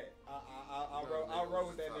go with that. I'll roll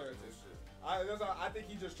with that narrative. I think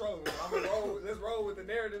he just trolling. Let's roll with the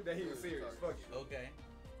narrative that he was serious. Fuck it. Okay.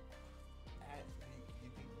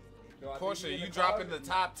 Portia, you dropping the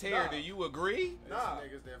top tier. Do you agree? Nah.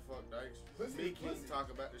 Niggas that fuck dykes. Pussy Me talk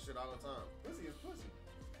about this shit all the time. Pussy is pussy.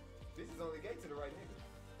 This is only gay to the right nigga.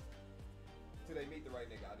 Till they meet the right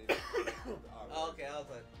nigga. I didn't. Okay, I was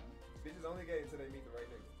like, bitches only gay until they meet the right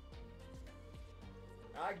nigga.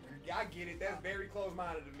 I get it. That's very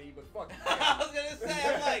close-minded to me, but fuck it. I was gonna say,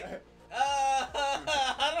 I'm like,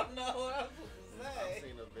 I don't know what I'm supposed to say. I've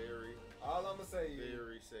seen a very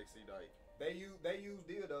sexy dyke. They use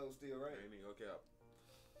dildos still, right? Ain't no cap.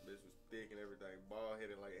 Bitch was thick and everything, bald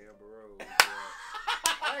headed like Amber Rose.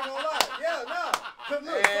 I ain't gonna lie. Yeah, no. Cause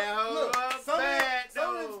look, some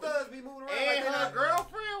of them studs be moving around like her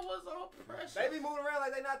girlfriend was on pressure. They be moving around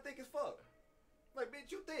like they not thick as fuck. Like, bitch,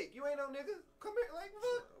 you thick. You ain't no nigga. Come here, like,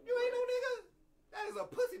 fuck. You ain't no nigga. That is a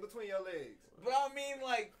pussy between your legs. But I mean,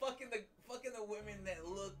 like, fucking the women that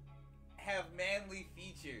look have manly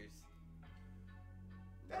features.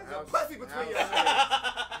 That's How- a pussy between your legs.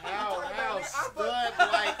 How stud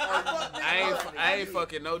like I ain't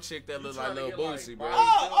fucking no chick that look like Lil Boosie, bro.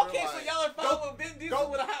 Oh, okay, so y'all are following with Vin Diesel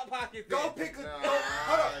with a hot pocket. Go then. pick a.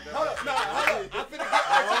 Hold up. I'm finna get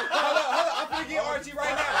Archie. Hold up. I'm finna get Archie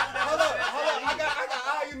right now. Hold up. I got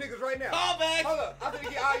all you niggas right now. Call back. Hold up. I'm finna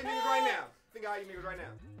get all you niggas right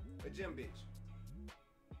now. A gym bitch.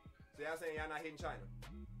 So y'all saying y'all not hitting China?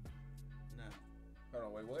 No. Hold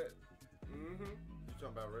on, wait, what? Mm-hmm. You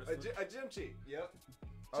talking about wrestling? A gym chick. Yep.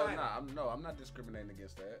 Oh, China. nah, I'm not discriminating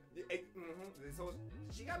against that. Mm-hmm. So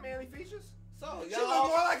she got manly features. So She look y'all,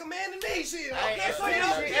 more like a man than me. Shit. Okay, so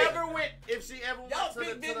y'all If she ever went Y'all to the,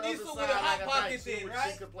 pick Vin to the Diesel other with a side hot like pocket night, then, she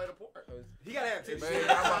right? could play the part. He gotta have titties. Man,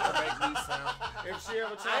 I'm about to make me sound. If she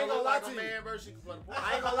ever I tried ain't to gonna look lie like to a you. man, bro, she could play the part. I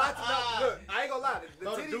ain't gonna lie to you. Look, I ain't gonna lie. The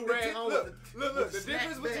Throw the titties, do-rag on look. with The difference snap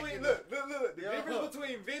back between and look. The Yeah. difference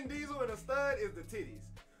between Vin Diesel and a stud is the titties,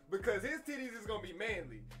 because his titties is gonna be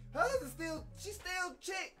manly. Hers is she's still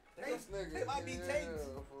chick. They might be taped.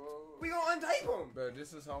 We gonna untape them. Bro,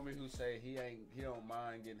 this is homie who say he don't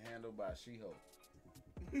mind getting handled by She-Hulk.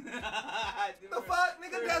 The fuck,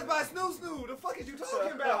 nigga? That's by Snoo. The fuck is you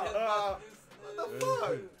talking about? What the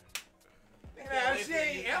fuck? Now, she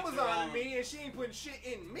ain't Amazoning me and she ain't putting shit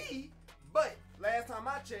in me. But last time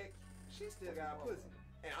I checked, she still got a pussy,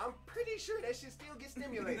 and I'm pretty sure that shit still gets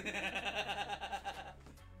stimulated.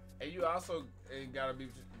 And you also ain't gotta be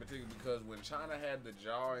particular because when China had the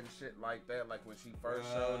jaw and shit like that, like when she first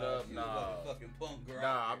showed up, She was a fucking punk girl.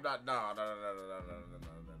 Nah, I'm not. No.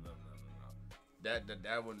 That one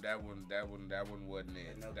wasn't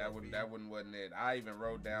it. That one wasn't it. I even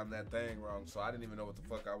wrote down that thing wrong, so I didn't even know what the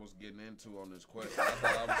fuck I was getting into on this question. I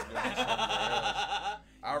thought I was doing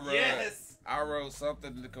something else. I wrote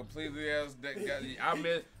something completely else.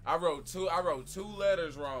 I wrote two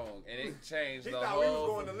letters wrong, and it changed He the thought whole. we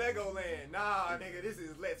was going to Legoland. Nah, nigga, this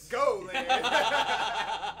is Let's Go Land.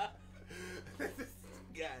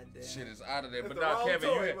 Goddamn. Shit is out of there. That's But the now, wrong Kevin,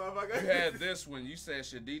 toy, motherfucker. you had this one. You said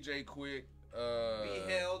should DJ Quick be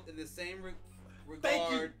held in the same regard.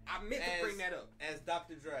 Thank you. I meant to bring that up. As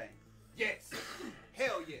Dr. Dre. Yes.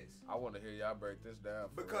 Hell yes. I want to hear y'all break this down.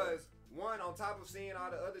 For Because one, on top of seeing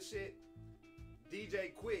all the other shit,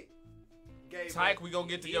 DJ Quick gave. Tyke, we gonna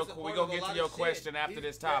get to your question after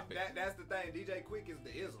this topic. That's the thing. DJ Quick is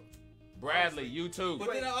the ism. Bradley, you too.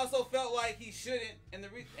 But then I also felt like he shouldn't. And the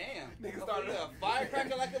damn, Nigga started a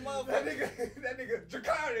firecracker like a That motherfucker. nigga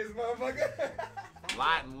Dracarys, motherfucker.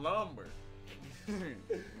 Light and lumber.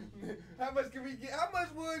 How much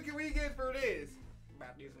wood can we get for this?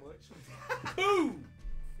 About this much. Boom.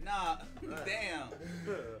 Nah, damn.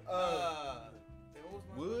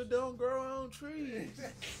 Wood don't grow on trees.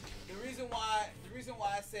 The reason why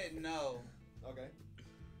I said no, Okay.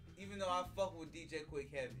 even though I fuck with DJ Quick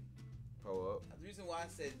heavy, Pull up. the reason why I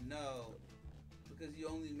said no, because you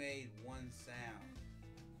only made one sound,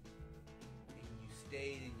 and you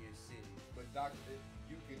stayed in your city. But there's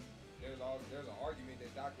an argument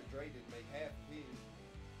that Dr. Dre didn't make half of his.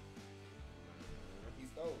 He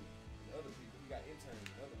stole from other people. He got interns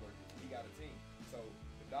and other workers. He got a team. So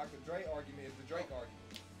the Dr. Dre argument is the Drake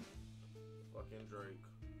argument. Fucking Drake.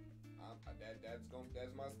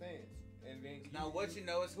 That's my stance. And then Now what you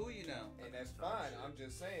know is who you know. and that's fine. I'm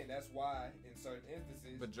just saying that's why in certain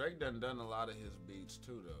instances. But Drake done a lot of his beats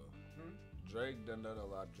too, though. Drake done a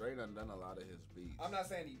lot of his beats. I'm not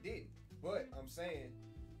saying he didn't, but I'm saying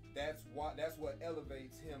that's what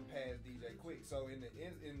elevates him past DJ Quick. So in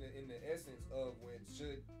the essence of when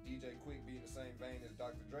should DJ Quick be in the same vein as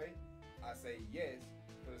Dr. Dre, I say yes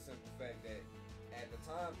for the simple fact that at the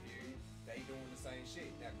time period they doing the same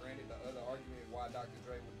shit. Now granted, the other argument why Dr.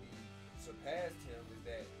 Dre would be surpassed him is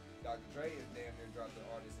that Dr. Dre is damn near dropped the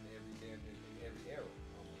artist in every era.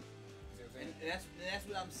 And that's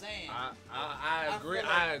what I'm saying. I agree.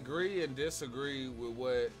 I agree and disagree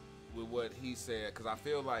with what he said because I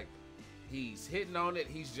feel like he's hitting on it.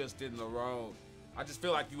 He's just in the wrong. I just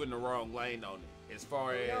feel like you in the wrong lane on it. As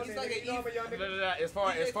far as He's like as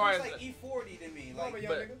far as like E40 to me, like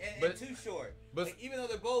but too short. But like, even though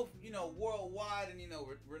they're both worldwide and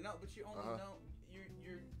we're not, but you're only known. You're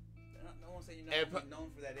I won't say you're not known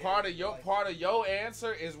for that. Part of your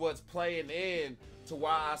answer is what's playing in to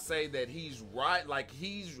why I say that he's right. Like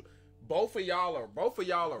both of y'all are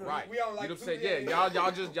right. We all like you know what I'm saying? Yeah,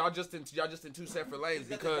 y'all just in two separate lanes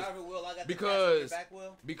because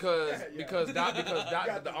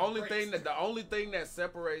the only thing that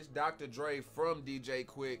separates Dr. Dre from DJ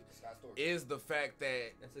Quick is the fact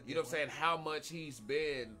that you know what I'm saying, how much he's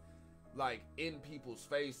been like in people's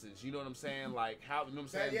faces. You know what I'm saying? Like how you know what I'm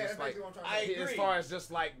saying? Yeah, just that's like basically what I'm trying to say. as far as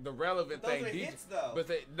just like the relevant Those thing. are hits, though.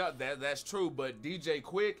 But that's true. But DJ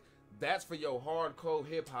Quick, that's for your hardcore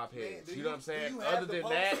hip hop heads. Man, you know what I'm saying? Do you have Other the than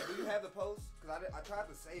post? that. Do you have the post? Because I tried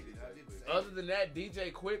to save it. I didn't save it. Other than that,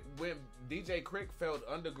 DJ Quick felt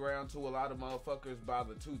underground to a lot of motherfuckers by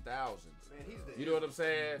the 2000s. Man, he's the You know what I'm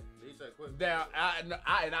saying? DJ Quick. Now,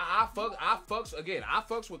 I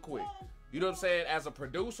fucks with Quick. You know what I'm saying? As a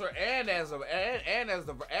producer and as you know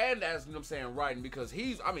what I'm saying, writing, because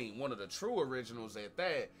he's one of the true originals at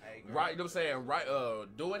that. Right, you know what I'm saying? Right,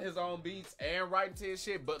 doing his own beats and writing to his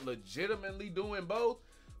shit, but legitimately doing both.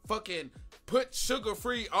 Fucking put Sugar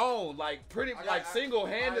Free on, like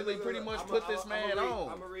single-handedly, pretty much put this man on.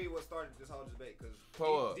 I'm gonna read what started this whole debate because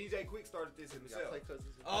DJ Quick started this himself.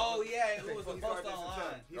 Oh yeah, it was a He post started this online.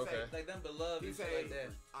 himself. He Okay. said, Like them beloved He and shit say, like that.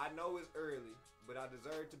 I know it's early, but I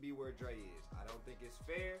deserve to be where Dre is. I don't think it's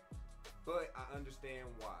fair, but I understand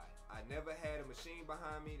why. I never had a machine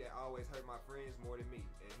behind me that always hurt my friends more than me.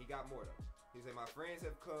 And he got more though. He said, my friends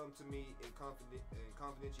have come to me in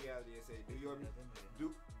confidentiality and say, do your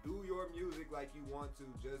music like you want to,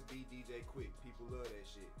 just be DJ Quick. People love that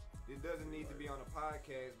shit. This doesn't need to be on a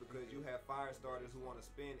podcast because you have fire starters who want to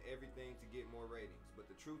spin everything to get more ratings.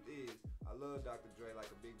 But the truth is, I love Dr. Dre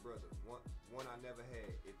like a big brother, one I never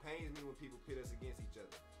had. It pains me when people pit us against each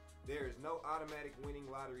other. There is no automatic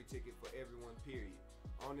winning lottery ticket for everyone, period.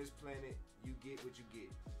 On this planet, you get what you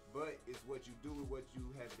get. But it's what you do with what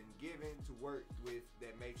you have been given to work with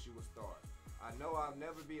that makes you a star. I know I'll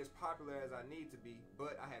never be as popular as I need to be,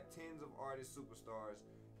 but I have tens of artist superstars,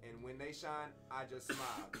 and when they shine, I just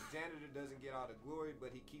smile. The janitor doesn't get all the glory, but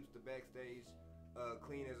he keeps the backstage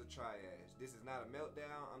clean as a triage. This is not a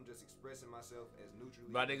meltdown. I'm just expressing myself as neutrally.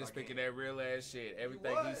 My as I nigga speaking can. that real ass shit.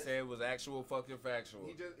 Everything he said was actual fucking factual.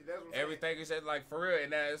 That's what I'm Everything he said, like, for real,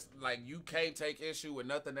 and that's like, you can't take issue with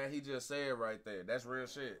nothing that he just said right there. That's real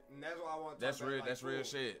shit. And that's why I want to That's talk real. about, That's real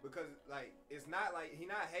shit. Because like it's not like he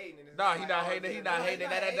not hating. And it's No, not he like, not oh, hating. He yeah, not no, hating.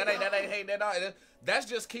 That ain't hating at all. That's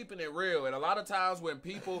just keeping it real. And a lot of times when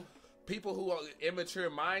people who are immature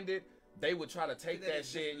minded, they would try to take that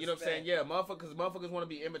shit. You know what I'm saying? Yeah, motherfuckers want to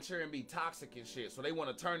be immature and be toxic and shit. So they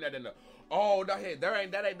want to turn that into, oh, that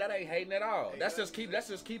ain't hating at all. That's just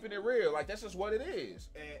keeping it real. Like that's just what it is.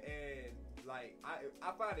 And like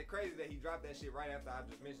I find it crazy that he dropped that shit right after I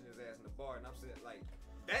just mentioned his ass in the bar, and I'm saying like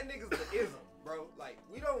that nigga's the ism, bro. Like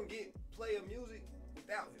we don't get player music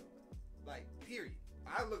without him. Like period.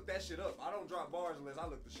 I look that shit up. I don't drop bars unless I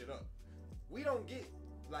look the shit up. We don't get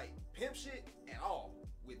like pimp shit at all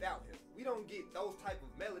without him. We don't get those type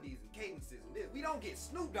of melodies and cadences and this. We don't get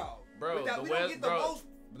Snoop Dogg. Bro, the most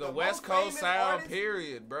West Coast famous sound, artist,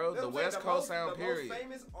 period, bro. The West Coast sound, period. The most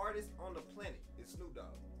famous artist on the planet is Snoop Dogg.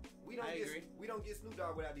 We don't get Snoop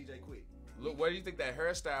Dogg without DJ Quick. Look, where do you think that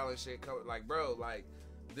hairstyle and shit come? Like, bro, like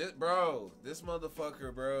this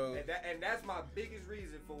motherfucker, bro. And that's my biggest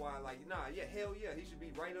reason for why, like, hell yeah, he should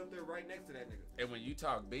be right up there, right next to that nigga. And when you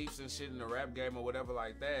talk beefs and shit in the rap game or whatever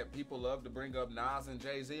like that, people love to bring up Nas and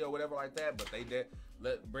Jay-Z or whatever like that, but they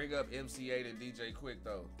bring up MC8 and DJ Quick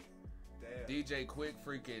though. Damn. DJ Quick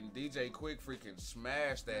freaking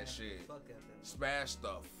smashed that shit. Smashed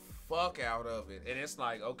the fuck out of it. And it's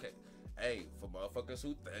like, okay, hey, for motherfuckers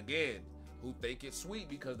who think it's sweet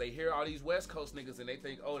because they hear all these West Coast niggas and they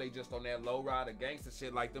think, oh, they just on that low rider gangster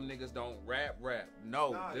shit, like them niggas don't rap.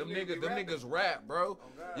 No, them niggas rap, bro. Oh,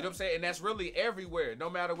 you know what I'm saying? And that's really everywhere, no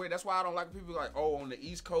matter where. That's why I don't like people like, oh, on the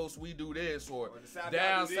East Coast we do this, or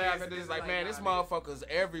down south and this. Like, man, this motherfuckers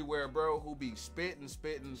everywhere, bro, who be spitting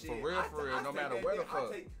for real, no matter where the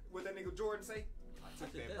fuck. What that nigga Jordan say? I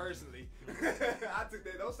took that personally. I took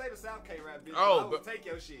that. Don't say the South can't rap, bitch. Oh, I will take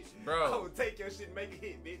your shit. Bro. I will take your shit and make it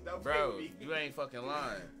hit, bitch. Don't bro, play with me. You ain't fucking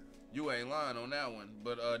lying. You ain't lying on that one.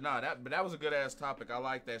 But that was a good ass topic. I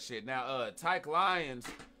like that shit. Now, Tyke Lyons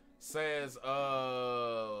says,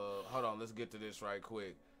 hold on, let's get to this right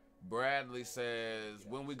quick. Bradley says,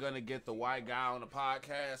 when we gonna get the white guy on the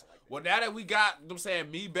podcast? Well, now that we got, you know what I'm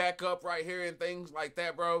saying, me back up right here and things like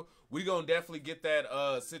that, bro, we gonna definitely get that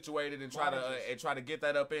situated and try to get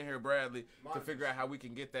that up in here, Bradley, to figure out how we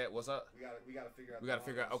can get that. What's up? We gotta figure out. We gotta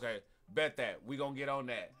figure out. Okay, bet that we gonna get on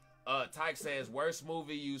that. Tyke says, worst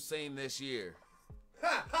movie you seen this year?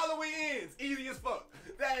 Halloween Ends, easy as fuck.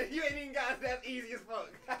 You ain't even got that easy as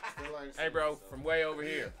fuck. Hey, bro, from way over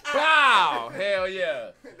here. Wow, hell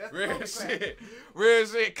yeah, real shit,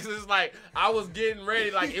 cause it's like I was getting ready,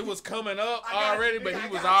 like it was coming up already, but he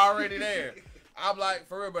was already there. I'm like,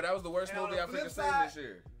 for real, but that was the worst movie I freaking seen this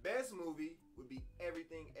year. Best movie would be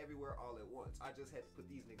Everything Everywhere All at Once. I just had to put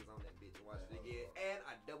these niggas on that bitch and watch it again, and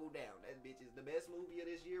I double down. That bitch is the best movie of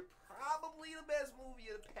this year. Probably the best movie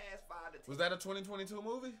of the past 5 to 10. Was that a 2022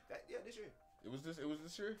 movie? Yeah, this year. It was this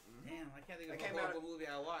year? Damn, I can't think of That what movie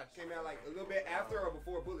I watched. Came out like a little bit after or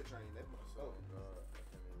before Bullet Train. That Oh, God.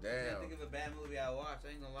 I Damn. can't think of a bad movie I watched.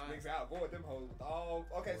 I ain't gonna lie. niggas out going with them hoes. Oh,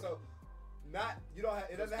 okay, so not you don't have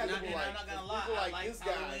it doesn't have to be And like I'm not gonna lie. people I like like this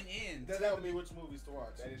guy. Halloween Ends. doesn't Tell have to me be. which movies to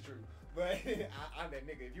watch. That is true, but I'm that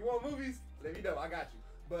nigga. If you want movies, let me know. I got you.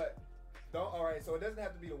 But don't. All right, so it doesn't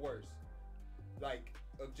have to be the worst. Like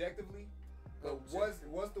objectively, but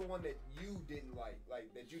what's the one that you didn't like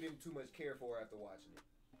that you didn't too much care for after watching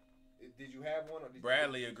it? Did you have one or did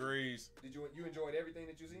Bradley agrees. Did you enjoyed everything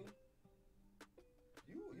that you seen?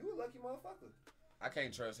 You a lucky motherfucker. I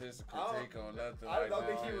can't trust his critique on nothing. I don't like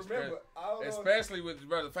think that. he remember. I don't know. Especially with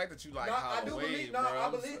bro, the fact that you like Halloween,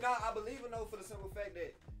 I believe him though for the simple fact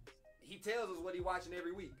that he tells us what he watching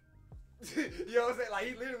every week. You know what I'm saying? Like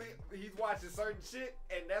he's watching certain shit,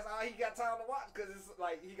 and that's all he got time to watch because it's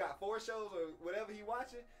like he got 4 shows or whatever he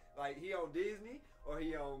watching. Like he on Disney or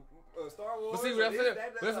he on Star Wars. But see, that's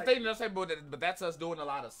the thing. You know what I'm saying? But that's us doing a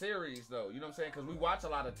lot of series, though. You know what I'm saying? Because we watch a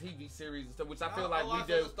lot of TV series and stuff, which I feel like we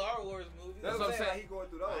do. The Star Wars movies. That's what I'm saying. Like he going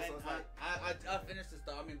through those. So it's like I finished the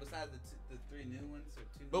Star. I mean, besides the 3 new ones or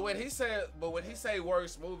 2. But when he say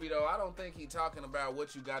worst movie though, I don't think he talking about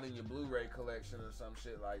what you got in your Blu-ray collection or some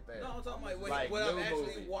shit like that. No, I'm talking about what I've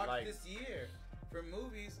actually watched this year for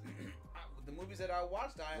movies. The movies that I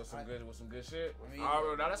watched, with some good shit. I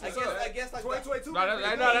mean, that's what's I up. guess like 2022.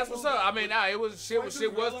 No, that's what's up. I mean, it was shit was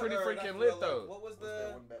pretty freaking lit though. What was What's that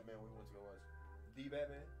the? one Batman we went to go watch? The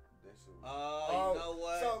Batman. That shit was You know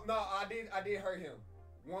what? So no, I did hurt him.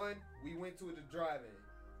 One, we went to the drive-in,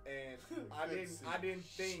 and I didn't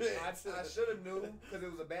think I should have knew because it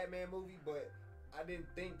was a Batman movie, but I didn't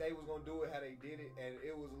think they was gonna do it how they did it, and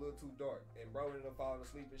it was a little too dark. And bro ended up falling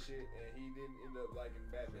asleep and shit, and he didn't end up liking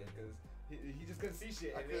Batman because he just couldn't see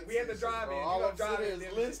shit. And then we had to drive in. All I'm sitting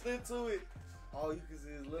is listening to it. All you can see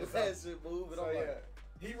is little that shit moving. So yeah.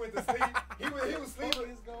 He went to sleep. He was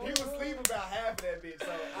sleeping. He was sleeping about half of that bitch.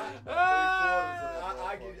 So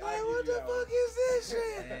I give What the fuck is this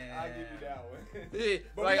shit? I give you that one. Yeah,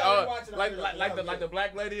 But we gotta watch it like the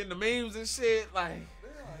black lady in the memes and shit. Like,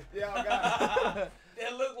 yeah, I got it.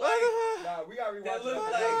 That look like. Nah, we gotta rewatch That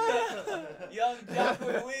look like young Jock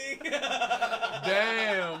with a wig.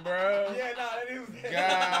 damn, bro. Yeah, nah, that is.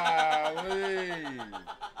 Golly.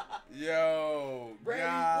 Yo. Bradley,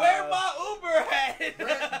 God. Where my Uber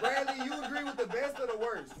at? Bradley, you agree with the best or the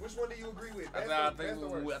worst? Which one do you agree with? I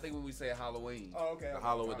think when we say Halloween. Oh, okay. The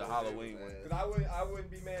Halloween one. Because I wouldn't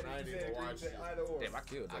be mad if you said agree with either or. Damn, I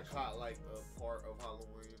killed that. I caught like a part of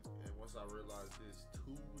Halloween, and once I realized this,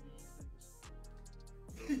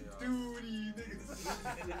 Dude,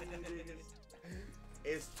 niggas.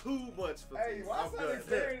 It's too much for Hey, me. why I'm done.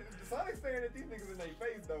 Sonic staring at these niggas in their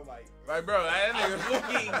face though? Like, bro, that nigga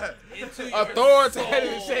Looking into your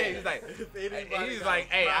authoritative soul. shit. He's like,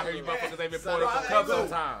 hey, I heard you motherfuckers ain't been pouring up Hey, some cups look. on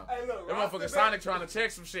time. Hey, look. That motherfucker Sonic trying to check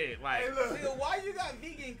some shit. Like, Hey, look. Nigga, why you got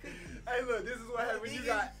vegan cookies? Hey, look. This is what happens when you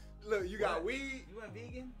got. Look, you got weed. You want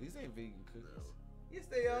vegan? these ain't vegan cookies. Yes,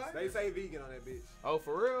 they are. They say vegan on that bitch. Oh,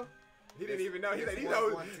 for real? He didn't even know. He said these one-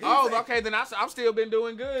 hoes. one- he Oh, said- okay, then I'm still been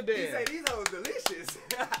doing good He then. said these hoes delicious.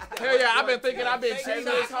 Hell yeah, I've been thinking I've been Fake cheating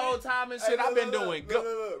chocolate. this whole time and Hey, shit. look, I've been look, doing look, good.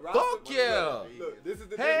 look, look. Fuck yeah. Look, this is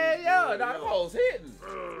the Hell difference. yeah, nah, them hoes hitting.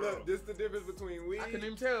 Look, this is the difference between weed I couldn't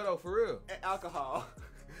even tell though, for real. and alcohol.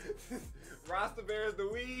 Rasta Bear is the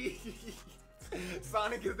weed.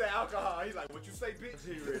 Sonic is the alcohol. He's like, what you say,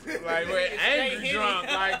 bitch? Like, we're angry drunk,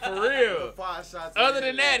 like, for real. 5 shots. Other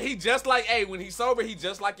than that, he just like, hey, when he's sober, he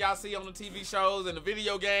just like y'all see on the TV shows and the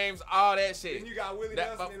video games, all that shit. Then you got Willie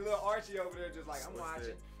That- Nelson and little Archie over there just like, I'm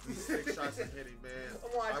watching. 6 shots of Henny, man.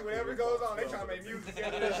 I'm watching whatever goes on. They trying to make music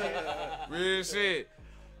together and shit. Real shit.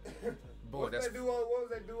 Boy, What that's was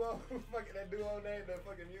that duo? Fucking that duo name, that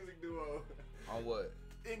fucking music duo. on what?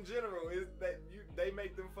 In general, is that they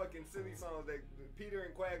make them fucking silly songs that Peter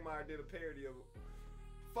and Quagmire did a parody of.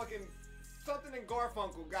 Fucking something in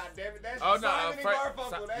Garfunkel, goddammit. That's Oh no, Simon and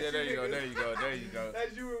Garfunkel. That's yeah, there you go, niggas. there you go, there you go.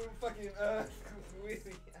 That's you and fucking Willie.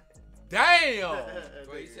 Damn.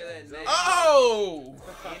 Bro, you said that name. Oh.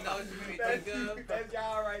 You know what you made me think of? That's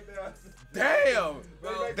y'all right there. Damn. They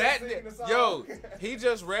make That them sing the song. yo, he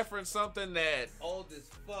just referenced something that, Old as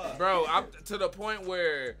fuck. bro, I'm to the point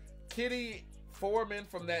where Kitty Foreman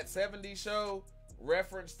from that '70s show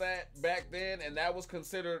referenced that back then, and that was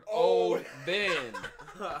considered old then.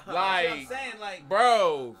 That's what I'm Like, saying, like,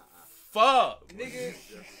 bro, fuck? Nigga,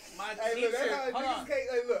 my Hey, teacher. look, that's how Hold niggas on. can't.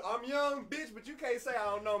 Hey, look, I'm young, bitch, but you can't say I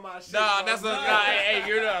don't know my shit. Nah, bro. that's a No. nah, hey,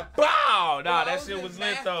 you're not. Bow. Nah, I that was shit in was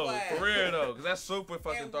lit math though, class. for real though, cause that's super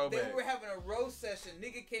fucking And throwback. they were having a roast session.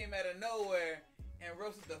 Nigga came out of nowhere and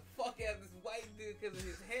roasted the fuck out of this white dude because of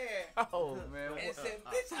his hair. Oh man, And said,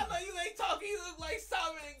 bitch, I know you ain't talking. You look like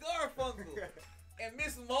Simon and Garfunkel. And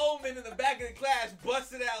Miss Molman in the back of the class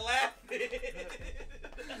busted out laughing.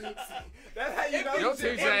 That's how you know Your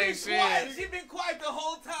shit. teacher ain't shit. She been quiet the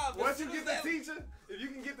whole time. Once you soon get as the that- teacher, if you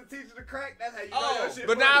can get the teacher to crack, that's how you know Oh, your shit.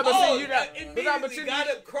 but funny. nah, but see, you got not- but nah, but you- got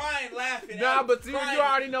up crying, laughing. Nah, but you crying.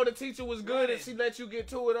 already know the teacher was good Running. and she let you get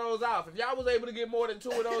 2 of those off. If y'all was able to get more than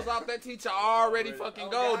 2 of those off, that teacher already fucking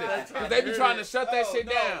golden. God. Cause they be trying to shut that Oh, shit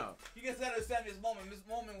no. down. You guys gotta understand Miss Molman. Miss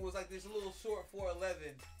Molman was like this little short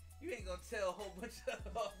 4'11". You ain't gonna tell a whole bunch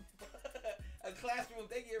of a classroom.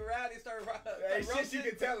 They get rowdy, start Hey, shit, you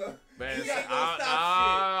can tell her. Man, You ain't gonna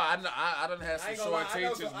I done had I some ain't gonna short lie, I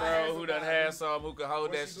know teachers, some- I had bro, who some done guys had some who could hold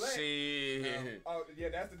when that she black. shit. Oh, yeah,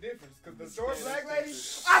 that's the difference. Cause the short black lady,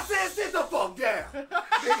 I said sit the fuck down.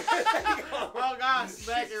 Oh God,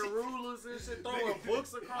 smacking rulers and shit, throwing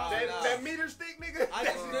books across. Oh, nah. that meter stick, nigga. I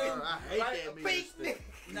just knew. I hate Like that a meter pink stick.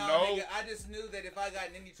 No, No. nigga, I just knew that if I got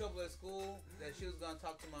in any trouble at school, that she was gonna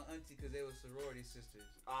talk to my auntie because they were sorority sisters.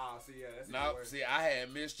 Ah, see, yeah, that's No, worse. see, I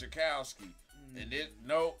had Miss Chakowski, and it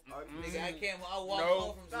no. Nigga, I can't. I walk No.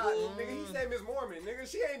 home from Nah, school. nigga, he said Miss Mormon. Nigga,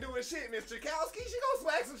 she ain't doing shit, Miss Chakowski. She gonna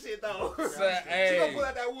swag some shit, though. Say, She gonna hey, pull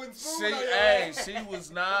out that wooden spoon she, on your hey, ass. she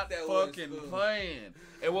was not That wooden fucking spoon. playing.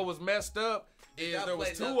 And what was messed up is y'all there was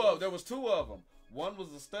play two knuckles? of there was 2 of them. One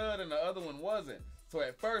was a stud and the other one wasn't. So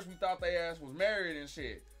at first we thought they ass was married and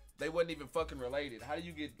shit. They wasn't even fucking related. How do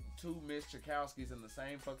you get 2 Miss Chakowskis in the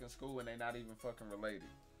same fucking school and they not even fucking related?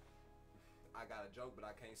 I got a joke, but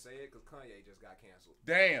I can't say it because Kanye just got canceled.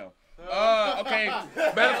 Damn. Okay. Matter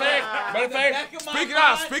of fact, back of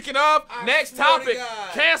my speaking mind, of, I next swear to topic,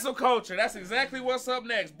 God. cancel culture. That's exactly what's up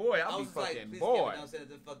next. Boy, I I'll be was like, fucking please, bored. Kevin, don't say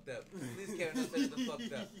nothing fucked up. Please, Kevin, don't say nothing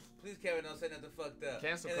fucked up. Please, Kevin, don't say nothing fucked up.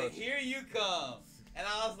 Cancel and culture. then here you come. And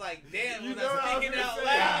I was like, damn, You when know what I I'm was speaking out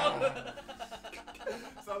gonna loud.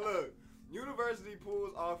 So look, university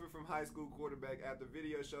pulls offer from high school quarterback after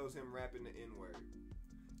video shows him rapping the N-word.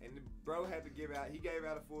 And the bro had to give out, he gave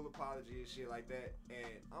out a full apology and shit like that. And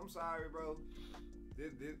I'm sorry, bro.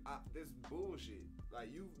 This bullshit. Like,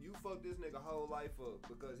 you fucked this nigga whole life up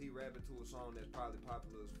because he rapping to a song that's probably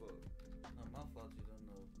popular as fuck. No, my fault you don't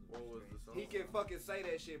know. What was the song? He can fucking say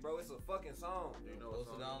that shit, bro. It's a fucking song. You know what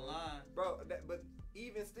Post it song it was? online. Bro, but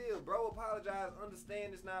even still, bro, apologize,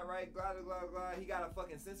 understand it's not right, blah, blah, blah, blah. He gotta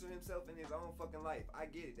fucking censor himself in his own fucking life. I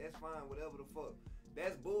get it. That's fine, whatever the fuck.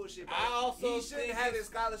 That's bullshit, bro. I also he shouldn't think have it's-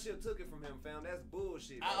 his scholarship took it from him, fam. That's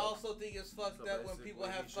bullshit, bro. I also think it's fucked So up when people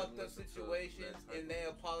basically, have he shouldn't fucked up listen to situations that type and of they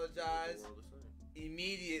music. apologize The world is saying.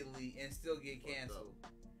 immediately and still get Fucked canceled.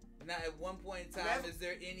 up. Now, at one point in And time, that's- is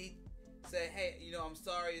there any say, hey, you know, I'm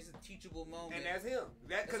sorry, it's a teachable moment? And that's him.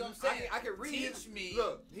 That's Cause what I'm saying. I can read Teach his, me.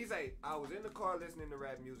 Look, he say, I was in the car listening to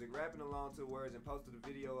rap music, rapping along to the words, and posted a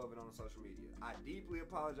video of it on social media. I deeply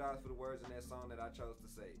apologize for the words in that song that I chose to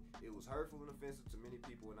say. It was hurtful and offensive to many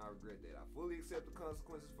people, and I regret that. I fully accept the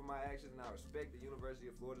consequences for my actions, and I respect the University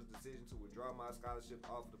of Florida's decision to withdraw my scholarship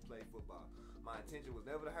offer to play football. My intention was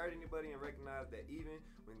never to hurt anybody, and recognize that even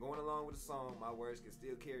when going along with a song, my words can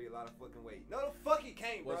still carry a lot of fucking weight. No, the fuck he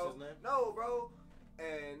can't, bro. What's his name? No, bro.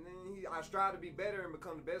 And then I strive to be better and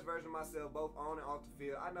become the best version of myself, both on and off the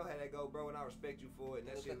field. I know how that go, bro, and I respect you for it. And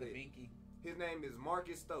that Look shit at the lit. binky. His name is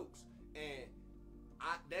Marcus Stokes, and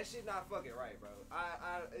that shit not fucking right, bro.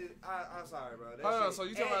 I'm sorry, bro. That Hold on, shit- so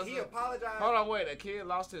you talking and about he some- apologized Hold on, wait. A kid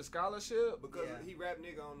lost his scholarship? because Yeah. he rapped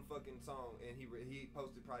nigga on the fucking song, and he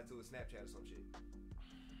posted probably to his Snapchat or some shit.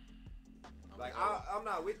 Like I'm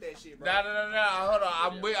not with that shit, bro. No. Hold on.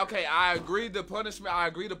 I'm with. Okay, I agree. The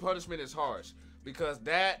punishment is harsh because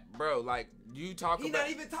that, bro. Like you talk He about. not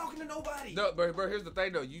even talking to nobody. No, but here's the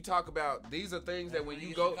thing though. You talk about these are things that when you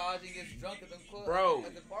get go, to college and gets drunk at the club, bro.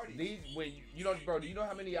 at the party. These when you know, bro. Do you know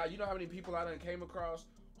how many people I done came across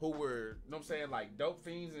who were, you know what I'm saying, like dope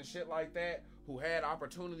fiends and shit like that, who had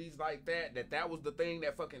opportunities like that was the thing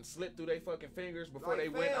that fucking slipped through their fucking fingers before Like, they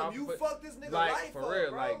went fam, off. you fucked this nigga like life for up, real,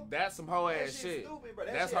 bro. like that's some hoe That ass shit shit. stupid, bro.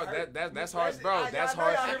 That That's shit hard. hurt. That's That harsh, shit- bro. I That's know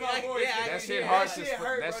harsh. y'all hear my voice. Yeah, That I shit can harsh hear as that. fuck.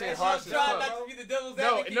 hurt, That bro. shit That harsh shit as I'm dry, trying fuck. not to be the devil's No,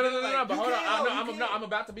 advocate. no, like, but you hold on. can't- I'm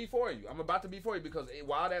about to be for you. I'm about to be for you because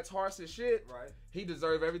while that's harsh as shit, Right. he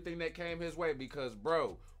deserved everything that came his way because,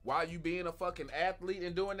 bro, while you being a fucking athlete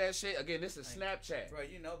and doing that shit, again, this is Snapchat. Bro,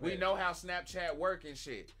 you know We better. know how Snapchat work and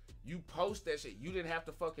shit. You post that shit. You didn't have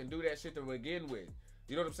to fucking do that shit to begin with.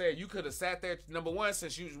 You know what I'm saying? You could have sat there, number one,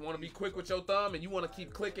 since you want to be quick with your thumb and you want to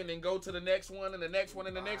keep clicking and go to the next one and the next one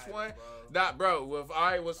and the next one. Nah, bro. Well, all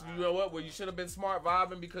right, well, you know what? Well, you should have been smart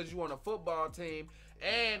vibing because you on a football team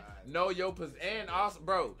and know your position. And also,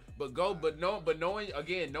 bro, but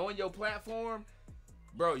knowing your platform,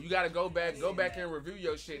 bro, you got to go back and review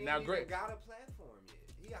your shit. Now, great. Got a platform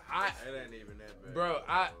yet? It ain't even that bad. Bro,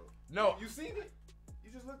 no. You seen it?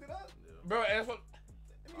 You just looked it up? Bro, that's what.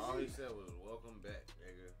 All he said was welcome back,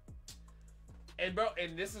 nigga. And bro,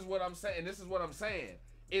 and this is what I'm saying.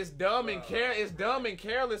 It's dumb and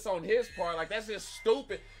careless on his part. Like, that's just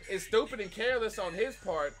stupid. It's stupid and careless on his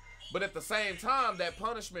part. But at the same time, that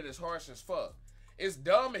punishment is harsh as fuck. It's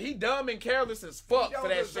dumb. He dumb and careless as fuck for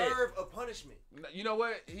that shit. He don't deserve a punishment. You know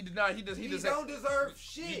what? He don't deserve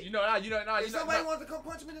shit. You know. If somebody wants to come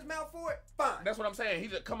punch him in his mouth for it, fine. That's what I'm saying. He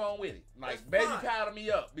just come on with it. Like, That's baby fine. powder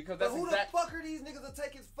me up because that's who the fuck are these niggas to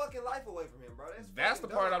take his fucking life away from him, bro? That's the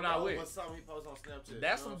part I'm not with. What's something he posts on Snapchat?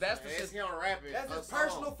 That's the shit. Him rapping. That's his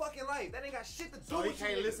personal fucking life. That ain't got shit to do So with he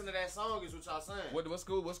can't listen to that song. Is what y'all saying? What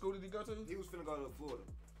school did he go to? He was finna go to Florida.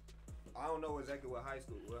 I don't know exactly what high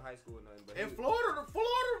school or nothing, but Florida,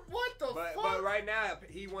 what the fuck? But right now,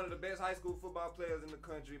 he one of the best high school football players in the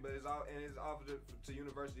country, but it's offered to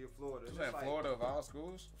University of Florida. You saying Florida of all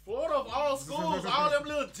schools? Florida of all schools, all them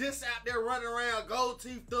little jits out there running around, gold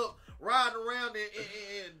teethed up, riding around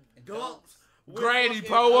in dunks. Grady,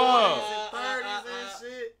 pull up. 30s and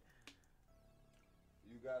shit.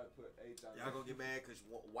 You gotta put H on. Y'all gonna get mad because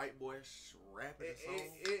white boy rapping a song?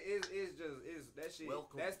 It's that shit.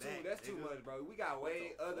 Welcome That's back, too nigga. much, bro. We got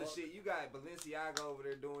way other shit. You got Balenciaga over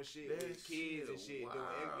there doing shit That with kids and shit, shit. wow.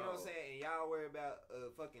 Doing, you know what I'm saying? And y'all worry about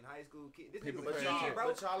fucking high school kid. This People nigga's a pay kid, bro.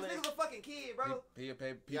 but y'all This nigga's a fucking kid, bro.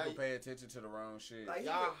 People pay attention to the wrong shit. Like,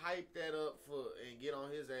 Y'all hype that up and get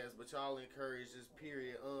on his ass, but y'all encourage this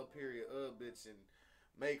period bitch and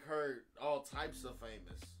make her all types of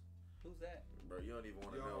famous. Who's that? Bro, you don't even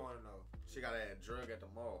want You to don't know. want to know. She got a drug at the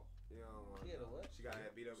mall. You don't want She to had a know. what? She got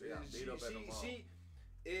beat up. She got beat up at the mall.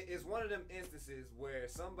 It's one of them instances where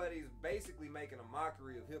somebody's basically making a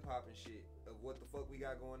mockery of hip hop and shit, of what the fuck we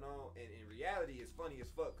got going on, and in reality, it's funny as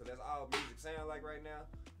fuck because that's all music sound like right now.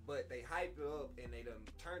 But they hype it up and they done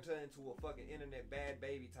turned her into a fucking internet bad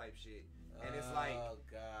baby type shit, and it's like,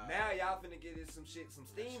 God. now y'all finna get it some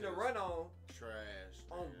steam to run on Trash.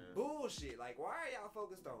 on man. bullshit. Like, why are y'all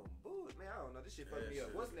focused on bullshit? Man, I don't know. This shit fucked me That up.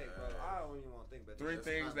 shit What's is next, bro? bad. I don't even want to think about Three this.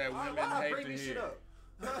 things that Why women hate bring to this shit hear. up?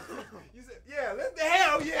 You said, yeah,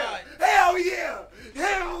 hell yeah, hell yeah,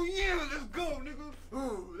 hell yeah, let's go, nigga.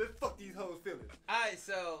 Ooh, let's fuck these hoes' feelings. Alright,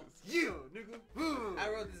 so Yeah, nigga. Ooh. I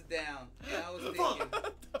wrote this down and I was thinking,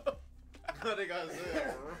 What they gotta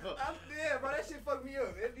say? Yeah, bro, that shit fucked me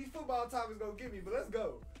up. These football topics gonna get me, but let's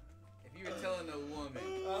go. if you were telling a woman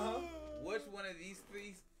which one of these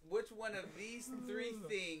three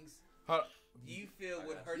things Hold- do you feel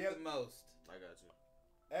would hurt Yep. the most? I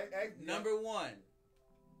got you. Number one,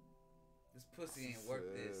 this pussy ain't worth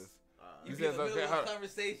this. You You be in said, the middle okay, of hold- a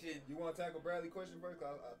conversation. You want to tackle Bradley question first?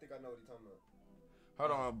 'Cause I think I know what he's talking about.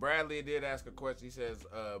 Hold on, Bradley did ask a question. He says,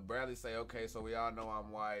 Bradley say, okay, so we all know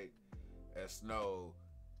I'm white as snow.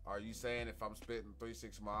 Are you saying if I'm spitting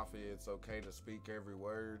 3-6 Mafia, it's okay to speak every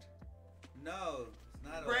word? No, it's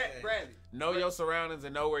not okay. Bradley, Know your surroundings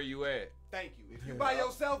and know where you at. thank you. If you by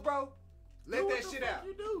yourself, bro, let that shit out.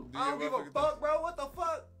 You do. I don't give a fuck, bro. What the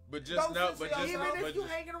fuck? But Don't just know, censor but your- just Even know, if but you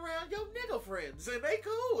just, hanging around your nigga friends and they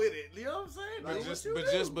cool with it, you know what I'm saying? but Do just, what you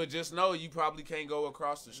but do. just, but just know you probably can't go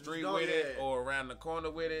across the street know with it that. or around the corner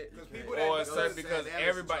with it, Because people Or that certain, Because because Alice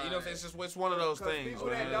everybody, tried you know, that. it's just it's one of those Because things. people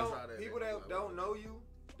that man. don't know you,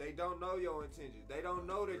 they don't know your intentions. They don't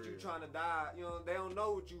know that you trying to die. You know, they don't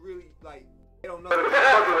know what you really like. They don't know. Brady,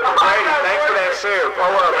 thanks for that share. Pull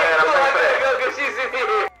up, man. I appreciate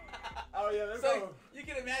that. Oh yeah, let's So go. you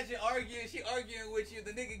can imagine she arguing with you.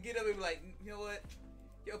 The nigga get up and be like, you know what?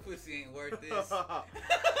 Your pussy ain't worth this.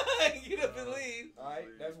 Get up and leave. All right,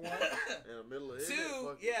 that's one. In the middle of it.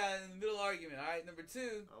 Two, yeah, in the middle argument. All right, number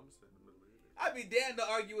two, I'm just in the middle of it. I'd be damned to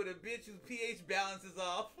argue with a bitch whose pH balance is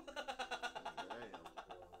off. Damn.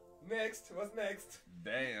 Next, what's next?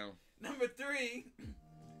 Damn. Number three,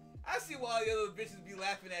 I see why all the other bitches be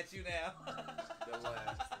laughing at you now. The last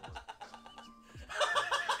one.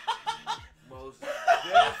 Most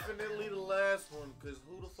definitely the last one, because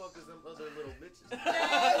who the fuck is them other little bitches?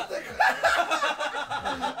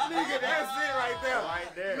 Nigga, that's it right there.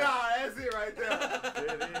 Right there. Nah, that's it right there.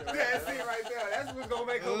 That's it right there. That's what's gonna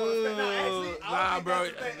make her want to spend. Nah, actually, I Nah, don't bro.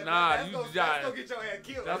 think that's the thing. Nah, that's you gonna, got- that's gonna get your ass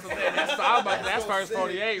killed. That's what I'm saying. That's first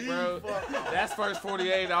 48, bro. That's first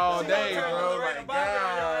 48 all day, bro. Like,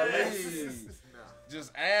 God,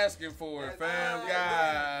 just asking for it, fam. God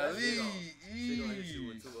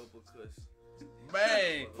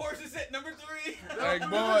Man. Porsche set number 3. Hey,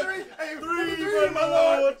 boy. Hey, number 3, my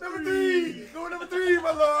lord. Number 3. Go number 3,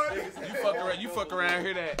 my lord. You fuck around,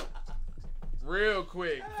 hear that real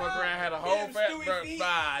quick. Fuck around, had a whole fat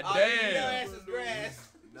damn.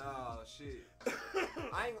 Nah, shit.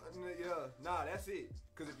 Nah, that's it.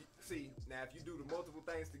 Cause if you do the multiple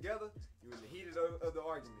things together, you in the heat of the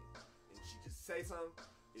argument, and she just say something.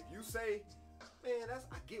 If you say, man,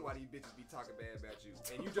 I get why these bitches be talking bad about you,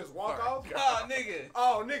 and you just walk off. Oh,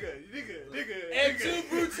 nigga. Nigga.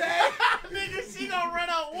 Brute. Nigga, she gonna run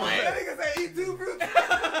out one. That nigga say eat two brute.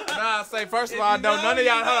 Nah, say first of all, none of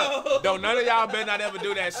y'all better not ever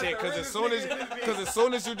do that shit. Cause as soon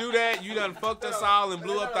as you do that, you done fucked us all and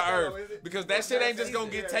blew up the earth. Because that shit ain't just gonna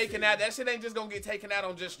get taken out. That shit ain't just gonna get taken out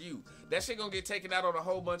on just you. That shit gonna get taken out on a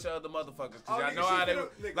whole bunch of other motherfuckers. Cause y'all know how they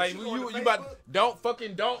like you about don't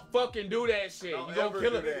fucking do that shit. You gonna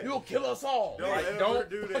kill it. You gonna kill us all. Don't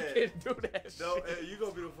do that. You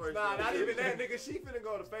gonna be the first. Nah, not even that, nigga. She finna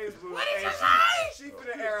go to Facebook and she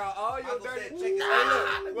finna air out all your dirty. Hey,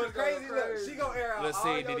 look, what's crazy? Look, she gonna air out. Let's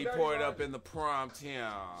see. Did he pour it up in the prompt?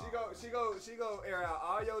 Yeah. She go air out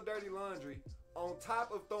all your dirty laundry. On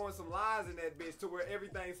top of throwing some lies in that bitch to where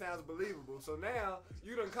everything sounds believable. So now,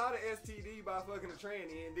 you done caught an STD by fucking a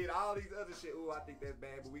tranny and did all these other shit. Ooh, I think that's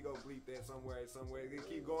bad, but we go bleep that somewhere. We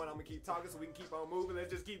keep going. I'm gonna keep talking so we can keep on moving.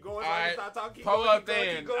 Let's just keep going. So I can start talking. Pull up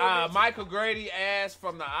then. Michael Grady asked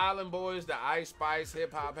from the Island Boys, the Ice Spice,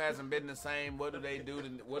 hip hop hasn't been the same. What do they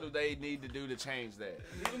need to do to change that?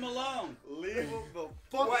 Leave them alone. Leave them the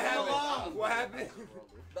fuck alone. What happened?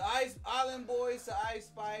 The Island Boys, the Ice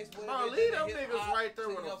Spice, no, leave them niggas right there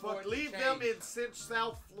with the fuck. Leave them in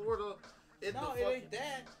South Florida. It ain't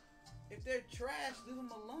that. If they're trash, leave them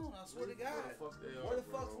alone. I swear to God. Where the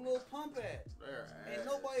fuck's Lil Pump at? Ain't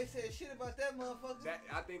nobody said shit about that motherfucker.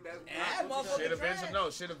 I think that's that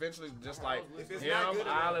motherfucker. Shit eventually just like him,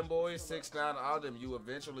 Island Boys, 6ix9ine, all them. You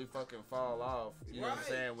eventually fucking fall off. You know what I'm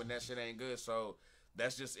saying? When that shit ain't good. So.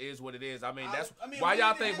 That's just is what it is. I mean, why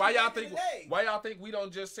y'all think we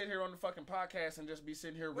don't just sit here on the fucking podcast and just be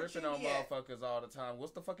sitting here ripping on motherfuckers all the time?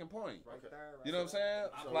 What's the fucking point? You know what I'm saying?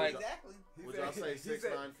 Like exactly. Would y'all say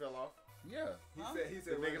 6ix9ine fell off? Yeah. He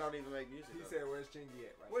said the nigga don't even make music. He said where's Chingy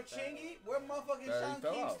at? Where Chingy? Where motherfucking Sean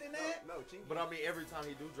Kingston at? No, Chingy. But I mean, every time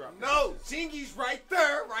he do drop. No, Chingy's right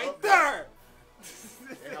there, there.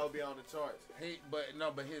 And he'll be on the charts. But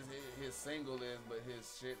his single is, but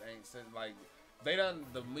his shit ain't like.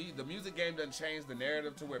 The music game done changed the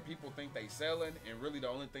narrative to where people think they selling, and really the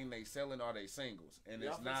only thing they selling are they singles, and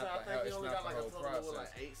it's not the whole process.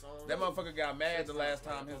 That motherfucker got mad the last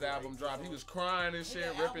time his album dropped. He was crying and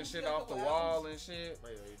shit, ripping shit off the wall and shit.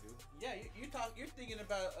 Yeah, you're thinking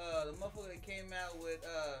about the motherfucker that came out with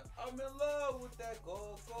I'm in love with that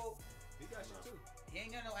gold. He got shit too. He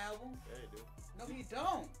ain't got no album. Yeah, he do. No, he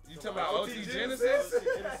don't. You talking about OT Genesis? OT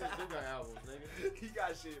Genesis do got albums, nigga. He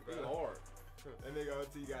got shit, bro. He hard. That nigga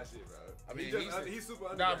OT got shit, bro. I mean, he's super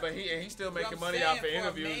underground. Nah, but he's still making money off of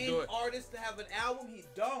interviews. For a main artist to have an album, he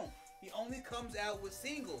don't. He only comes out with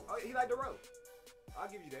singles. Oh, he like the road. I'll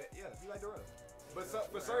give you that. Yeah, he like the road. But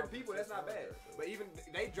for certain people, that's not bad. But even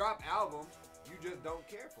they drop albums, you just don't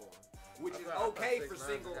care for them. Which is okay for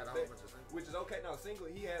single. Which is okay. No, single,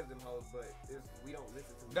 he has them hoes, but we don't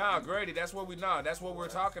listen to them. Nah, Grady, that's what we're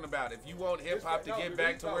talking about. If you want hip hop to get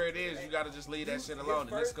back to where it is, you gotta just leave that shit alone.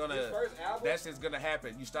 And that's just gonna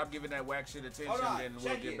happen. You stop giving that whack shit attention, then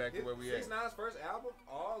we'll get back to where we at. 6ix9ine's first album,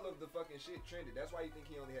 all of the fucking shit trended. That's why you think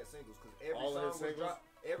he only had singles, because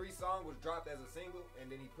every song was dropped as a single,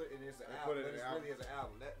 and then he put it as an album. But it's really as an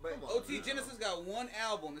album. OT Genesis got one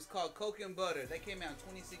album. It's called Coke and Butter. That came out in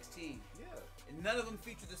 2016. Yeah. And none of them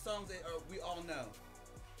feature the songs that we all know.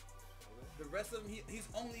 The rest of them, he's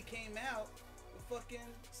only came out with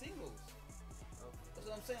fucking singles. That's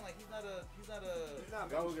what I'm saying. Like he's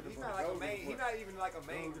not even like a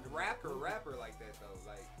main rapper like that though.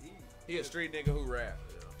 Like he a street nigga who rap.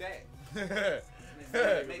 That.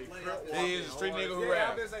 He is a street nigga who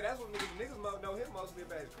rap. I'm gonna say that's what niggas know him mostly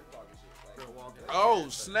about his crip walking shit. Like, oh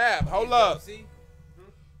snap! Hold up,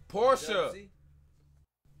 Portia.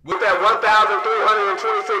 With that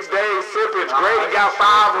 1,326 days sippage, Grady got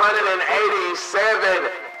 587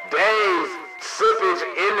 days sippage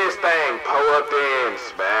in this thing. Pull up then,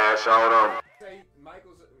 smash on them.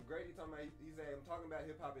 Grady talking about, he said, I'm talking about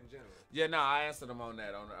hip hop in general. Yeah, no, I answered him on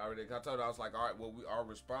that already. I told her, I was like, all right, well, our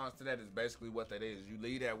response to that is basically what that is. You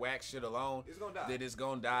leave that whack shit alone, then it's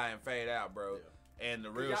gonna die and fade out, bro. Yeah. And the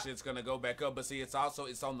real shit's gonna go back up. But see, it's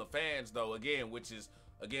on the fans though, again, which is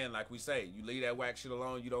again, like we say, you leave that whack shit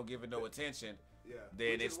alone, you don't give it no attention, Yeah.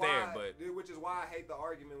 then Which it's is there. why- But which is why I hate the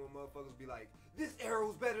argument when motherfuckers be like, "This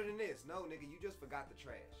arrow's better than this." No, nigga, you just forgot the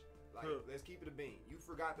trash. Like, let's keep it a bean. You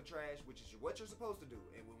forgot the trash, which is what you're supposed to do.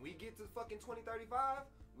 And when we get to fucking 2035,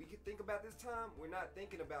 we can think about this time. We're not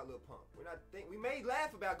thinking about Lil Pump. We may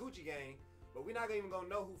laugh about Gucci Gang, but we're not even gonna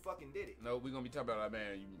know who fucking did it. no, we're gonna be talking about that,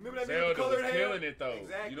 man. Remember that Zelda music colored was hair? killing it though.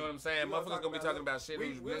 Exactly. You know what I'm saying? We gonna Motherfuckers gonna be talking about shit. We'll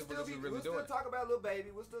who's still really still doing it. talk about Lil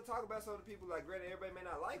Baby. We'll still talk about some of the people like granted everybody may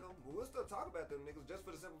not like them, but we'll still talk about them niggas just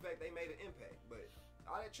for the simple fact they made an impact. But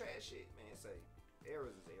all that trash shit, man, say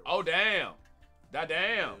errors is errors. Oh damn, that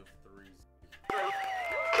damn.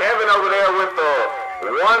 Kevin over there with the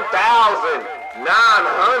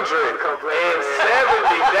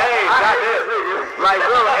 1,970 days. Like,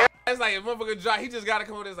 bro, It's like if motherfucker drop, he just gotta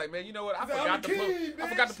come with this. Like, man, you know what? I forgot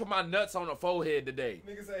to put my nuts on the forehead today.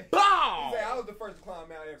 Nigga say, Bow! he say, I was the first to climb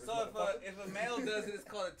Mount Everest. So if a male does it, it's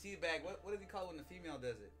called a teabag. What does he call it when the female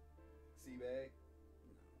does it? Seabag.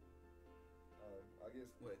 I guess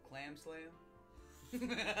What, clam slam?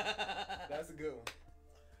 that's a good one.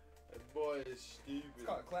 That boy is stupid. It's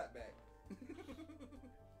called a clapback.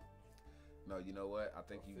 No, you know what? I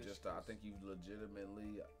think you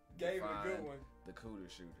legitimately Gave it a defined good one. the cooter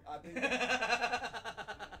shooter. I think.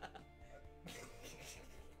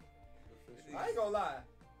 I ain't gonna lie.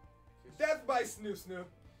 Death by Snoop Snoop.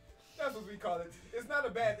 That's what we call it. It's not a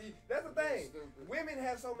bad thing. That's the thing. Women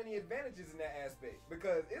have so many advantages in that aspect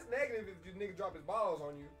because it's negative if your nigga drop his balls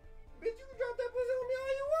on you. Bitch, you can drop that pussy on me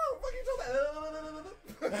all you want. Fuck you talking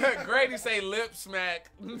about. Grady say lip smack.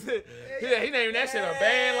 Yeah, he named that shit a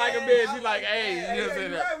band like a bitch. He like, hey, you know what I'm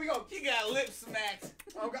saying? Right, we go. He got lip smacked.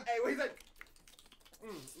 Hey, what he's like?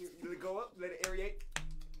 You let it go up, let it aerate.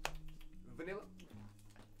 Vanilla.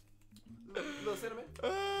 Little cinnamon.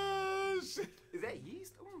 Oh shit. Is that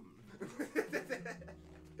yeast?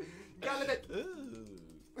 Gotta let that.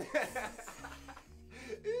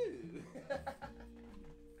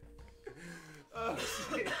 Oh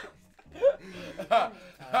shit.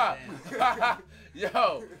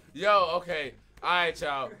 Yo, okay. Alright,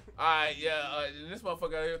 y'all. Alright, yeah, this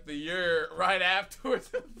motherfucker hit the year right afterwards.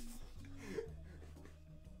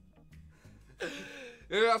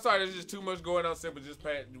 I'm sorry, there's just too much going on. Simple, just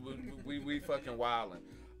we fucking wildin'.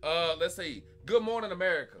 Let's see. Good Morning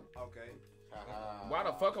America. Okay. Why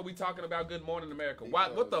the fuck are we talking about Good Morning America?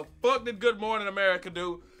 What the fuck did Good Morning America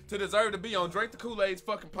do to deserve to be on Drink the Kool-Aid's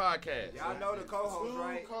fucking podcast? Y'all know the co-host,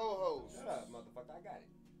 right? Co-host. Shut up, motherfucker. I got it.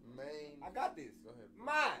 Man. I got this. Go ahead.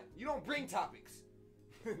 Mine. You don't bring topics.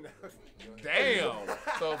 Damn.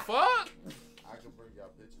 The fuck? I can bring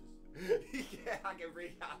y'all pictures. Yeah, I can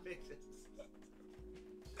bring y'all pictures.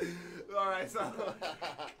 All right, so.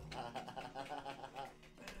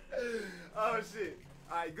 Oh shit.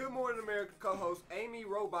 All right, Good Morning America co-hosts Amy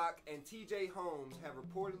Robach and TJ Holmes have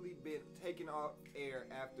reportedly been taken off air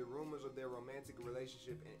after rumors of their romantic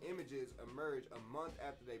relationship and images emerged a month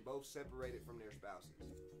after they both separated from their spouses.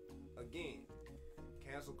 Again,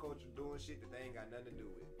 cancel culture doing shit that they ain't got nothing to do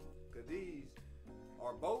with. Cause they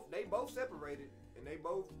both separated and they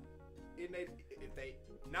both if they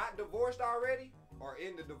not divorced already or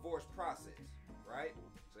in the divorce process, right?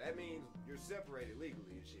 So that means you're separated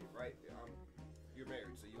legally and shit, right? You're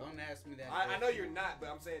married, so you. Don't ask me that. I know you're not, but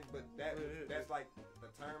I'm saying, that's like the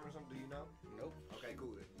term or something. Do you know? Nope. Okay,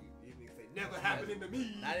 cool. You need to say never happening to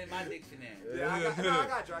me. Not in my dictionary. Yeah, I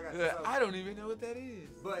got you. So, I don't even know what that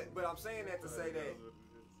is. but I'm saying that to say that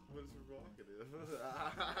What's provocative?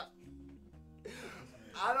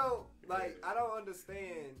 I don't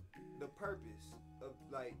understand the purpose of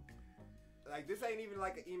like this ain't even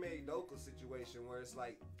like an Ime Udoka situation where it's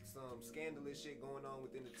like some scandalous shit going on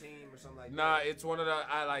within the team or something like that. Nah, it's one of the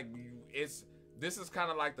this is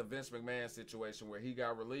kind of like the Vince McMahon situation where he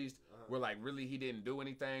got released, where like really he didn't do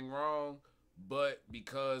anything wrong, but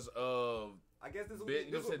because of I guess this would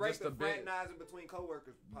break just the a bit. fraternizing between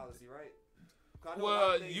coworkers policy, right?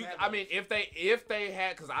 Well, if they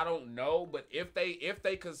had, because I don't know, but if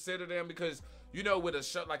they consider them, because you know with a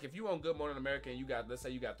show like if you on Good Morning America and you got, let's say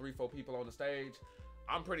you got 3-4 people on the stage,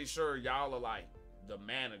 I'm pretty sure y'all are like the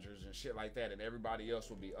managers and shit like that, and everybody else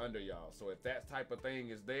will be under y'all. So if that type of thing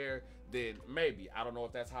is there, then maybe I don't know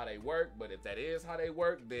if that's how they work, but if that is how they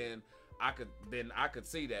work, then I could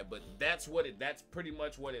see that. But that's pretty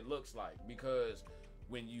much what it looks like, because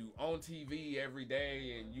when you on TV every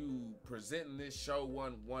day and you presenting this show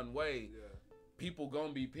one way, people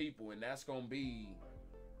gonna be people, and that's gonna be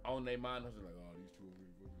on their mind. Like, oh, these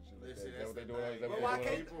two are shit like that. That's what they doing. But why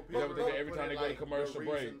can't every time they go to commercial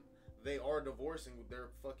break? They are divorcing their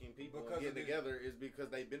fucking people and getting together is because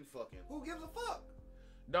they've been fucking. Who gives a fuck?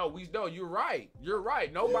 No, you're right. You're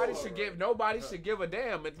right. Nobody should give a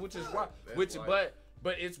damn, which is why.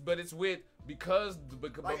 But it's with because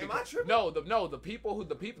Like, am I tripping? the people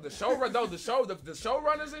the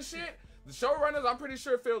showrunners and shit. The showrunners, I'm pretty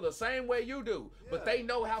sure, feel the same way you do, but they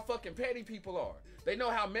know how fucking petty people are. They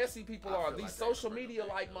know how messy people are. These social media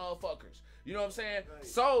like motherfuckers. You know what I'm saying? Right.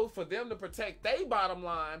 So for them to protect their bottom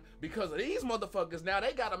line because of these motherfuckers, now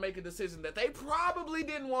they gotta make a decision that they probably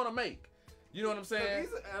didn't want to make. You know what I'm saying?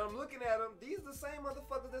 And I'm looking at them. These the same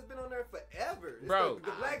motherfuckers that's been on there forever. It's bro,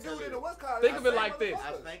 the black dude in the West Coast. Think of it like this.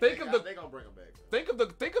 They gonna bring them back. Think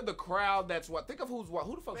of the crowd that's what. Think of who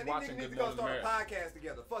the fuck's watching Good Morning America. Start a podcast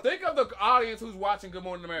together. Fuck think of the audience who's watching Good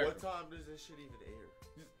Morning America. What time does this shit even air?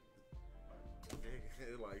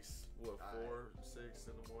 Like what, 4, 6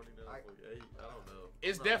 in the morning? Like 8. I don't know.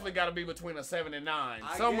 It's definitely got to be between a 7 and 9,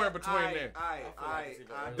 somewhere between there.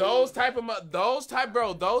 Those type of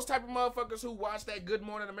motherfuckers who watch that Good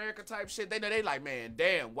Morning America type shit, they like, man,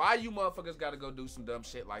 damn, why you motherfuckers got to go do some dumb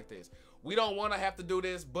shit like this? We don't want to have to do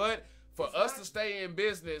this, but for us to stay in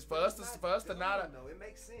business, for us to not. No, it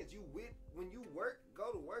makes sense. When you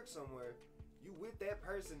go to work somewhere. You with that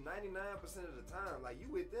person 99% of the time. Like, you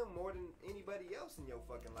with them more than anybody else in your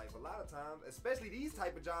fucking life. A lot of times, especially these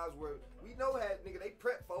type of jobs where we know that, nigga, they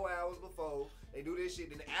prep 4 hours before. They do this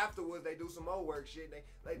shit, and afterwards they do some more work shit.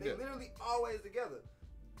 They literally always together.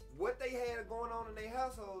 What they had going on in their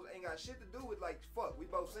households ain't got shit to do with, like, fuck, we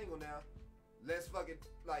both single now. Let's fucking,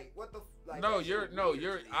 like, what the, like. I'm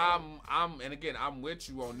with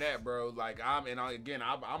you on that, bro. Like, I'm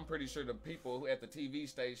pretty sure the people at the TV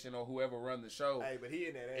station or whoever run the show. Hey, but he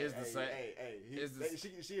in that is the same.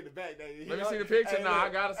 She in the back. Let me see the picture. I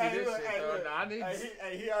gotta see this shit. I need.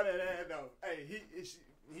 He on that ass though. Hey,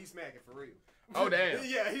 he smacking for real. Oh damn.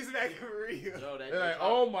 Yeah, he's smacking for real. They're like,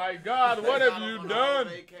 oh my God, what have you done?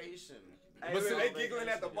 Vacation. Hey, they giggling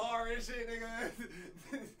at the bar and shit, nigga.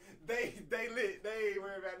 They lit. They ain't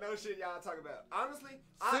worried about no shit y'all talk about. Honestly,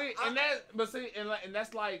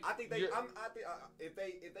 that's like. I think they. If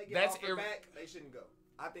they get offered back, they shouldn't go.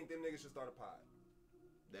 I think them niggas should start a pod.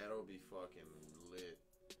 That'll be fucking lit.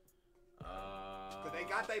 Cause they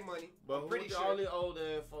got their money. But pretty sure all the old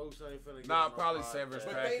ass folks ain't finna get. Nah, probably severance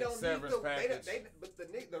package. But they don't severance package. But the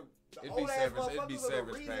old ass motherfuckers are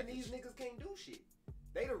the reason these niggas can't do shit.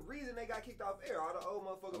 They the reason they got kicked off air. All the old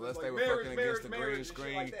motherfuckers unless was they like, were fucking against the green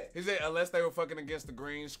screen. Like he said unless they were fucking against the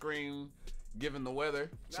green screen, given the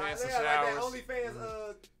weather, chance of showers. Like that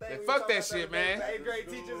OnlyFans thing. Fuck that shit, man. 8th grade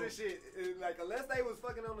teachers and shit. Like unless they was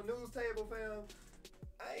fucking on the news table, fam.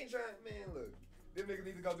 I ain't trying, man. Look, them niggas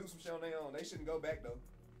need to go do some shit on their own. They shouldn't go back though.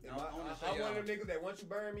 I'm one of them niggas that once you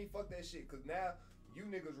burn me, fuck that shit. Cause now you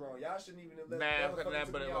niggas wrong. Y'all shouldn't even have let.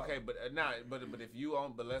 But if you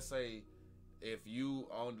own, but let's say. If you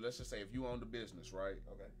own, let's just say if you own the business, right?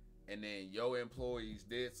 Okay. And then your employees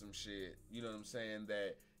did some shit, you know what I'm saying,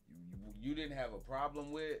 that you didn't have a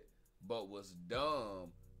problem with, but was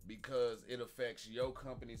dumb because it affects your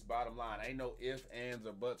company's bottom line. Ain't no ifs, ands,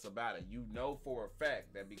 or buts about it. You know for a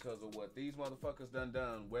fact that because of what these motherfuckers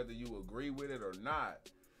done, whether you agree with it or not,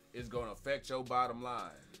 it's gonna affect your bottom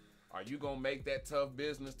line. Are you gonna make that tough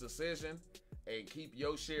business decision and keep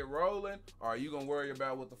your shit rolling, or are you gonna worry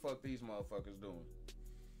about what the fuck these motherfuckers doing?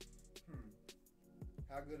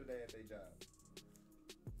 How good are they at their job?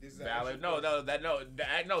 This is valid.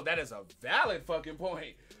 That is a valid fucking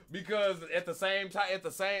point. Because at the same time,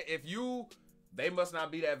 they must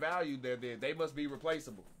not be that valued there. They must be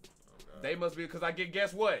replaceable. They must be, because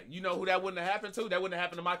guess what? You know who that wouldn't have happened to? That wouldn't have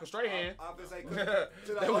happened to Michael Strahan. That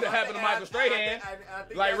wouldn't have happened to Michael Strahan.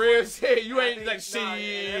 Like real shit. You ain't like shit.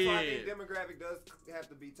 That's why I think demographic does have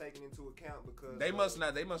to be taken into account because they must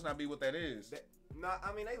not be what that is.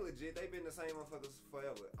 I mean they legit. They've been the same motherfuckers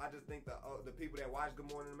forever. I just think the people that watch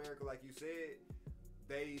Good Morning America, like you said,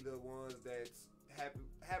 they the ones that's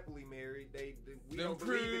happily married. We don't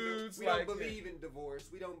believe in divorce.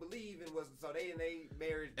 We don't believe in they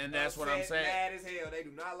marriage. And that's what I'm saying. Mad as hell. They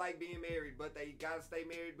do not like being married, but they gotta stay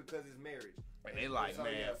married because it's marriage. And they like,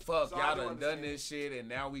 fuck, y'all done this shit, and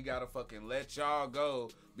now we gotta fucking let y'all go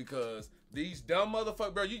because these dumb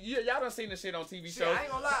motherfuckers, bro. Y'all done seen this shit on TV shows. I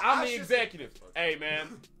ain't gonna lie. I'm the executive. Hey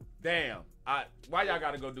man, damn. Why y'all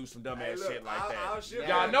gotta go do some dumbass shit like that?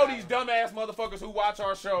 Y'all know these dumbass motherfuckers who watch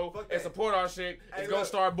our show and support our shit is gonna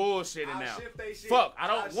start bullshitting now. Fuck, I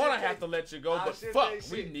don't want to have to let you go, but fuck,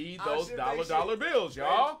 we need those dollar bills,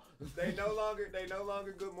 y'all. They no longer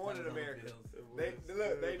Good Morning America. They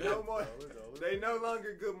no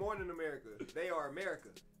longer Good Morning America. They are America.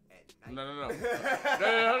 No.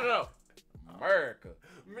 America.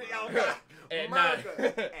 At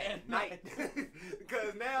America night. at night.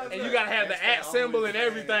 Because now And you gotta have the That's at the symbol only and thing.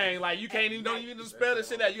 everything. Like you can't even don't even spell the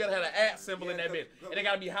shit out. You gotta have the at symbol in that bitch, and they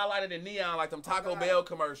gotta be highlighted in neon like them Taco Bell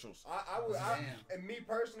commercials. And me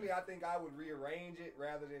personally, I think I would rearrange it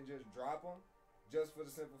rather than just drop them, just for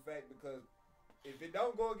the simple fact because if it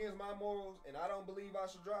don't go against my morals and I don't believe I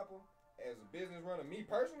should drop them as a business runner, me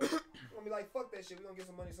personally, I'm gonna be like, fuck that shit. We gonna get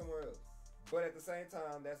some money somewhere else. But at the same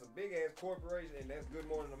time, that's a big ass corporation and that's Good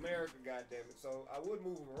Morning America, goddammit. So I would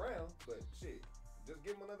move them around, but shit, just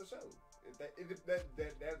give them another show. If that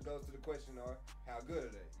goes to the question or how good are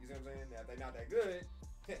they? You see what I'm saying? Now if they not that good,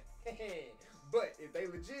 but if they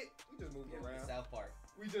legit, we just move them around. South Park.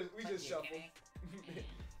 We just shuffle.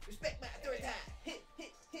 Respect my authority. Hit.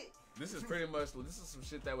 This is pretty much some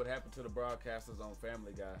shit that would happen to the broadcasters on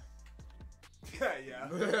Family Guy. Yeah.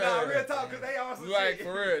 Nah, real talk, cause they also Like shit.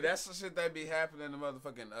 for real, that's the shit that be happening to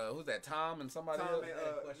motherfucking who's that? Tom and somebody Tom else.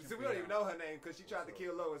 and, see, we don't even know her name because she tried to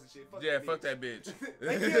kill Lois and shit. Fuck that bitch.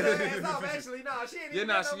 They killed her ass off. Actually, nah, she ain't even.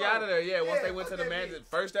 She out of there. Yeah, once they went to the bitch.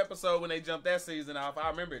 first episode when they jumped that season off, I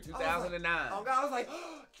remember it, 2009. Oh God, I was like,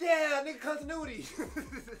 oh, yeah, nigga, continuity.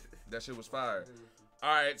 That shit was fire.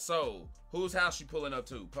 All right, so whose house you pulling up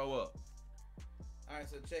to? Pull up. All right,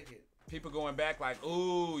 so check it. People going back like,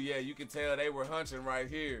 ooh, yeah, you can tell they were hunching right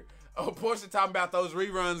here. Oh, Portia talking about those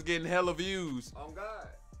reruns getting hella views. Oh God.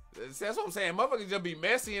 That's what I'm saying. Motherfuckers just be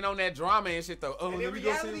messy and on that drama and shit though. Oh, And let in me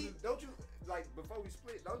go see reality, don't you like before we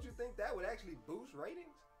split? Don't you think that would actually boost ratings?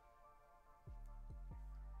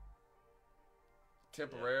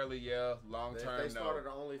 Temporarily, yeah. Long term, They no. started the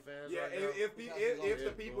OnlyFans. Yeah, right now. if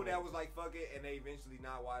the people cool. that was like fuck it and they eventually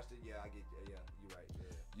not watched it, yeah, I get yeah, you're right.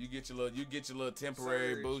 Yeah. You get your little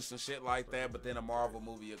temporary Surge. boost and shit like that, but then a Marvel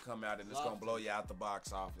movie will come out and it's gonna blow you out the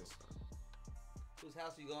box office. Whose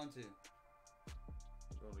house you going to?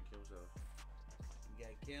 Going to Kim's house. You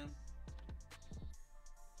got Kim.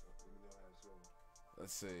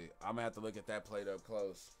 Let's see. I'm gonna have to look at that plate up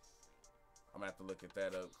close. I'm gonna have to look at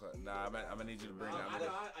that up close. Nah, I'm gonna need you to bring that.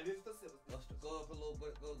 I did specific. Let's go up a little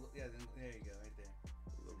bit. Yeah, there you go,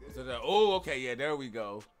 right there. So oh, okay, yeah, there we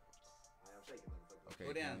go. I'm shaking. Okay,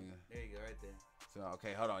 Go down. There you go, right there. So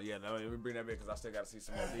okay, hold on. Yeah, let me bring that back because I still gotta see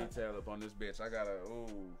some more detail up on this bitch. I gotta.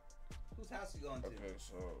 Ooh. Whose house you going to? Okay,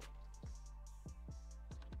 so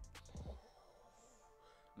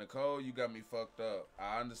Nicole, you got me fucked up.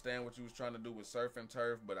 I understand what you was trying to do with surf and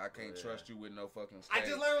turf, but I can't trust you with no fucking steak. I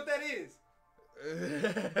just learned what that is.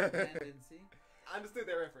 Didn't see? I understood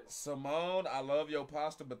that reference. Simone, I love your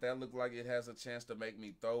pasta, but that looked like it has a chance to make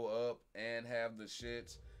me throw up and have the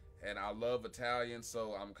shits. And I love Italian,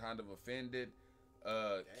 so I'm kind of offended.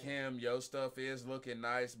 Kim, your stuff is looking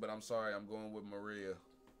nice, but I'm sorry, I'm going with Maria.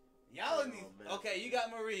 Y'all need. Okay, you got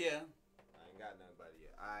Maria. I ain't got nobody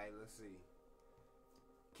yet. All right, let's see.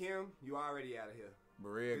 Kim, you already out of here.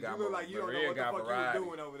 Maria got you look like you don't know Maria what the got fuck variety. you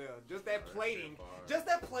were doing over there. Just that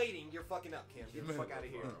plating, you're fucking up, Kim. Get the fuck out of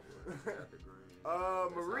here.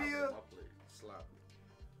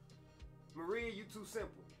 Maria, you too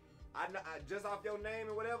simple. I just off your name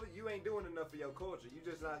and whatever, you ain't doing enough for your culture.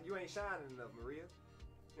 You ain't shining enough, Maria.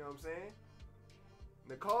 You know what I'm saying?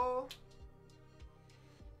 Nicole,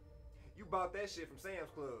 you bought that shit from Sam's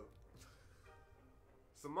Club.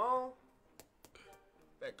 Simone,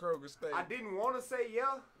 That Kroger steak. I didn't want to say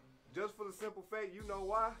yeah, just for the simple fact, you know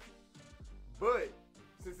why. But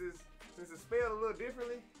since it's spelled a little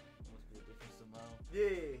differently,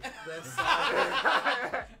 yeah.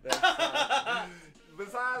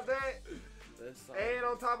 Besides that, and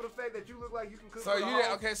on top of the fact that you look like you can cook. So for the you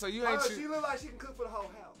whole, okay? So you ain't. She look like she can cook for the whole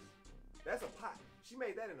house. That's a pot. She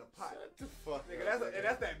made that in a pot. Shut the fuck Nigga, up,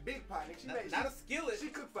 that's that big pot. Nigga, Not a skillet. She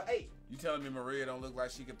cooked for 8. You telling me Maria don't look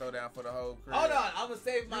like she can throw down for the whole crib? Hold on, I'm gonna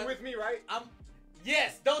save my. You with me, right?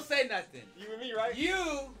 Yes, don't say nothing. You with me, right?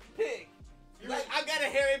 You pick. Like, I gotta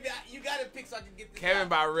hear it. You gotta pick so I can get this. Kevin out.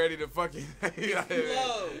 about ready to fucking. It's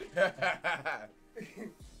low.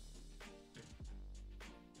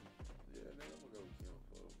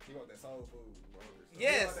 You want that soul food?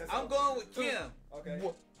 Yes, I'm going with Kim. Okay.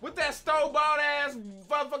 With that store-bought ass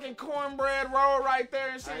motherfucking cornbread roll right there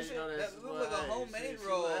and shit. How you know That look like a homemade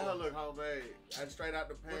roll. That her look homemade. And straight out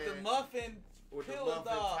the pan. With the muffin with the peeled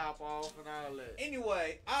muffin off. top off and all that.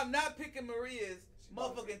 Anyway, I'm not picking Maria's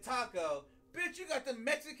motherfucking taco. Bitch, you got the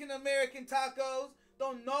Mexican-American tacos.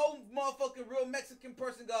 Don't no motherfucking real Mexican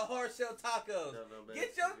person got hard shell tacos. No,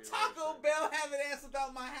 Get your Taco Bell having ass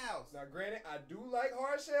about my house. Now, granted, I do like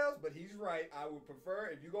hard shells, but he's right. I would prefer,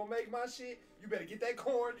 if you gonna make my shit, you better get that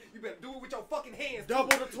corn. You better do it with your fucking hands. Double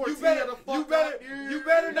the tortilla. You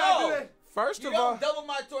better not do that. First You of all, don't double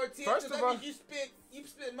my tortillas. first of all- you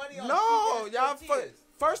spent money on no, y'all. tortillas.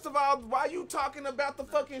 First of all, why you talking about the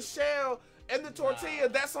fucking shell and the tortilla?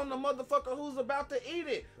 That's on the motherfucker who's about to eat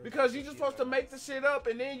it. Because you just supposed to make the shit up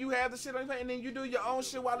and then you have the shit on your plate and then you do your own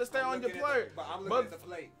shit while it stay on your plate. But I'm looking at the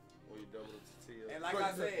plate. Or you double the tortilla. And like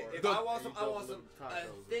I said, if I want some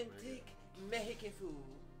Authentic Mexican food.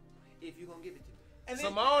 If you gonna give it to me. And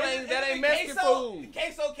Simone that ain't Mexican queso, food.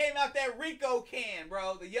 Queso came out that Rico can,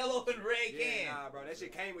 bro. The yellow and red can. Nah, bro, that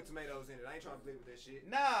shit came with tomatoes in it. I ain't trying to play with that shit.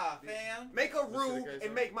 Nah, fam. Make a roux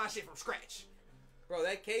and make my shit from scratch. Bro,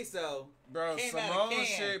 that queso. Bro, came out of Simone can.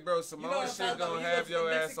 shit, bro. Simone shit gonna have your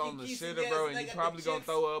ass on the shitter, bro, and you probably gonna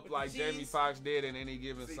throw up like Jamie Foxx did in any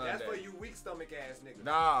given Sunday. That's for you weak stomach ass niggas.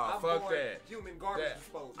 Nah, I'm fuck born that. Human garbage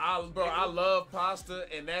disposal. I love pasta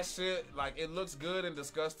and that shit. Like it looks good and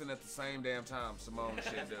disgusting at the same damn time. Simone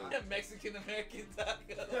shit, dude. Mexican American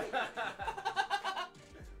taco.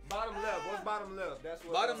 Bottom left. What's bottom left? That's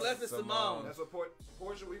what. Bottom left is Simone. That's what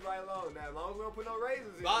portion we right along. Now, as long as we don't put no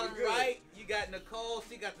raisins in. Bottom right, you got Nicole.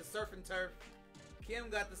 She got the surf and turf. Kim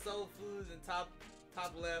got the soul foods and top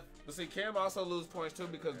left. But see, Kim also lose points too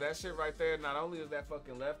because that shit right there. Not only is that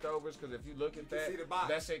fucking leftovers, because if you look at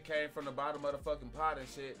that shit came from the bottom of the fucking pot and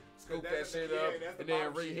shit. Scoop that shit up and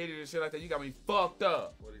then reheat it and shit like that. You got me fucked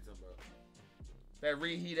up. What are you talking about? That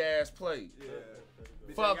reheat ass plate. Yeah.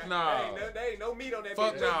 Fuck nah. There ain't no meat on that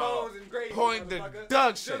Fuck bitch. nah. Just bones and gravy. Point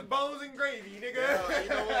deduction. Just bones and gravy, nigga. You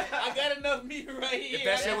know what? I got enough meat right here. If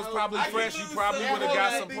that shit was probably I can fresh, you lose probably some. would have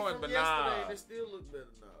got That some whole points, thing but from nah. yesterday, they still look better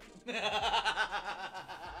now.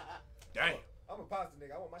 Damn. I'm a pasta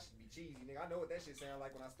nigga. I want my shit to be cheesy, nigga. I know what that shit sound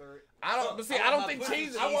like when I stir it. I don't think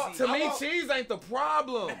cheese. To me, cheese ain't the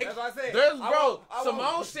problem. That's what I said. There's, I bro, want-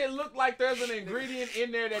 Simone shit look like there's an ingredient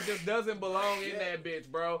in there that just doesn't belong in that bitch,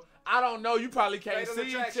 bro. I don't know. You probably can't Fatal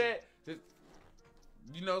see attraction. shit.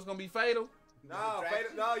 You know it's gonna be fatal. No,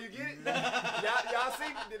 no, you get it? y'all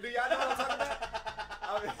see? Do y'all know what I'm talking about?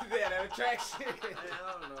 Yeah, that attraction. I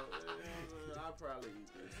don't know. I'll probably eat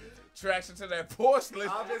this. Traction to that porcelain.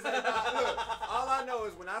 I'm just saying, look, all I know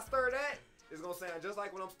is when I stir that, it's gonna sound just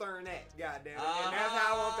like when I'm stirring that. Goddamn it. And that's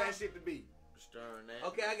how I want that shit to be. Stirring that.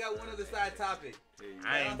 Okay, I got one other side topic.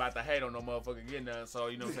 I ain't about to hate on no motherfucker getting none, so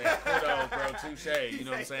you know what I'm saying? Kudos, bro, touche. You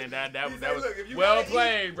know what I'm saying? That was well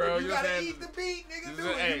played, bro. You know what I'm saying? Eat the beat, nigga. Do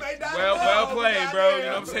Hey, it. You may die well tomorrow, played, but bro. You goddamn.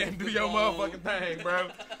 know what I'm saying? Do your motherfucking thing, bro.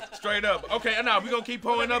 Straight up. Okay, now we gonna keep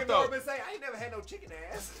pulling up though. Say, I ain't never had no chicken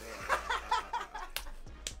ass.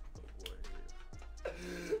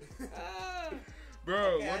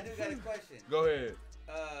 Bro, Okay, I do got a question. Go ahead.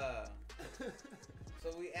 So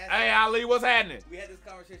we asked. Hey, Ali, what's happening? We had this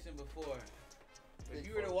conversation before. If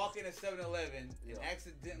you were to walk in a 7-Eleven and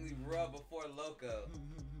accidentally rub a Four Loko,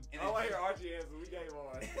 and I want to hear Archie answer. We gave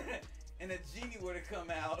on. and a genie were to come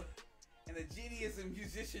out, and the genie is a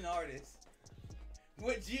musician artist,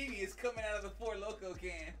 what genie is coming out of the Four Loko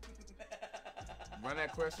can? Run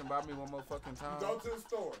that question by me one more fucking time. You go to the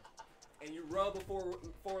store and you rub a four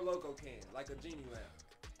Loko can like a genie lamp,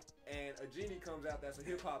 and a genie comes out that's a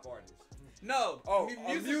hip hop artist. No. Oh,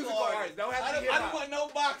 a musical artist. Don't have to be I don't want no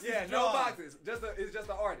boxes. Yeah, drawn. no boxes. It's just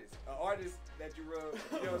an artist. An artist that you rub.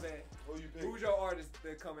 You know what I'm saying? Who you pick? Who's your artist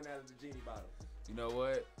that's coming out of the genie bottle? You know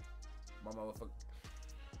what? My motherfucker.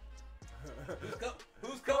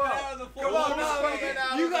 Who's coming out of the Four Come on, Loko no, can?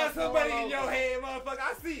 man. You got somebody in your head, motherfucker.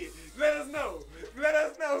 I see it. Let us know. Let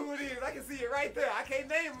us know who it is. I can see it right there. I can't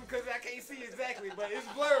name him because I can't see exactly, but it's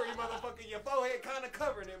blurry, motherfucker. Your forehead kind of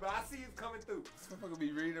covering it, but I see it coming through. This motherfucker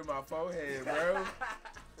be reading my forehead, bro.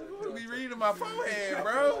 This motherfucker be reading my forehead,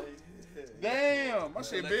 bro. Damn, my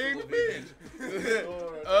shit big to bitch.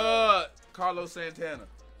 Carlos Santana.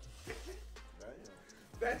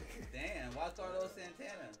 Damn, why Carlos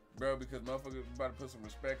Santana? Bro, because motherfuckers about to put some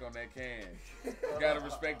respect on that can. Gotta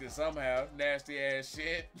respect it somehow. Nasty ass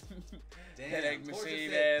shit. Damn. Headache Portia machine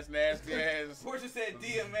said- ass, nasty ass. Portia said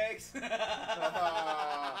DMX.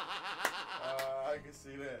 I can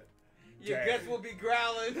see that. Your Damn. guts will be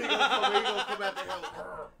growling. He gonna come out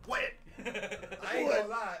there wet. I ain't gonna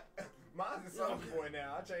lie. Mine's is Soulja Boy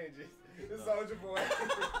now. I changed it. It's Soulja Boy.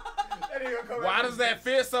 That nigga gonna come Why out does that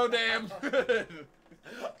fit so damn good?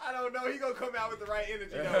 I don't know. He gonna come out with the right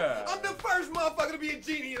energy though. I'm the first motherfucker to be a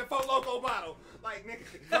genie in a Four Loko bottle. Like nigga,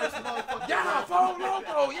 First motherfucker. Yeah, Four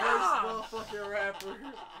Loko, yeah. First motherfucking rapper.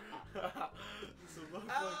 Some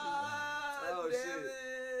motherfucking. Oh, damn shit.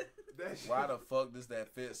 it. that shit. Why the fuck does that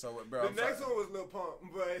fit so bro? The next one was Lil Pump,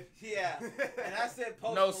 but Yeah, and I said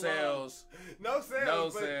Post No Malone. sales. no sales. No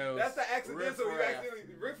but sales. That's the accidental. You Riff Raff.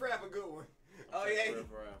 accidentally Riff Raff a good one. Oh yeah.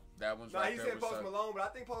 That one's Nah, right he there said with Post Soulja. Malone, but I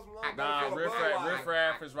think Post Malone Nah, better for a Budweiser. Riff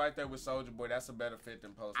Raff is right there with Soulja Boy. That's a better fit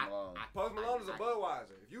than Post Malone. Post Malone is a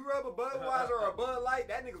Budweiser. If you rub a Budweiser or a Bud Light,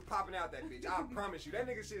 that nigga's popping out that bitch. I promise you. That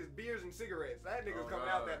nigga shit is beers and cigarettes. That nigga's coming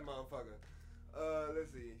out that motherfucker.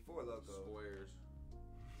 Let's see. Four Loko. Squares.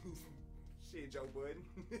 Shit, Joe Budden.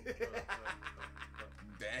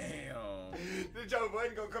 Damn. The Joe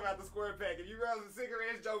Budden gonna come out the square pack. If you rub some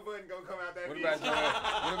cigarettes, Joe Budden gonna come out that What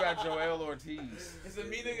bitch. about Joel Ortiz? Is it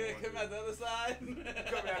me nigga come out the other side?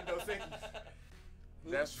 Coming out Dos Equis.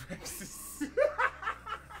 That's racist.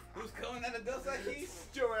 Who's coming out of Dos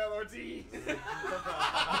Equis? Joel Ortiz.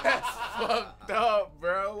 That's fucked up,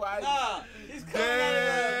 bro. Why? Nah, he's coming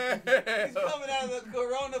out of the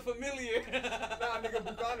Corona Familiar. Nah, nigga,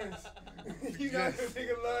 Buchanans. You know,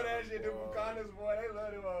 nigga love that shit. The Buchanans, boy, they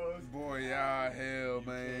love them hoes. Boy, y'all hell,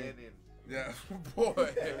 man. Yeah, boy.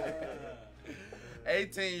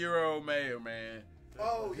 18-year-old male, man.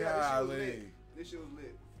 Oh, yeah, this shit was Golly. lit. This shit was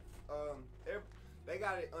lit. They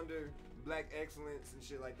got it under Black Excellence and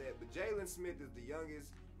shit like that, but Jalen Smith is the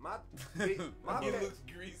youngest. He My looks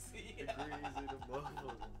greasy.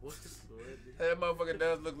 That motherfucker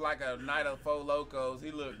does look like a night of Four Locos.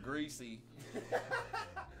 He look greasy.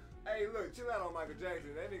 Hey, look, chill out on Michael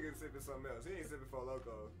Jackson. That nigga sipping something else. He ain't sipping Four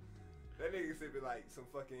Locos. That nigga sipping like some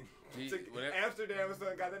fucking Amsterdam or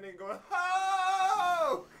something. Got that nigga going,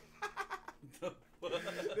 oh!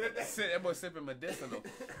 That boy sipping medicinal.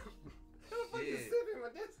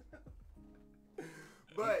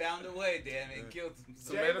 But he found a way, damn it, and killed him. It's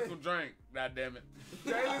a medical drink, goddammit.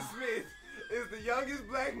 Jalen Smith is the youngest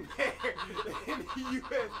black mayor in the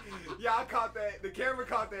U.S. Y'all caught that. The camera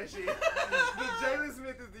caught that shit. Jalen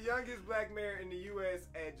Smith is the youngest black mayor in the U.S.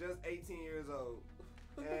 at just 18 years old,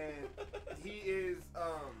 and he is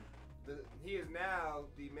now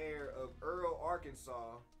the mayor of Earl,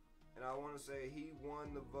 Arkansas, and I want to say he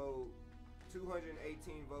won the vote.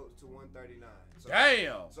 218 votes to 139. So,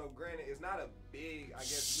 Damn. So granted, it's not a big, I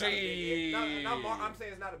guess. Shit. I'm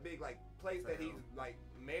saying it's not a big like place that he's like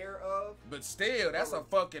mayor of. But still, that's a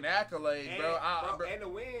fucking accolade, bro. And the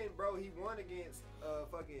win, bro, he won against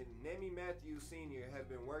fucking Nemi Matthews Sr. has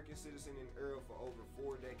been working citizen in Earl for over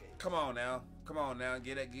 4 decades. Come on now,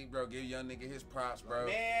 give young nigga his props, bro.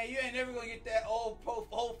 Man, you ain't never gonna get that old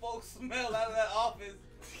folks smell out of that office.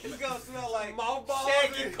 It's gonna smell like mothballs,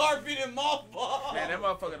 shaggy carpet and mothballs. Man, that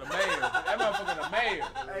motherfucker the mayor.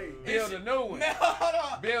 Hey, build a new one. Man, hold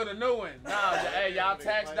on. Build a new one. Nah, hey, y'all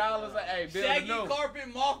tax dollars. Hey, build Shaggy a new one.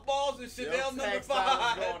 mothballs, mothballs, and Chanel number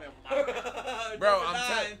 5. Bro, I'm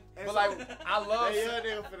telling. But like, I love.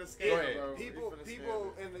 For the scale, bro.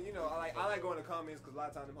 People, and you know, I like going to comments because a lot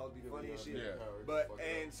of times them hoes be funny and shit. Yeah. But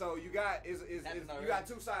and so you got you got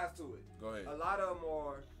two sides to it. Go ahead. A lot of them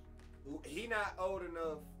are he not old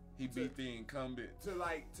enough. He beat the incumbent. To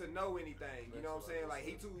know anything. You know what I'm saying? Like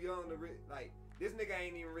he too young to like. This nigga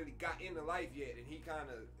ain't even really got into life yet, and he kind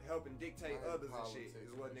of helping dictate others and shit.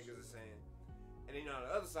 Is what niggas are saying. And then on the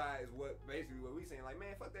other side is basically what we saying. Like,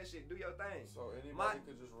 man, fuck that shit. Do your thing. So anybody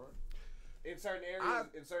could just run. In certain areas,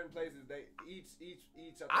 in certain places, they each.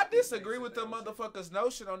 I disagree with the motherfuckers'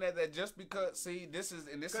 notion on that. That just because, see, this is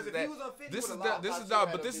that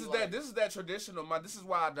traditional. This is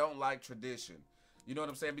why I don't like tradition. You know what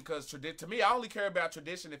I'm saying? Because to me, I only care about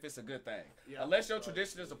tradition if it's a good thing. Yeah, unless your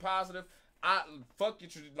tradition is a positive. Fuck your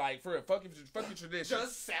tradition.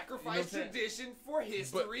 Just sacrifice tradition for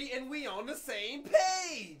history, and we on the same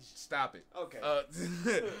page. Stop it. Okay.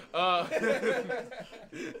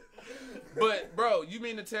 But bro, you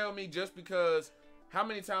mean to tell me just because? How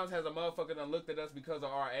many times has a motherfucker done looked at us because of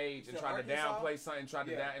our age and tried to downplay something, tried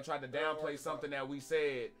to downplay something that we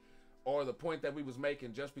said, or the point that we was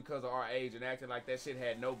making just because of our age and acting like that shit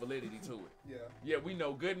had no validity to it. Yeah, we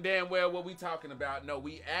know good and damn well what we talking about. No,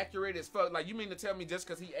 we accurate as fuck. Like, you mean to tell me just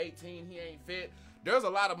because he 18, he ain't fit? There's a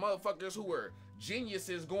lot of motherfuckers who were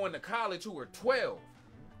geniuses going to college who were 12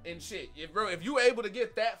 and shit. If you able to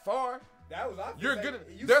get that far, you're good.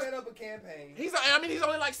 You set up a campaign. He's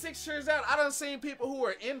only like 6 years out. I done seen people who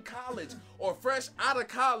are in college or fresh out of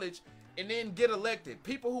college and then get elected.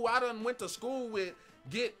 People who I done went to school with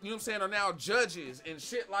get, you know what I'm saying, are now judges and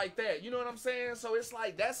shit like that. You know what I'm saying? So it's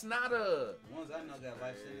like, that's not a... The ones I know got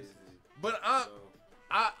life sentences. But I'm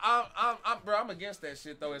against that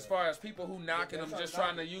shit though. As far as people who knocking him, just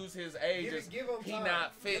trying to use his age, he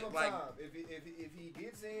not fit. Like, if he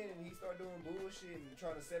gets in and he start doing bullshit and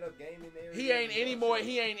trying to set up game in there, he ain't anymore.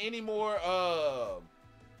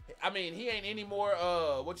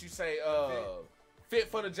 What you say? fit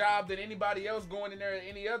for the job than anybody else going in there at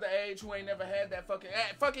any other age who ain't never had that fucking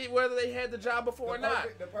fuck it, whether they had the job before or not.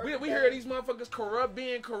 We hear these motherfuckers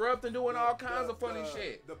being corrupt and doing all kinds of funny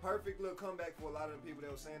shit. The perfect little comeback for a lot of the people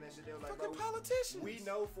that was saying that shit. They were like, fucking bro, politicians. we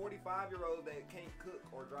know 45-year-olds that can't cook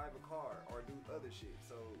or drive a car or do other shit.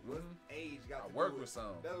 So what's age got to work do with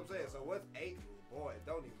some. That's what I'm saying. So what's age? Boy,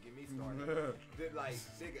 don't even get me started. Like,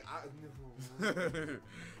 nigga,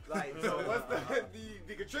 like, so what's the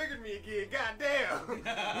nigga triggered me again? Goddamn.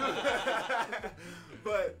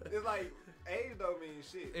 But it's like age don't mean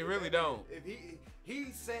shit. It really don't. If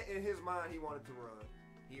he set in his mind he wanted to run,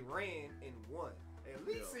 he ran and won. At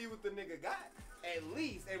least see what the nigga got. At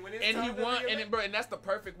least, and when it's and time he won, to and that's the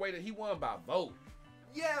perfect way that he won by vote.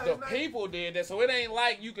 Yeah, the people did that, so it ain't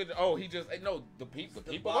like you could. Oh, he just no. The people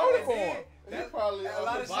voted for him. That's probably a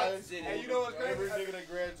lot of shit. And you know what's crazy? Every nigga that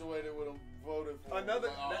graduated with him voted for another.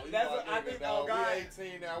 him. That's what I think. Oh God, we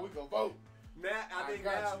 18 now. We can vote. Now I think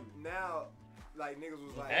now, like niggas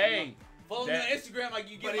was like, hey. Follow me on Instagram like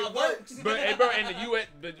you get my works. But hey, bro, and the U.S.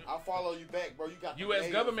 I follow you back, bro. You got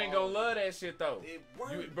U.S. government gonna love that shit though. It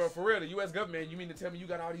works. Bro, for real, the U.S. government. You mean to tell me you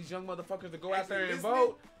got all these young motherfuckers to go out there and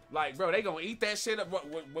vote? Like, bro, they gonna eat that shit up.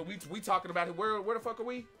 What we talking about? Where the fuck are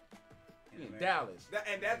we? In Dallas.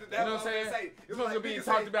 And that's you know what I'm saying? It's gonna be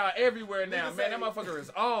talked about everywhere now, man. That motherfucker is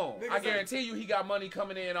on. I guarantee you, he got money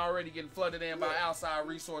coming in already, getting flooded in by outside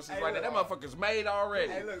resources right now. That motherfucker's made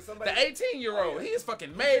already. Hey, look, the 18-year-old, he is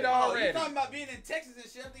fucking made already. You talking about being in Texas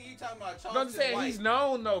and shit? I think you talking about Charleston. I'm just saying he's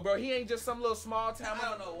known though, bro. He ain't just some little small town. I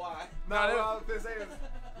don't know why. No, what I was gonna say is,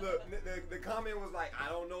 look, the comment was like, I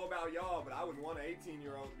don't know about y'all, but I would want an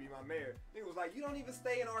 18-year-old to be my mayor. Nigga was like, you don't even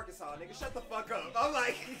stay in Arkansas, nigga. Shut the fuck up. I'm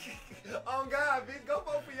like, oh God, bitch, go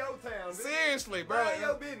vote for your town. Bitch. Seriously, bro. Mind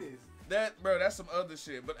your business. That's some other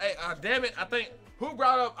shit. But hey, damn it, I think who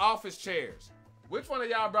brought up office chairs? Which one of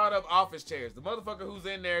y'all brought up office chairs? The motherfucker who's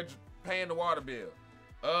in there paying the water bill.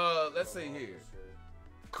 Let's see here.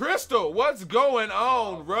 Crystal, what's going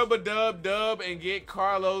on? Rub a dub and get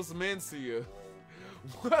Carlos Mencia.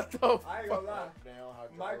 What the fuck? I ain't gonna lie.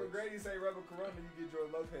 Michael Grady say rubber corona, you get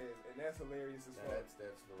George Lopez, and that's hilarious as fuck. That's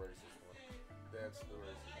the racist one. That's the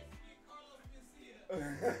racist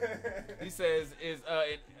one. He says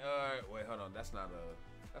wait, hold on. That's not a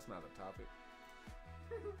topic.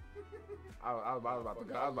 I was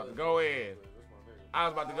about to go in.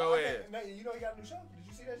 You know he got a new show. Did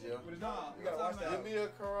you see that shit? Yeah. With his dog? We gotta watch that. Give me a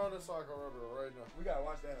Corona so I can rub it right now. We gotta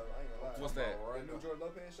watch that. I ain't gonna lie. What's that? The new George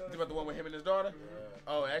Lopez show. You about the one with him and his daughter? Yeah.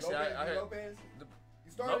 Oh, actually, I heard. Lopez?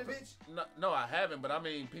 You started, bitch? No, I haven't. But I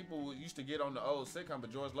mean, people used to get on the old sitcom,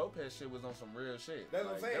 but George Lopez shit was on some real shit. That's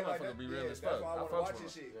what I'm saying. That Like, motherfucker be real as fuck. That's why I want to watch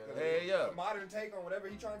his shit. Yeah. A modern take on whatever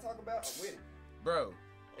he trying to talk about, I'm with it. Bro,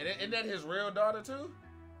 and isn't that his real daughter too?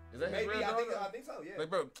 Is that his real daughter? I think so. Yeah. Like,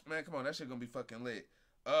 bro, man, come on, that shit gonna be fucking lit.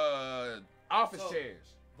 Office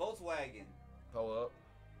chairs. Volkswagen. Pull up.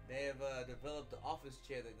 They have developed the office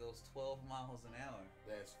chair that goes 12 miles an hour.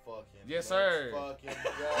 That's fucking. Yes, sir. Fucking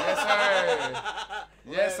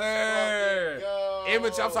Yes, sir.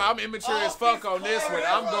 Immature. I'm immature as fuck on this one.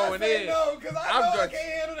 I'm going in. I'm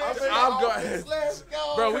going. Let's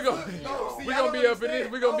go. Bro, we gonna be up in this.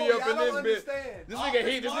 We gonna be up in this bitch. This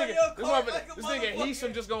nigga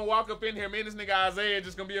Heesham just gonna walk up in here. Me and this nigga Isaiah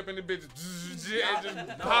just gonna be up in the bitch,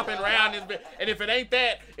 just popping around this bitch. And if it ain't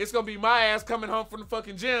that, it's gonna be my ass coming home from the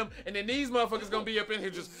fucking gym, and then these motherfuckers gonna be up in here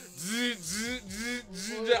just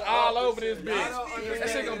all over this bitch. That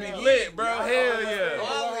shit gonna be lit, bro. Hell yeah.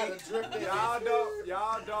 Y'all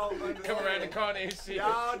don't understand. Come around the corner and shit.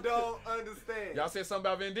 Y'all don't understand. Y'all said something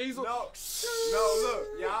about Vin Diesel? No, look,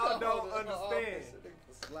 y'all don't understand.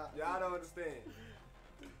 Y'all don't understand.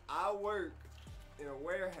 I work in a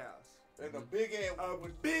warehouse. In a big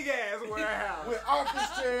ass warehouse. With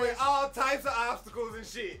office chairs. With all types of obstacles and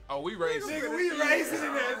shit. Oh, we racing. Nigga, we racing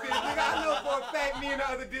in that bitch. Nigga, I know for a fact me and the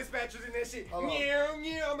other dispatchers in that shit. Yeah,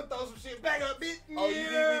 I'm gonna throw some shit back up, bitch. Oh, you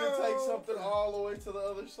need me to take something all the way to the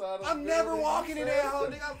other side of the I'm never walking in that hole,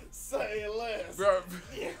 nigga. Say less. Bro.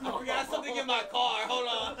 I got something in my car. Hold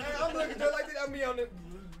on. Hey, I'm looking just like this. I'm me on the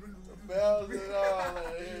bells and all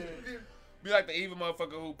that. Be like the evil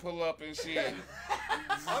motherfucker who pull up and shit.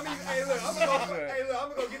 I mean, hey, look, I'm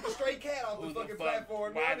gonna go get the stray cat off the fucking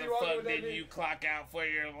platform. Why the fuck didn't you clock out for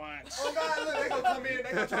your lunch? Oh God, look, they gonna come in,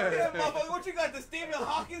 they gonna try to yeah, motherfucker, what you got, the Stephen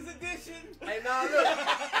Hawkins edition? Hey, nah, look,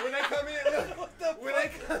 when they come in, look,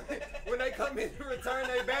 when they come in to return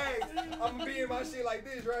their bags, I'm gonna be in my shit like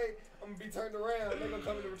this, right? I'm gonna be turned around. They gonna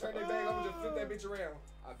come in to return their bag. I'm gonna just flip that bitch around.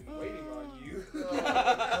 I've been waiting on you.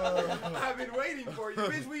 I've been waiting for you.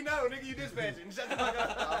 Bitch, we know. Nigga, you dispatching. Shut the fuck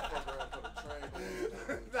up. I'll fuck around and put a train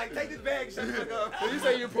horn. Like, take this bag. Shut the fuck up. Did you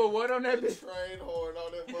say you put what on that bitch? Train horn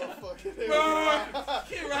on that motherfucker.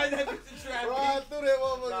 Can't ride that bitch in traffic. Ride through that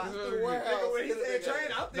motherfucker Nah, to the warehouse. Nigga, when he Get a said nigga. train,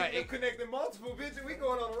 I'm thinking Nah, of connecting multiple bitches. We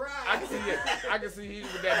going on a ride. I can see it. I can see he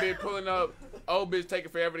with that bitch pulling up. Old bitch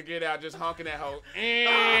taking forever to get out, just honking that hoe.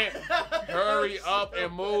 And hurry up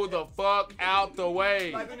and move the fuck out the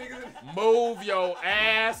way. Like the niggas in, Move your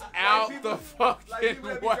ass out people- the fucking like people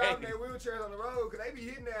that be way. driving their wheelchairs on the road, cause they be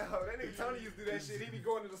hitting that hoe. That nigga Tony used to do that shit. He be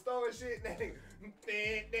going to the store and shit, and that nigga,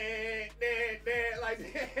 like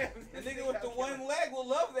damn. The nigga with the one leg will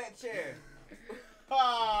love that chair.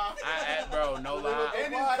 Bro, no lie.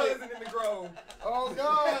 And his cousin in the grove. Oh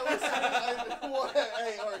God!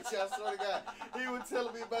 Hey, Archie, I swear to God, he was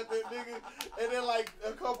telling me about that nigga, and then like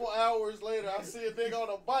a couple hours later, I see a nigga on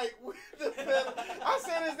a bike with the pedal. I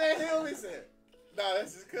said, "Is that him?" He said, "Nah,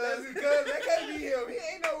 that's his That's cousin." his cousin. That can't be him. He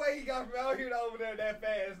ain't no way he got from out here to over there that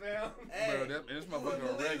fast, man. Hey, Bro, this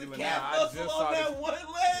motherfucker a regular cat now. I muscle just on saw that this. one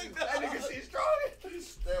leg. That nigga shit strong.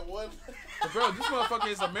 That one. Bro, this motherfucker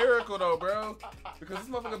is a miracle though, bro. Because this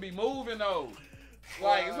motherfucker be moving though.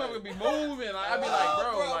 Like, this motherfucker be moving. Like, I be like,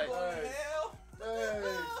 bro, like. Hell.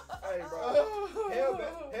 Hey, bro.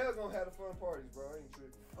 Hell gonna have the fun parties, bro. I ain't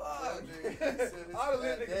tripping. All the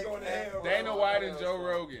little niggas going to hell. Bro. Dana White and Joe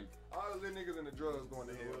Rogan. All the little niggas and the drugs going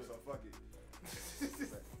to hell, so fuck it.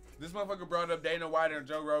 This motherfucker brought up Dana White and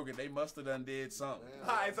Joe Rogan. They must have done did something.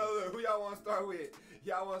 Alright, so look, who y'all want to start with?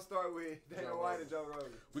 Y'all want to start with Dana White and Joe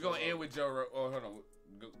Rogan? We're gonna end with Joe Rogan. Oh, hold on.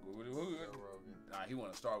 Who? He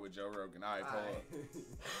want to start with Joe Rogan. All right, Paul.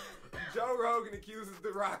 Alright. Joe Rogan accuses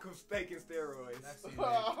The Rock of taking steroids. That's it, man.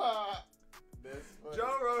 That's funny.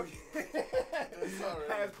 Joe Rogan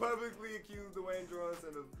alright. has publicly accused Dwayne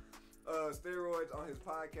Johnson of steroids on his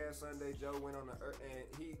podcast Sunday. Joe went on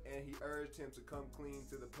and he urged him to come clean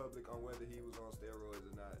to the public on whether he was on steroids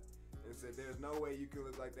or not, and said there's no way you can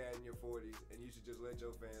look like that in your 40s, and you should just let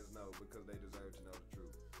your fans know because they deserve to know the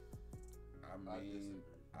truth. I mean,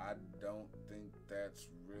 I don't think that's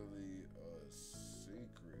really a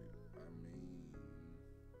secret. I mean,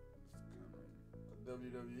 it's kind of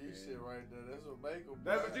WWE shit right there. That's what make him.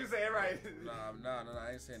 That's what you said, right? no,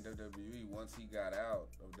 I ain't saying WWE. Once he got out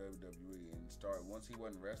of WWE and once he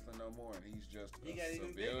wasn't wrestling no more, and he's just He a got even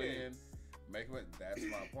civilian. That's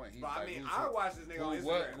my point. He's But I like, mean, who's I it- watched this nigga on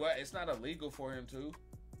Instagram. What? It's not illegal for him to.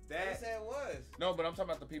 They That said it was. No, but I'm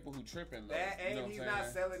talking about the people who tripping. Though. that You know and what he's I'm not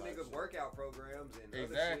saying? selling niggas workout programs and other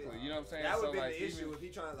Exactly. shit. You know what I'm saying? That would So, be like, the issue even- if he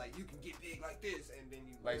trying to like you can get big like this and then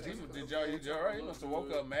you Like, you must have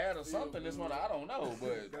woke up mad or something this morning. I don't know,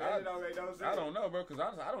 but I don't know, bro, because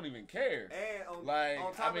honestly, I don't even care. And on, Like,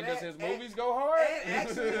 on top I mean, of does that, his movies go hard? And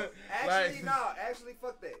actually, Like- actually,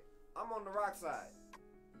 fuck that. I'm on the Rock side.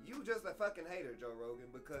 You just a fucking hater, Joe Rogan,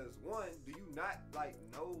 because one, do you not like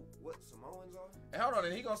know what Samoans are? And hold on,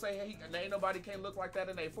 and he gonna say, hey, ain't nobody can look like that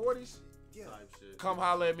in their 40s? Yeah, Type shit. Come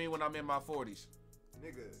holler at me when I'm in my 40s.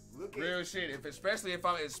 nigga, look Real at shit. Especially if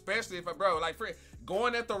bro, like,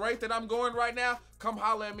 going at the rate that I'm going right now, come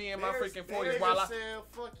holler at me in my There's- freaking there's 40s while I. saying,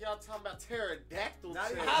 fuck y'all talking about pterodactyl Not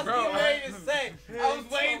shit. even- I was Bro, getting ready to say. I was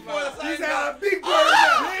waiting for the He's same out time. a big bird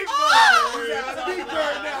now. Big bird. He's out a big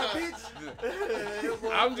bird now,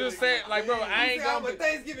 bitch. I'm just saying, like, bro, I ain't He's out gonna a be.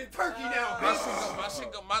 Thanksgiving turkey now, My bitch.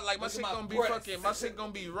 shit gonna Look at be my breasts. fucking. My shit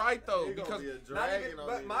gonna be right though He gonna because be a Not dragon even, on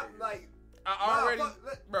but these my niggas. I like. already.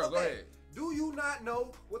 Bro, fuck go that. ahead. Do you not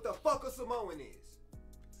know what the fuck a Samoan is?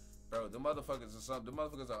 Bro, the motherfuckers are something. The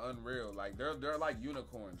motherfuckers are unreal. Like they're like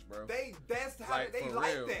unicorns, bro. That's how Like, they for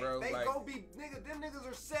like real, that. bro, They like- gon' be them niggas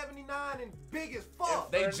are 79 and big as fuck.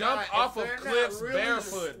 They They're jump not- off if of they're not cliffs really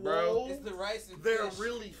barefoot, bro. swole, It's the rice and They're fish.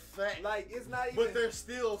 really fat, Like it's not even. but they're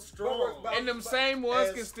still strong. But- And them same ones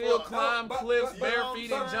as can still fuck. climb cliffs but- bare feet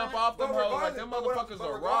and jump off them hoes. Like them motherfuckers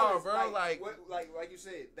are raw, bro. Like like you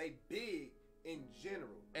said, they big in general.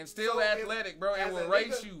 and still So if- athletic, bro. And as will a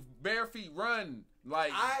race nigga- you bare feet run.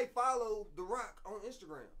 Like I follow The Rock on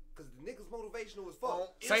Instagram because the nigga's motivational as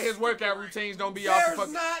fuck. say his workout routines don't be off the There's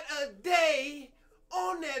fucking. not a day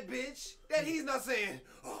on that bitch that he's not saying,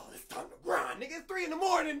 "Oh, it's time to grind, nigga. It's 3 in the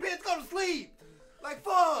morning, bitch. Go to sleep." Like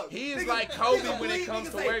fuck. He is Nigga- like Kobe nigga when it bleed, comes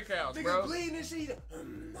nigga to say, workouts, nigga bro. bleeding and shit.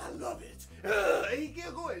 I love it. And he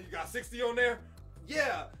kept going. You got 60 on there?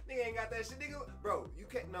 Yeah, nigga ain't got that shit, nigga. Bro, you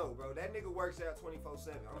can't know, bro. That nigga works out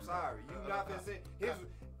 24/7. I'm sorry, you not gonna say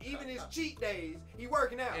even his cheat days, he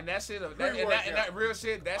working out. And that shit, that Pre-workout. real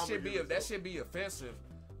shit, that I'm should gonna be use that it. should be offensive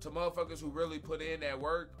to motherfuckers who really put in that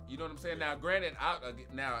work. You know what I'm saying? Now, granted,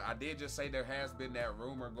 I did just say there has been that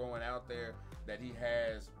rumor going out there that he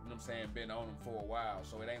has, you know what I'm saying, been on him for a while.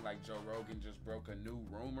 So it ain't like Joe Rogan just broke a new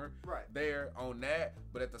rumor there on that.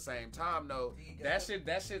 But at the same time, though, that shit,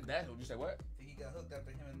 you say what? Think he got hooked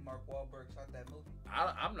after him and Mark Wahlberg shot that movie?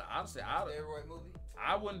 I'm not, honestly, steroid movie?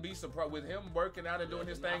 I wouldn't be surprised with him working out and doing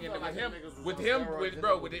his thing, and like with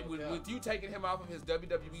you taking him off of his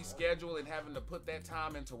WWE schedule and having to put that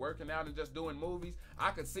time into working out and just doing movies. I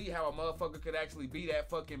could see how a motherfucker could actually be that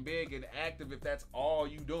fucking big and active if that's all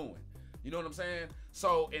you doing. You know what I'm saying?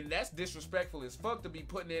 So, and that's disrespectful as fuck to be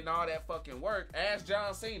putting in all that fucking work. Ask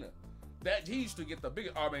John Cena. That he used to get the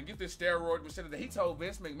biggest. Oh man, get this steroid. He told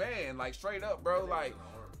Vince McMahon like straight up, bro, like.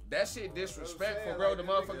 That shit disrespectful, bro. The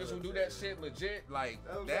motherfuckers who do that shit legit, like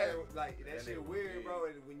that. Like that shit weird, bro.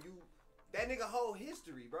 And when you, that nigga whole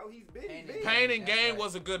history, bro. He's been big. Pain and Gain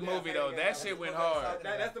was a good movie though. That shit went hard.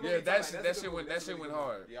 That's the movie. Yeah, that shit went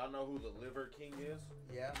hard. Y'all know who the Liver King is?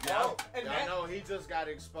 Yeah. Y'all know he just got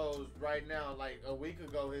exposed right now. Like a week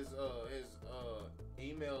ago, his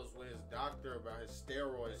emails with his doctor about his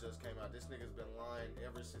steroids just came out. This nigga's been lying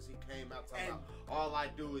ever since he came out talking about all I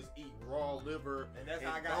do is eat raw liver and that's and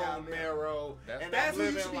how I got bone marrow. And that's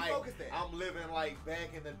what you should be focused at. I'm living like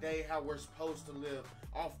back in the day how we're supposed to live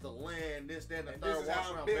off the land, this, that, and the third.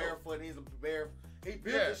 Walking around barefoot. And he's a he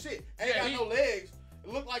built the shit. Ain't got no legs.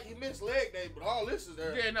 It looked like he missed leg day, but all this is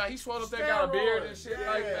there. Yeah, nah, he swelled up there, got a beard and shit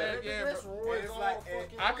like that. Yeah,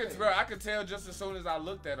 bro. I could tell just as soon as I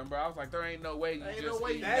looked at him, bro. I was like, there ain't no way you just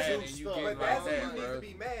eat that and you get like that, bro. Need to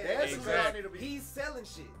be mad. Exactly. He's selling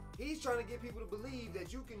shit. He's trying to get people to believe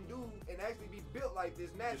that you can do and actually be built like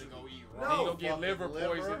this naturally. No, he gonna get liver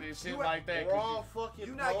poison and shit like that. Raw fucking.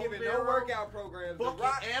 You not giving no workout programs. The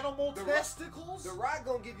Rock, animal testicles. The Rock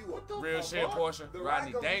gonna give you a real shit portion.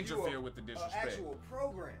 Rodney Dangerfield with the disrespect. Actual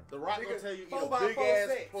program. The Rock gonna tell you eat a big ass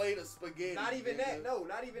plate of spaghetti. Not even that. No,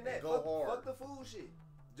 not even that. Go hard. Fuck the food shit.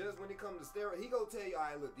 Just when it comes to steroids, he gonna tell you, all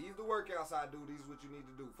right, look, these the workouts I do, these is what you need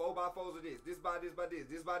to do. 4x4s of this by this by this,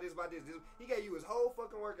 this by this by this. He gave you his whole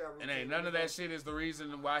fucking workout routine. And ain't none of that shit is the reason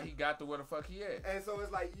why he got to where the fuck he at. And so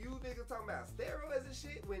it's like, you niggas talking about steroids and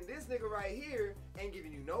shit, when this nigga right here ain't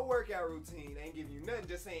giving you no workout routine, ain't giving you nothing,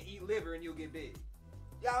 just saying eat liver and you'll get big.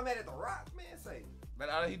 Y'all mad at the Rock, man, say. But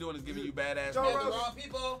all he doing is giving you badass Joe Rogan, wrong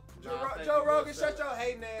people. Joe Rogan, shut your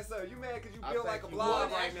hating ass up. You mad because you built like a blog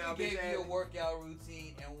right now, bitch. Gave you a workout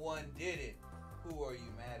routine and one did it. Who are you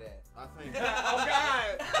mad at? I think. Oh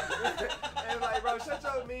God. And like, bro, shut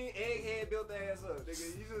your mean egghead built ass up,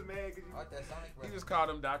 nigga. You just mad because you. He just called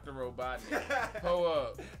him Dr. Robotnik. Pull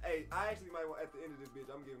up. Hey, I actually might want at the end of this bitch,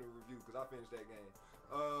 I'm giving a review because I finished that game.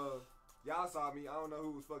 Y'all saw me. I don't know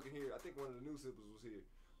who was fucking here. I think one of the new sippers was here.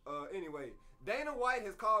 Anyway, Dana White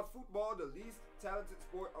has called football the least talented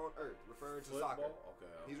sport on earth, referring to soccer. Okay.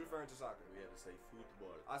 He's referring to soccer. We had to say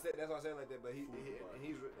football. I said that's why I said it like that, but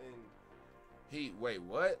wait,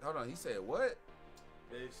 what? Hold on, he said what?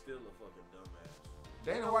 They still a fucking dumbass.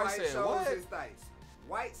 Dana White said what? His dice.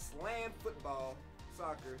 White slammed football,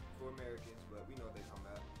 soccer for Americans, but we know what they're talking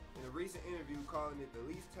about. In a recent interview, calling it the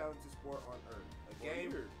least talented sport on earth, a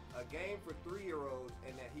game for 3-year-olds,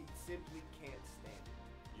 and that he simply can't stand it.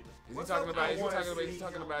 Is he talking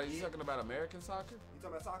about American soccer? He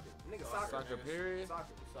talking about soccer. Nigga, soccer period.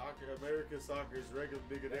 Soccer. American soccer is regular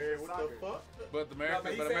nigga there. What the fuck? But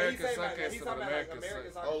American soccer is American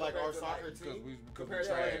soccer. Oh, like our soccer team? Compared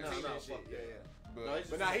to Argentina and shit. Yeah.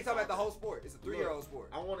 But now he's talking about the whole sport. It's a 3-year-old sport.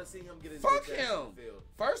 I want to see him get his fuck him.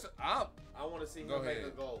 First, I want to see him make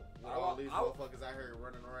a goal. With all these motherfuckers out here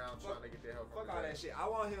running around trying to get their help. Fuck all that shit. I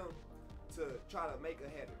want him to try to make a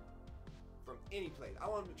header from any plate. I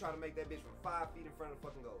want him to try to make that bitch from 5 feet in front of the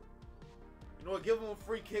fucking goal. You know what? Give him a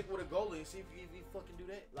free kick with a goalie and see if he fucking do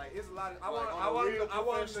that. Like it's a lot of. I want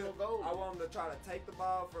him to try to take the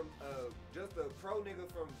ball from just a pro nigga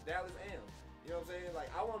from Dallas M. You know what I'm saying? Like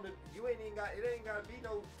I want him to. It ain't gotta be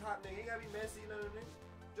no top nigga. It ain't gotta be Messi, none of them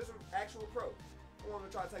niggas. Just an actual pro. I want him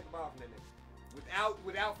to try to take the ball from that nigga.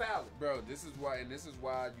 Without fouling. Bro, this is why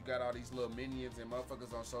you got all these little minions and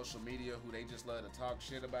motherfuckers on social media who they just love to talk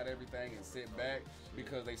shit about everything and sit back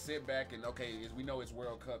because they sit back and we know it's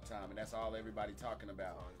World Cup time and that's all everybody talking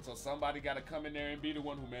about. So somebody got to come in there and be the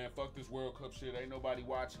one who, man, fuck this World Cup shit. Ain't nobody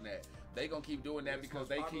watching that. They gonna keep doing that because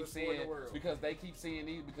they keep seeing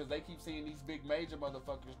these big major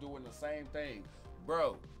motherfuckers doing the same thing,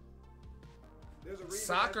 bro. There's a reason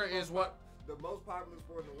soccer is what the most popular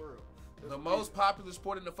sport in the world. The most popular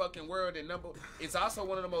sport in the fucking world, and it's also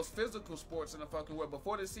one of the most physical sports in the fucking world.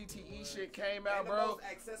 Before the CTE shit came out, and the bro. most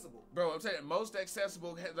accessible. Bro, I'm saying most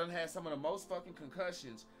accessible, done had some of the most fucking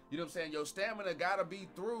concussions. You know what I'm saying? Your stamina gotta be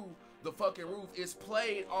through the fucking roof. It's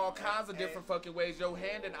played all kinds of different fucking ways. Your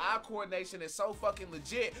hand and eye coordination is so fucking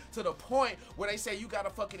legit to the point where they say you got a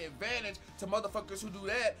fucking advantage to motherfuckers who do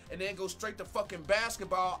that and then go straight to fucking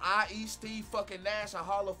basketball, i.e. Steve fucking Nash, a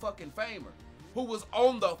Hall of fucking Famer, who was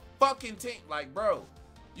on the fucking team. Like, bro,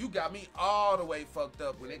 you got me all the way fucked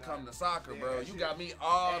up when it comes to soccer, bro. You got me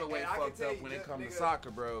all the way fucked up when it comes to soccer,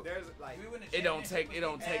 bro. There's like It don't take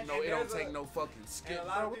no fucking skill. And a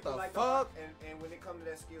lot Bro, of what people the like fuck? and when it comes to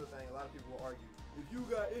that skill thing, a lot of people will argue, if you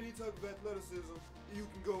got any type of athleticism, you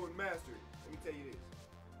can go and master it. Let me tell you this.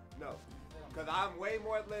 No. Because I'm way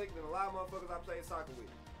more athletic than a lot of motherfuckers I play soccer with.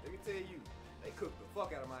 Let me tell you, they cook the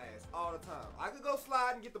fuck out of my ass all the time. I could go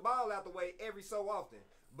slide and get the ball out the way every so often.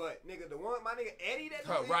 But nigga, my nigga Eddie, that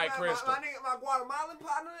nigga, Right, Crystal. my Guatemalan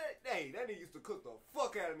partner, hey, that nigga used to cook the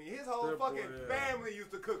fuck out of me. His whole fucking family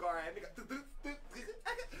used to cook all right. Nigga,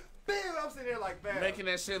 bam, I'm sitting there like, bam. Making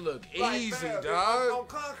that shit look Like, easy, bam, dog. on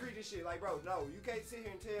concrete and shit. Like, bro, no, you can't sit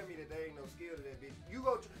here and tell me that there ain't no skill to that bitch. You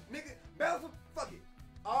go, nigga, bounce, fuck it.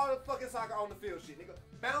 All the fucking soccer on the field shit, nigga.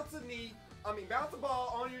 Bounce a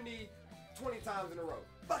ball on your knee 20 times in a row.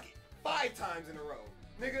 Fuck it. 5 times in a row.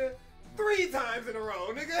 Nigga, 3 times in a row,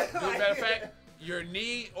 nigga. As a matter of fact, your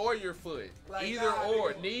knee or your foot. Like, Either nah,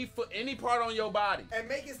 or. nigga. Knee, foot, any part on your body. And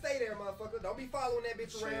make it stay there, motherfucker. Don't be following that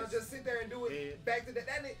bitch around. Just sit there and do it back to that.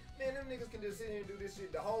 Man, them niggas can just sit here and do this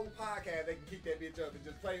shit. The whole podcast, they can keep that bitch up and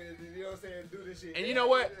just play it. You know what I'm saying? Do this shit. And you know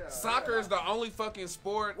what? Soccer is the only fucking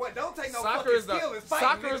sport. What? Don't take no Soccer fucking is the skill and fight,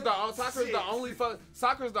 soccer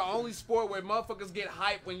is the only sport where motherfuckers get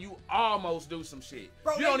hyped when you almost do some shit.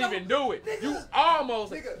 Bro, you don't even do it.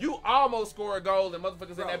 Nigga, You almost score a goal and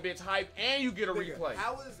motherfuckers in that bitch hype and you get a Nigga, replay.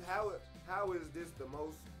 how is this the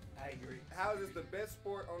most? I agree. How is this the best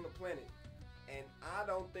sport on the planet? And I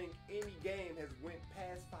don't think any game has went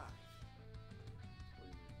past 5.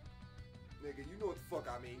 Nigga, you know what the fuck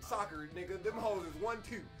I mean. Soccer, nigga, them hoes is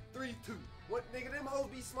 1-2, 3-2. What, nigga, them hoes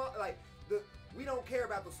be small. Like, we don't care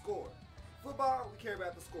about the score. Football, we care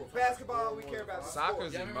about the score. Basketball, we care about the score.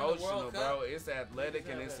 Soccer's emotional, bro. It's athletic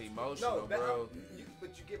and it's emotional, bro.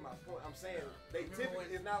 But you get my point. I'm saying they typically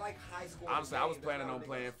it's not like high school. Honestly, I was planning on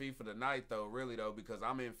playing FIFA tonight though, really though, because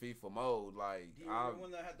I'm in FIFA mode. Like, Do you remember when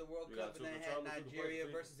they had the World Cup and they had Nigeria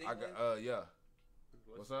versus England? Yeah.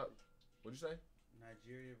 What's up? What'd you say?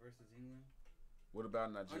 Nigeria versus England. What about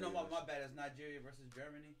Oh Nigeria? no, my bad. It's Nigeria versus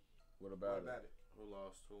Germany. What about it? Who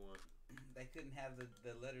lost? Who won? They couldn't have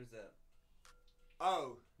the letters up.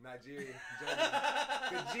 Oh, Nigeria, Germany.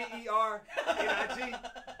 The GERNIG.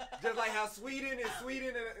 Just like how Sweden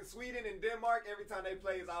and Denmark, every time they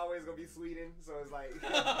play, it's always gonna be Sweden. So it's like,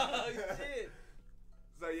 Oh shit.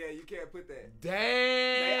 So yeah, you can't put that. Damn. I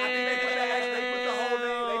think they put that. They put the whole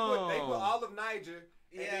name. They put all of Niger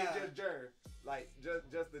and then Yeah. just Ger. Like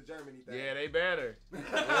just the Germany thing. Yeah, they better.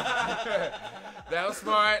 That was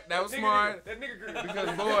smart. That was smart. That nigga grew.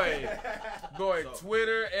 Because boy,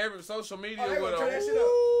 Twitter, every social media they with gonna turn that shit a. I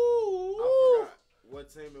forgot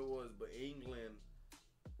what team it was, but England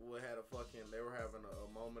they were having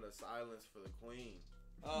a moment of silence for the Queen.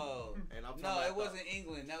 Oh. And I'm No, it wasn't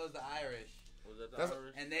England. That was the Irish. Was that the That's-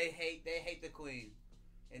 Irish? And they hate the Queen.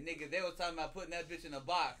 And nigga, they was talking about putting that bitch in a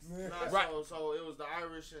box. Nah, Right. So it was the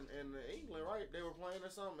Irish and England, right? They were playing or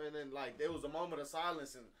something, and then like there was a moment of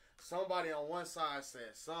silence, and somebody on one side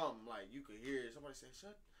said something like you could hear it. Somebody said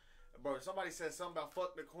shut. Bro, somebody said something about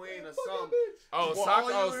fuck the Queen or something. Oh, Boy,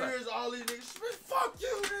 soccer. all you hear is all these niggas, fuck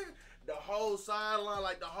you, nigga. The whole sideline,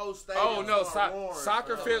 like the whole stadium. Oh no, started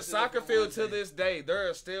roaring. soccer field to this day. There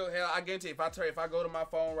are still hell. I guarantee if I go to my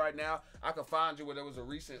phone right now, I can find you where there was a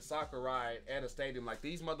recent soccer riot at a stadium. Like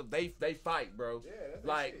these they fight, bro. Yeah, that's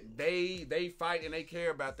like shit. they fight and they care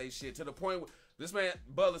about they shit to the point where this man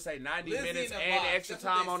Butler say 90 Lizzie minutes in a and box. extra That's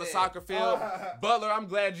what time they on the said. soccer field. Butler, I'm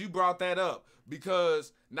glad you brought that up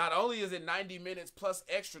because not only is it 90 minutes plus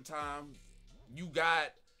extra time, you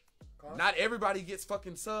got not everybody gets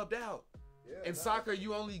fucking subbed out. Yeah, In soccer,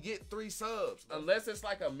 you only get 3 subs. Unless it's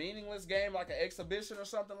like a meaningless game, like an exhibition or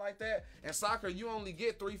something like that. In soccer, you only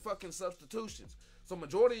get 3 fucking substitutions. So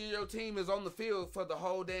majority of your team is on the field for the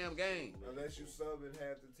whole damn game. Unless you sub in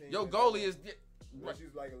half the team. Your goalie is... Unless you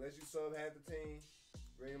sub half the team,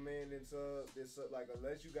 bring them in and sub. Like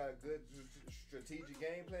unless you got a good strategic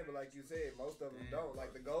game plan, but like you said, most of them don't.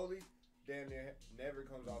 Like the goalie, damn near never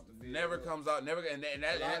comes off the field. Never comes out. Never. And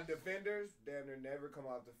A lot of defenders, damn near never come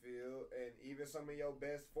off the field, and even some of your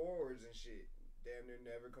best forwards and shit, damn near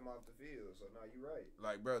never come off the field. So no, you're right.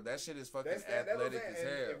 Like, bro, that shit is fucking That's what I'm athletic saying. as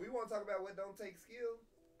hell. And if we want to talk about what don't take skill,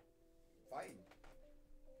 fighting.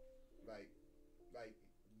 Like,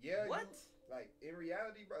 yeah. What? Like, in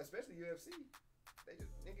reality, bro, especially UFC, they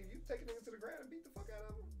just, nigga, you take a nigga to the ground and beat the fuck out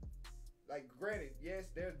of them. Like, granted, yes,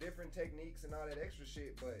 there's different techniques and all that extra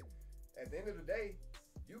shit, but at the end of the day,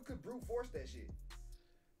 you could brute force that shit.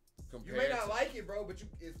 You may not like it, bro, but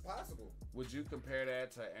it's possible. Would you compare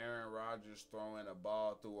that to Aaron Rodgers throwing a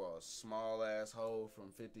ball through a small ass hole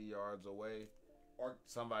from 50 yards away? Or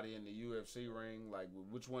somebody in the UFC ring? Like,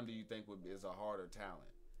 which one do you think is a harder talent?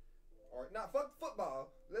 Or not, fuck football.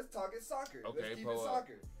 Let's talk it soccer. Okay, let's keep it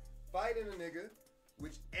soccer. Fighting a nigga,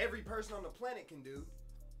 which every person on the planet can do,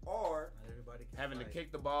 or everybody can having fight. to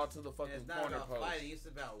kick the ball to the fucking corner post. It's not about fighting, it's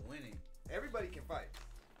about winning. Everybody can fight.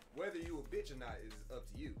 Whether you a bitch or not is up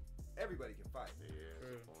to you. Everybody can fight.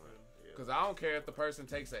 Because I don't care if the person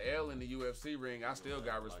takes an L in the UFC ring, I still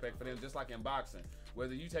got respect for them, just like in boxing.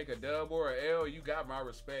 Whether you take a dub or an L, you got my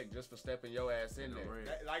respect just for stepping your ass in there.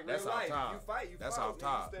 Like that's real life, top. you fight, that's fought, off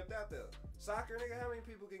top. You stepped out there. Soccer, nigga, how many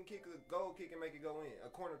people can kick a goal kick and make it go in? A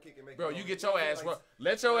corner kick and make it go in? Bro, you get your ass, bro.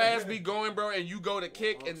 Let your ass be going, bro, and you go to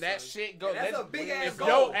kick, and that shit go. And that's a big ass if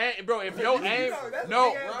goal. If your aim,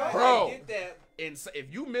 no, bro. I get that. And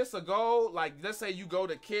if you miss a goal, like let's say you go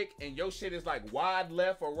to kick and your shit is like wide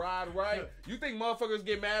left or wide right, you think motherfuckers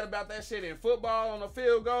get mad about that shit in football on a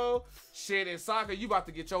field goal? Shit, in soccer, you about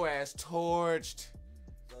to get your ass torched.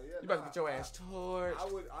 So, yeah, you about to get your ass torched.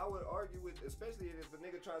 I would argue with, especially if a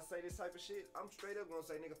nigga try to say this type of shit, I'm straight up gonna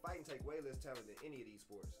say nigga fighting take way less talent than any of these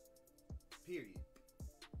sports. Period.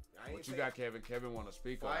 What you got, Kevin? Kevin want to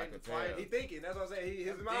speak on? I can tell. He thinking. That's what I'm saying.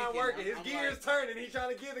 His mind working. His gears turning. He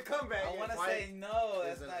trying to get the comeback. I want to say no.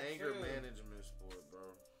 That's not anger true. management sport,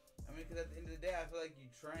 bro. I mean, because at the end of the day, I feel like you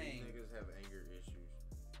train. These niggas have anger issues.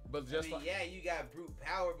 But just yeah, you got brute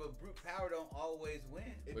power, but brute power don't always win.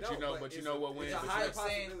 But you know what wins? It's a higher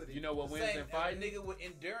possibility. You know what wins in fighting? A nigga with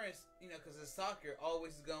endurance, because it's soccer,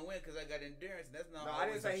 always is gonna win because I got endurance. And that's not. No,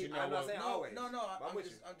 always. I didn't say. I'm not saying always. No. I'm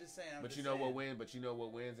just saying. But you know what wins? But you know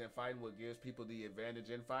what wins in fighting? What gives people the advantage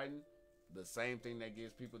in fighting? The same thing that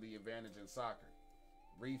gives people the advantage in soccer: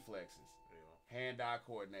 reflexes, hand-eye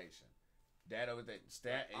coordination. That over there,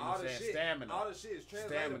 stamina. All the shit is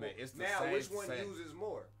translatable. Stamina. It's the now, same, which one uses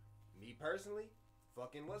more? Me personally,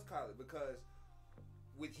 fucking what's called it, because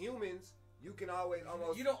with humans, you can always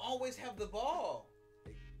almost. You don't always have the ball.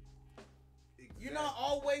 Exactly. You're not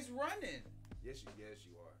always running. Yes,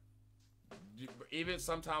 you are. Even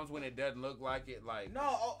sometimes when it doesn't look like it, like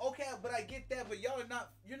no, okay, but I get that. But you're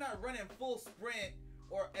not running full sprint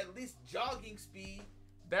or at least jogging speed.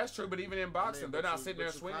 That's true, but even in boxing, they're not sitting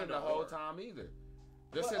there swinging the whole time either.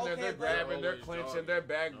 They're sitting there, they're grabbing, they're clenching, they're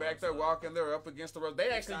back, they're walking, they're up against the rope. They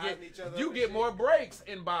actually get more breaks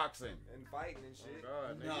in boxing. And fighting and shit. Oh,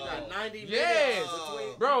 God, no. You got 90 minutes. Yes,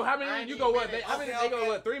 bro. How many? You go what? They go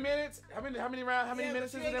what? 3 minutes? How many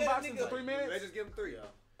minutes is it in boxing? 3 minutes? Let's just give them 3.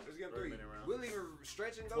 Let's give them 3. We'll even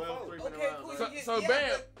stretch and go forward. Okay, cool. So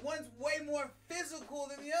bam. One's way more physical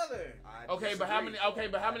than the other. Okay, but how many? Okay,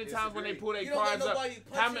 but how many times when they pull their cards up?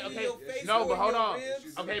 How many? Okay, no, but hold on.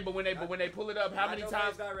 Okay, but when they pull it up, how many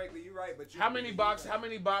times? Directly, you're right. But how many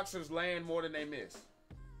boxers land more than they miss?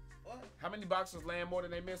 What? How many boxers land more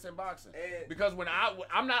than they miss in boxing? Because when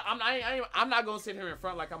I'm not gonna sit here in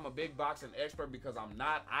front like I'm a big boxing expert because I'm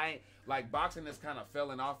not. Like boxing is kind of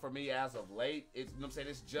falling off for me as of late. It's you know what I'm saying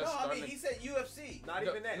it's just. No, I mean he said UFC. Not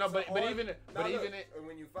even that. No, but even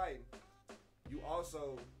when you fight, you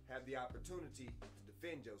also have the opportunity to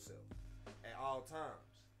defend yourself at all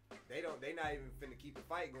times. They not even finna keep the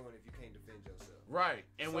fight going if you can't defend yourself. Right,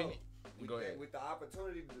 and so, go ahead. With the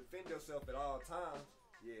opportunity to defend yourself at all times.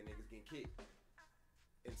 Yeah, niggas getting kicked.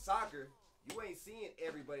 In soccer, you ain't seeing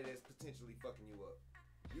everybody that's potentially fucking you up.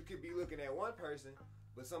 You could be looking at one person,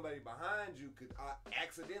 but somebody behind you could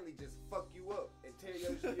accidentally just fuck you up and tear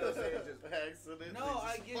your shit. You know what I'm saying? Just accidentally. No,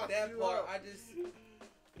 I get that part. I just.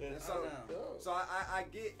 That's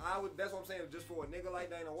what I'm saying. Just for a nigga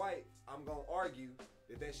like Dana White, I'm gonna argue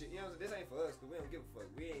that shit. You know what I'm saying? This ain't for us because we don't give a fuck.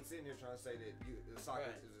 We ain't sitting here trying to say that the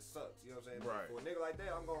soccer sucks. You know what I'm saying? Right. For a nigga like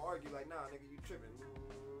that, I'm gonna argue like, nah, nigga, you tripping.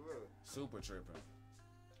 Super tripping.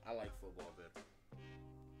 I like football better.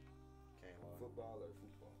 Can't lie. Football or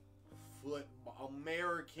football? Football.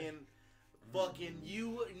 American fucking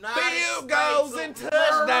United Field goals and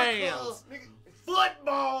touchdowns.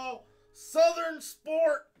 Football. Southern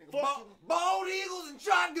sport. Bald eagles and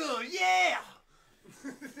shotgun. Yeah.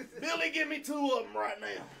 Billy, give me 2 of them right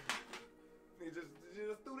now. He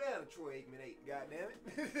just threw down a Troy Aikman 8. God damn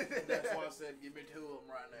it. That's why I said give me 2 of them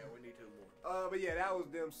right now. We need 2 more. But yeah, that was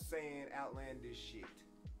them saying outlandish shit.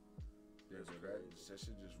 That's crazy. That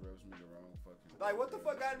shit just rubs me the wrong fucking. Like, what the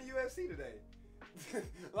fuck got in the UFC today?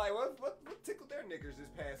 Like, what tickled their knickers this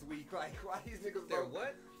past week? Like, why these niggas Their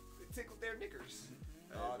what? Tickled their knickers.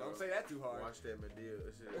 Hey, Don't say that too hard. Watch that Medea.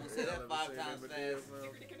 Don't say that 5 times fast.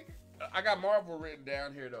 I got Marvel written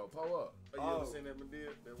down here though. Pull up. You ever seen that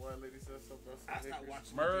Medea? That one lady said something about some I stopped niggas?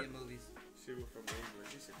 watching Murder. Indian movies. She was from England.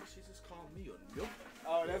 She said, "Did she just call me a milk?"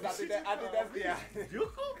 Oh, that's I think that's the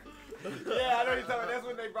Yuko? yeah, I know you're talking. That's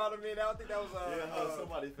when they brought him in. I don't think that was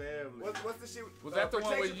somebody family. What's the shit? Was that the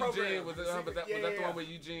one with Eugene? Program. Was that the one with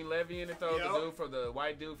Eugene Levy in it though? Yep. The dude from the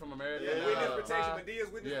white dude from America. Yeah. Witness protection. Medea's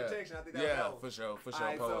witness protection. I think that was that one. for sure.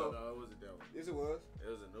 Alright, Pull so- up. No, it wasn't that one. Yes, it was. It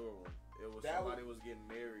was a newer one. It was That somebody was getting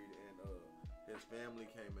married and his family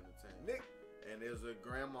came into town. Nick, And there's a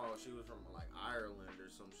grandma. She was from like Ireland or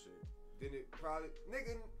some shit. then it probably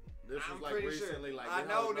nigga. This I'm was like pretty recently. sure. Like I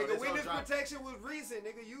know, nigga. this Witness dropped- protection was recent,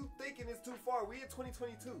 nigga. You thinking it's too far? We in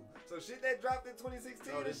 2022, so shit that dropped in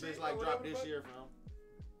 2016. No, this and shit, bitch like or dropped whatever this the year, fam.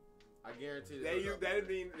 I guarantee That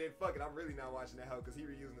mean then fuck it. I'm really not watching that hoe because he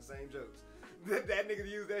reusing the same jokes. that nigga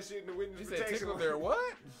used that shit in the witness He said protection. tickle their what?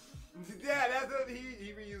 Yeah, that's what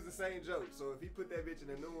he reused the same joke. So if he put that bitch in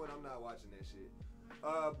a new one, I'm not watching that shit.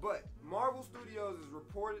 But Marvel Studios is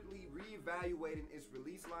reportedly reevaluating its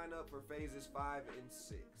release lineup for phases 5 and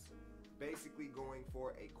 6, basically going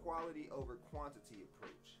for a quality over quantity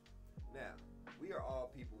approach. Now, we are all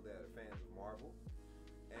people that are fans of Marvel,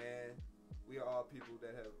 and we are all people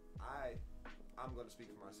that have I'm going to speak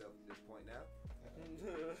for myself at this point now.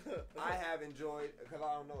 I have enjoyed, because I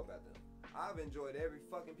don't know about them, I've enjoyed every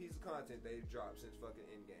fucking piece of content they've dropped since fucking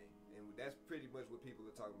Endgame. And that's pretty much what people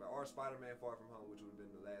are talking about. Or Spider-Man Far From Home, which would have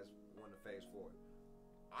been the last one to phase 4.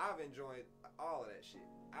 I've enjoyed all of that shit.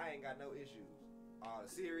 I ain't got no issues. All the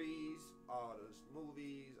series, all the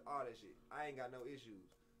movies, all that shit. I ain't got no issues.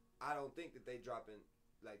 I don't think that they dropping,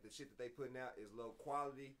 like the shit that they putting out is low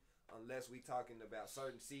quality unless we talking about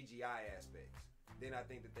certain CGI aspects. Then I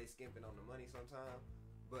think that they skimping on the money sometimes.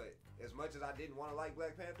 But as much as I didn't want to like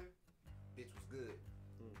Black Panther, bitch was good.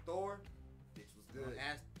 Thor, bitch was good.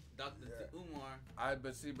 Ask Dr. Umar. I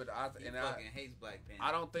fucking hates Black Panther.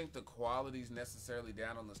 I don't think the quality's necessarily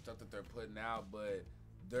down on the stuff that they're putting out, but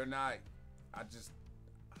they're not.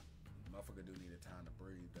 Motherfucker do need a time to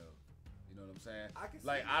breathe though. You know what I'm saying? I can see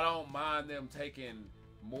Like that. I don't mind them taking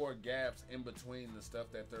more gaps in between the stuff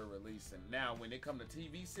that they're releasing. Now, when it come to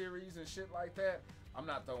TV series and shit like that, I'm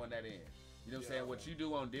not throwing that in. You know what I'm saying? What you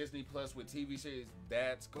do on Disney Plus with TV series,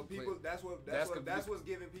 that's But complete. people, that's what's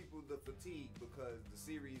giving people the fatigue because the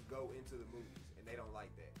series go into the movies and they don't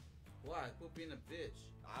like that. Why? Quit being a bitch.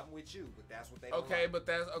 I'm with you, but that's what they don't Okay, like. but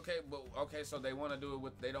that's okay. But okay, so they want to do it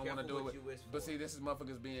with. They don't want to do Careful it what with. you wish But for. see, this is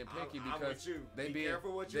motherfuckers being picky I'm because with you. they Be being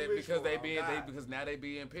careful what you they, wish because for. they Oh, being they God. because now they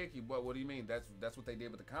being picky. But what do you mean? That's what they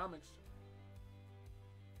did with the comics.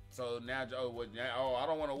 So now, I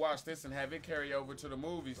don't want to watch this and have it carry over to the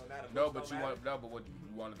movies. So now the No, books but don't matter? but what you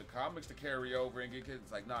wanted the comics to carry over and get kids.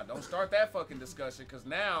 It's like, nah, don't start that fucking discussion because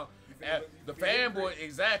now the feel fanboy hypocrite.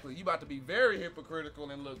 exactly you about to be very hypocritical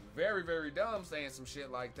and look very very dumb saying some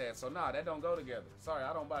shit like that. So nah, that don't go together. Sorry,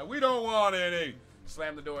 I don't buy it. We don't want any.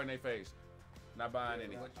 Slam the door in their face. Not buying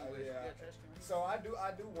any. What you wish? yeah. Yeah, trash can. So I do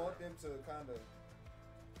want them to kind of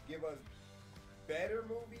give us better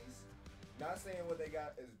movies. Not saying what they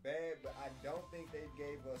got is bad, but I don't think they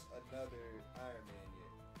gave us another Iron Man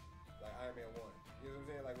yet. Like Iron Man 1. You know what I'm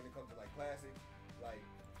saying? Like when it comes to like classics. Like,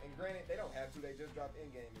 and granted, they don't have to. They just dropped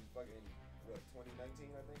Endgame in fucking, what,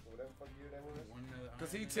 2019, I think? Or whatever fucking year that was. Because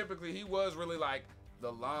he was really like the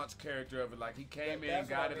launch character of it. Like he came in, That's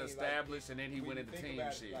what got I it mean, established, and then he when went you into think team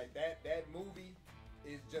about it, shit. Like that movie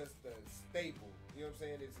is just a staple. You know what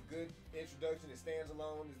I'm saying? It's a good introduction. It stands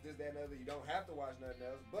alone. It's this, that, and other. You don't have to watch nothing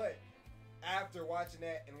else. But after watching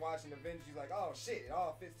that and watching Avengers, you're like, oh shit, it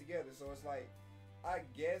all fits together. So it's like, I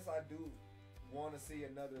guess I do want to see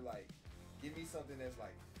another, like, give me something that's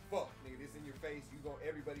like, fuck, nigga, this in your face.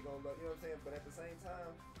 Everybody gonna love. You know what I'm saying? But at the same time,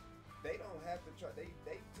 they don't have to try. They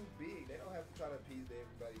too big. They don't have to try to appease to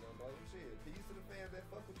everybody. No more shit. Appease to the fans that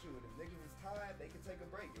fuck with you. And if niggas is tired, they can take a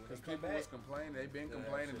break. And when Because they come people back, was complaining. They've been Yeah,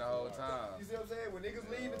 complaining shit the whole too time. you see what I'm saying? When niggas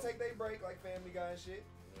leave and take their break, like Family Guy and shit,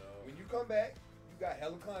 when you come back, you got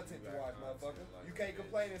hella content to got watch, content, motherfucker. like You a can't bitch.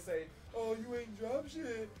 complain and say, oh, you ain't drop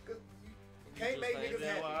shit. Cause you can't just make ain't niggas been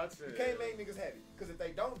happy. watching. You can't make niggas happy. Because if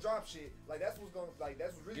they don't drop shit, like that's what's gonna, like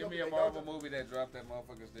that's what's really Give me gonna a be they don't Marvel drop- movie that dropped that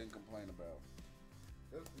motherfuckers didn't complain about.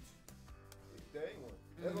 There ain't one.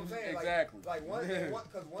 That's what I'm saying. Exactly. Like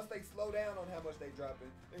because once they slow down on how much they dropping,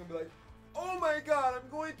 they're gonna be like, oh my god, I'm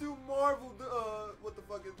going through Marvel, what the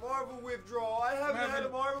fuck is Marvel withdrawal. I haven't had a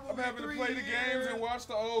Marvel movie I'm having to play the games and watch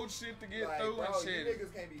the old shit to get through bro, and shit. You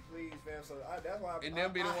niggas can't be pleased, fam. So that's why. And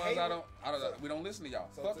them be the ones we don't listen to y'all.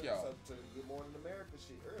 Fuck y'all. So to the Good Morning America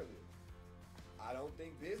shit earlier, I don't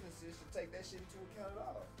think businesses should take that shit into account at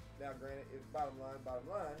all. Now, granted, it's bottom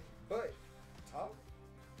line, but talk.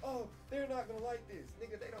 Oh, they're not gonna like this,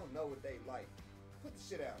 nigga. They don't know what they like. Put the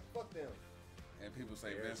shit out. Fuck them. And people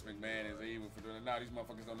say Vince McMahon is evil for doing it. Nah, these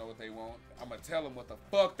motherfuckers don't know what they want. I'm gonna tell them what the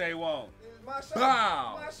fuck they want. It's my show.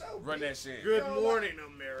 Bow! My show. Run bitch. that shit. Good morning,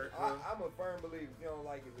 America. I'm a firm believer. If you don't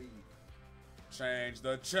like it, leave. Change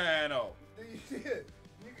the channel. Nigga,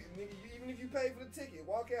 even if you pay for the ticket,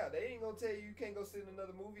 walk out. They ain't gonna tell you can't go sit in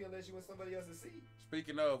another movie unless you want somebody else to see.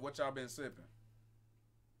 Speaking of, what y'all been sipping?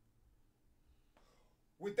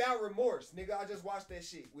 Without remorse, nigga. I just watched that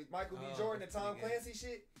shit with Michael B. Jordan and Tom pretty good. Clancy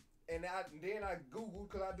shit. And then I Googled,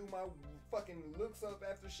 because I do my fucking looks up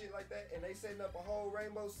after shit like that, and they setting up a whole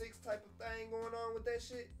Rainbow Six type of thing going on with that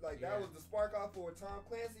shit. Like, that was the spark off for a Tom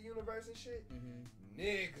Clancy universe and shit.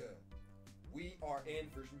 Nigga, we are in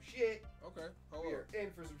for some shit. Okay, We are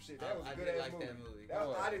in for some shit. That was a I good did ass like movie. that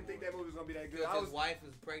movie. I didn't think that movie was gonna be that good. Because his wife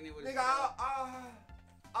was pregnant with his Nigga, son.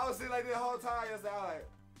 I was sitting like the whole time yesterday. I was like,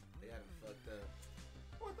 They got him fucked up.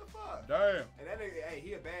 what the fuck? Damn. And that nigga, hey,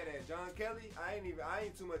 he a badass. John Kelly, I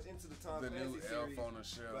ain't too much into the Tom The Clancy new series. elf on the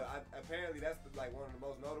shelf. But apparently that's like one of the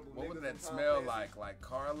most notable What niggas would that from Tom smell Clancy. like? Like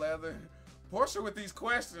car leather? Portia with these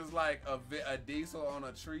questions like a diesel on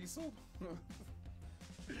a treacle?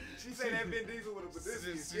 She say that Vin Diesel with a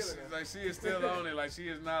Badissi is killing her. Like she is still on it. Like she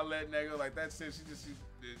is not letting that go. Like that shit.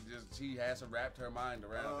 She hasn't wrapped her mind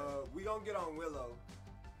around it. We gonna get on Willow.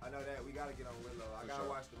 I know that. We gotta get on Willow. I For gotta sure.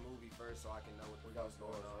 watch the movie first so I can know what the fuck's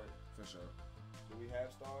going on. For sure. Do we have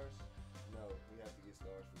stars? No, we have to get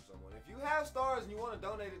stars from someone. If you have stars and you want to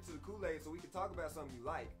donate it to the Kool-Aid so we can talk about something you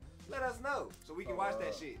like, let us know so we can watch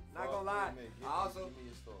that shit. Not gonna lie. Give me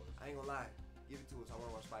your stories. I ain't gonna lie. Give it to us. I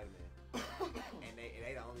wanna watch Spider-Man. and they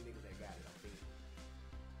the only niggas that got it. I think.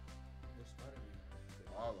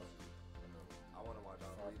 All of them. I wanna watch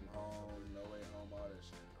all Far three. From Home, No Way Home, all that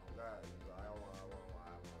shit. Oh God, I don't want.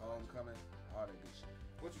 Homecoming, all that good shit.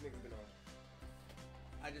 What you niggas been on?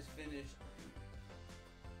 I just finished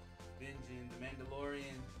binging The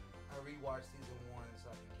Mandalorian. I rewatched season 1 so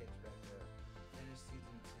I can catch back up. Finished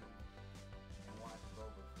season 2 and watched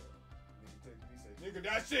Boba Fett. Nigga,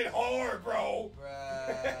 that shit hard, bro.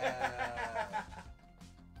 Bruh.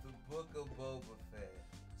 The Book of Boba Fett.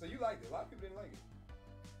 So you liked it? A lot of people didn't like it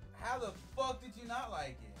How the fuck did you not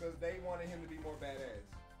like it? because they wanted him to be more badass.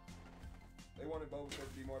 They wanted Boba Fett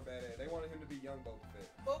to be more badass. They wanted him to be young Boba Fett.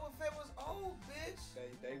 Boba Fett was old, bitch.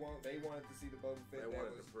 They wanted to see the Boba Fett They that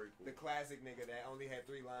wanted was the prequel. the classic nigga that only had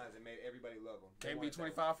 3 lines and made everybody love him. They Can't be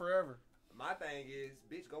wanted 25 forever. that. My thing is,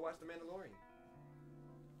 bitch, go watch The Mandalorian.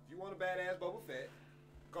 If you want a badass Boba Fett,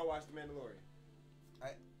 go watch The Mandalorian.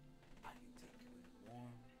 I can take it with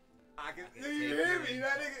one. I can. can You take hear it. me?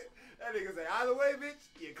 That nigga say, either way, bitch,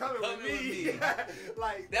 you're coming with me.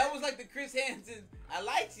 Like That was like the Chris Hansen, I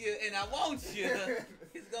liked you and I want you.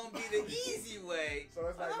 It's gonna be the easy way. So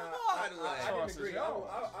it's like, or the nah, hard way. I didn't agree. I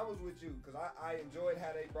yours. was with you because I enjoyed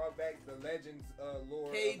how they brought back the Legends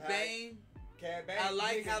lore. Cade of Bane. Cad Bane. I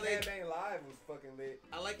like how they- Cad Bane live was fucking lit.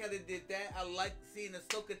 I like how they did that. I like seeing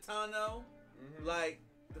Ahsoka Tano. Like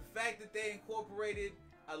the fact that they incorporated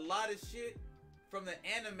a lot of shit from the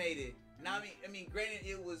animated. Now I mean, granted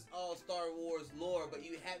it was all Star Wars lore, but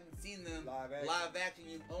you haven't seen them Live action.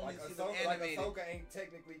 You only Like see them Ahsoka, animated. Ahsoka ain't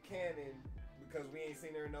technically canon because we ain't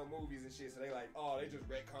seen her in no movies and shit. So they like, oh, they just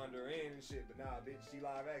retconned her in and shit. But nah, bitch, she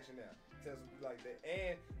live action now. Tell some people like that,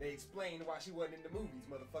 and they explained why she wasn't in the movies,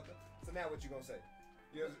 motherfucker. So now what you gonna say?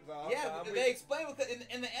 But they explain because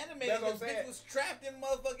in the animated, That's what I'm this bitch saying. was trapped in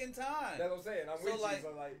motherfucking time. That's what I'm saying. I'm So, with you. like-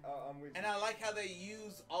 So like, I'm with you. And I like how they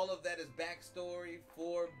use all of that as backstory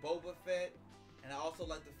for Boba Fett. And I also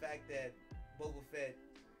like the fact that Boba Fett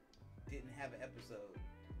didn't have an episode.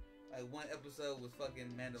 Like one episode was fucking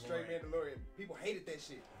Mandalorian. Straight Mandalorian. People hated that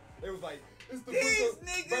shit. It was like, it's the These book of,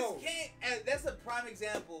 niggas bro. can't. And that's a prime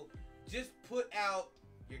example. Just put out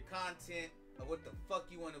your content of what the fuck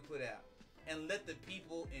you want to put out, and let the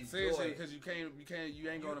people enjoy Seriously, it. because you ain't You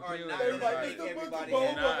gonna are appeal not to They was like, Everybody- it's the book of everybody Boba.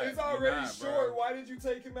 had- You're It's not, already you're not, short. bro. Why did you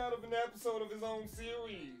take him out of an episode of his own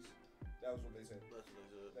series? That was what they said.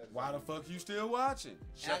 That's Why the fuck you still watching? And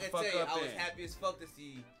I Shut the can fuck tell you, up I was then. happy as fuck to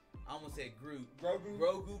see. I almost said Groot.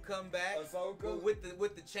 Grogu, come back Ahsoka.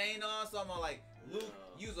 with the chain on. So I'm all like, Luke,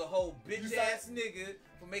 you's a whole bitch You ass nigga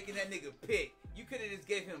for making that nigga pick. You could have just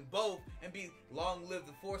gave him both and be long live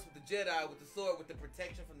the Force with the Jedi, with the sword, with the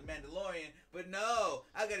protection from the Mandalorian. But no,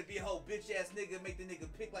 I gotta be a whole bitch ass nigga, make the nigga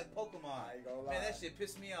pick like Pokemon. I ain't gonna lie. Man, that shit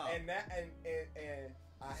pissed me off. And I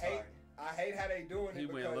hate how they doing it. He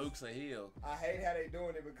went Luke's a heel. I hate how they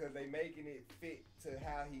doing it because they making it fit to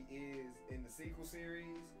how he is in the sequel series.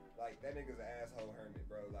 Like, that nigga's an asshole hermit,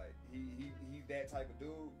 bro. Like, he's that type of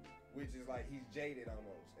dude, which is like, he's jaded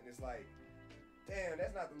almost. And it's like, damn,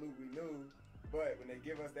 that's not the Luke we knew. But when they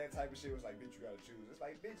give us that type of shit, it's like, bitch, you gotta choose. It's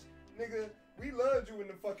like, bitch, nigga, we loved you in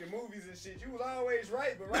the fucking movies and shit. You was always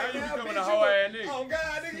right, but right now, you bitch, a hoe ass nigga. Oh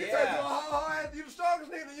God, nigga, you turned to a hoe ass. You the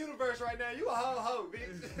strongest nigga in the universe right now. You a hoe,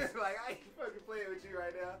 bitch. Like, I ain't fucking playing with you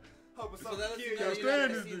right now. Hoping So something that lets kill you know you. you're not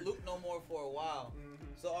gonna see Luke no more for a while.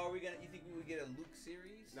 Mm-hmm. So are we gonna? You think we would get a Luke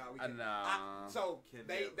series? Nah, we can. Nah. So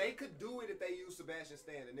they could do it if they use Sebastian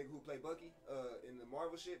Stan, the nigga who played Bucky, in the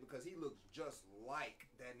Marvel shit, because he looks just like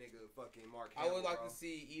that nigga fucking Mark Hamill. I would like to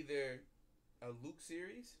see either a Luke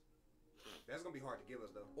series, That's gonna be hard to give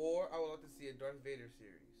us though. or I would like to see a Darth Vader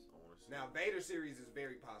series. Now Vader series is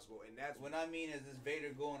very possible, and that's What I mean is this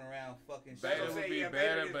Vader going around fucking shit. Vader I'm would saying, be yeah,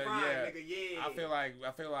 better, Vader is but prime, yeah. nigga, yeah.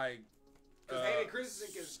 I feel like Hayden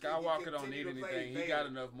Christensen can Skywalker don't need continue to play anything. He Vader. got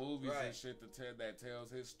enough movies and Right. shit to tell that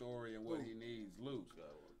tells his story and what Luke. he needs. Luke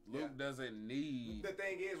Yeah. doesn't need. The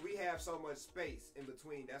thing is, we have so much space in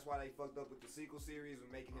between. That's why they fucked up with the sequel series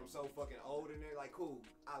and making him so fucking old in there. Like, cool.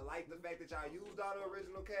 I like the fact that y'all used all the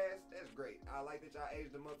original cast. That's great. I like that y'all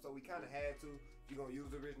aged them up, so we kind of had to. If you're gonna use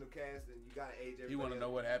the original cast, then you gotta age everybody. You want to know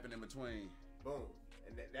up. what happened in between? Boom.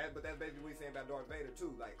 And but that's basically what he's saying about Darth Vader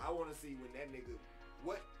too. Like, I want to see when that nigga,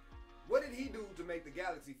 what did he do to make the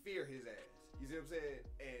galaxy fear his ass? You see what I'm saying?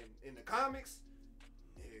 And in the comics,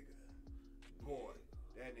 nigga, boy,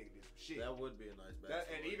 that nigga did some shit. That would be a nice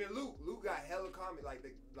backstory. And even Luke got hella comic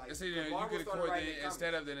See, when you Marvel could started equate writing it,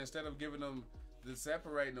 comics. instead of giving them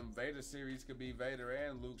separating them, Vader series could be Vader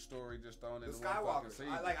and Luke's story just thrown in The one fucking Skywalker.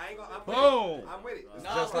 season. I ain't gonna. Boom! I'm with it. It's No,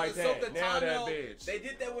 just like because that. Ahsoka Now that Tano, bitch. They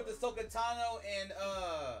did that with Ahsoka Tano and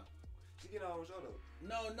She get on show though.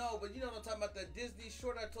 No, but you know what I'm talking about, the Disney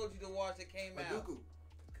short I told you to watch that came out. Dooku.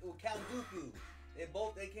 With Count Dooku.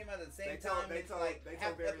 They came out at the same They told- time. they It's told- like they half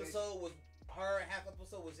told variation. episode was her, half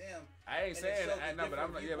episode was him. I ain't and it saying showed the I know, but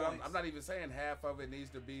I'm different I'm viewpoints. not even saying half of it needs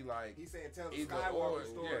to be like. He's saying tell the Either Skywalker or,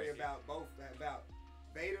 story yes. about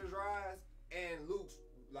Vader's rise and Luke's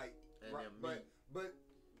like. And right, them but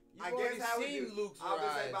You've I already guess how seen would you, Luke's I was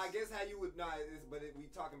gonna say, rise. but I guess how you would we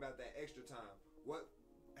talking about that extra time.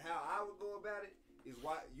 How I would go about it is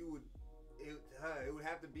it would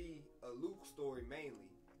have to be a Luke story mainly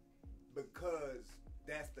because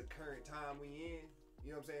that's the current time we in.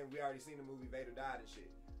 You know what I'm saying? We already seen the movie Vader died and shit.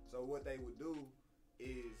 So what they would do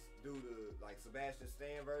is do the like Sebastian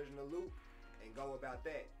Stan version of Luke and go about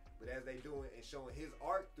that. But as they doing and showing his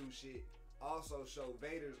arc through shit, also show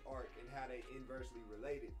Vader's arc and how they inversely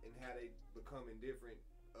related and how they becoming different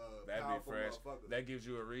That'd be powerful fresh. motherfuckers. That gives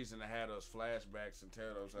you a reason to have those flashbacks and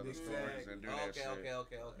tell those other stories and do that shit.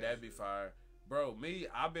 Okay. That'd be fire. Bro,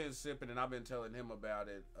 I've been sipping and I've been telling him about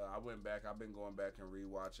it. I've been going back and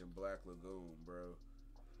rewatching Black Lagoon, bro.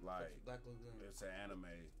 Like, Black Lagoon. it's an anime.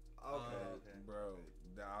 Okay. Bro,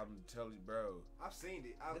 I'm telling you, bro. I've seen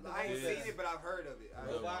it. Is it the I ain't one seen with it, but I've heard of it.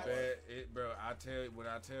 Robot? Bro, when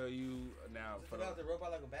I tell you now, Is it about the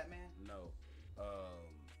robot like a Batman? no,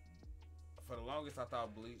 for the longest I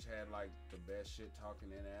thought Bleach had like the best shit talking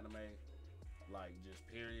in anime, like just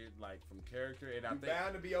period, like from character, and I You think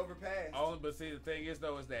bound to be overpassed. but see the thing is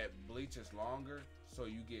though is that Bleach is longer, so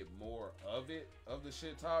you get more of the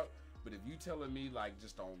shit talk. But if you telling me like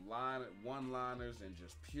just on one-liners and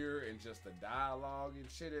just pure and just the dialogue and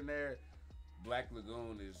shit in there, Black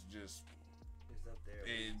Lagoon is just It's up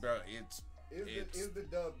there. bro. Is the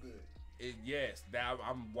dub good? Yes. Now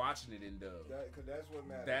I'm watching it in dub. Because that's what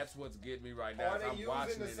matters. That's what's getting me right now. Are is they I'm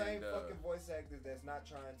watching using the it same in dub. fucking voice actors that's not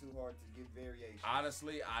trying too hard to get variation?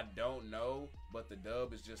 Honestly, I don't know, but the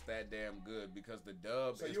dub is just that damn good because the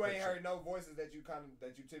dub. So is you ain't heard no voices that you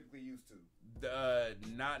typically used to.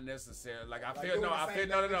 Not necessarily. Like I Like feel doing no. the I same feel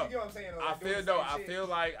thing, no. but you get what I'm saying, like doing the same shit.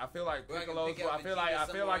 I feel like Well, I can Piccolo's. pick out I feel Vegeta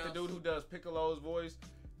like the somewhere dude who does Piccolo's voice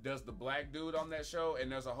does the black dude on that show,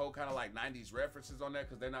 and there's a whole kind of like 90s references on there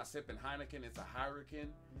because they're not sipping Heineken, it's a Hurricane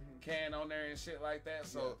can on there and shit like that.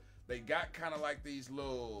 So they got kind of like these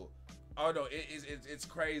little. Oh no, it's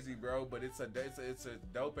crazy, bro. But it's a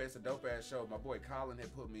dope ass show. My boy Colin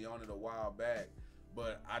had put me on it a while back,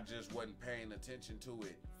 but I just wasn't paying attention to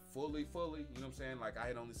it fully. You know what I'm saying? Like I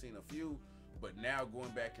had only seen a few, but now going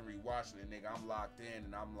back and rewatching it, nigga, I'm locked in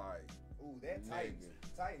and I'm like, ooh, that Titans.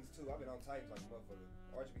 nigga. Titans too. I've been on Titans like a motherfucker.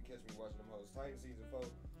 Archie be catching me watching them hoes. Titans season 4.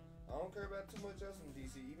 I don't care about too much else in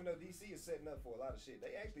DC. Even though DC is setting up for a lot of shit,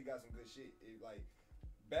 they actually got some good shit. Like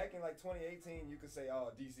back in like 2018, you could say, "Oh,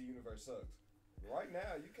 DC Universe sucks." Right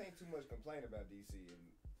now, you can't too much complain about DC, and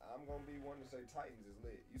I'm gonna be one to say Titans is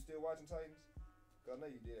lit. You still watching Titans? Cause I know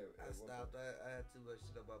you did. I stopped. I had too much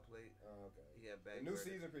shit on my plate. Oh, okay. Yeah, back. The new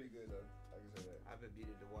season pretty good though. I can say that. I've been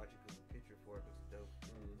meaning to watch it because the picture for it looks dope.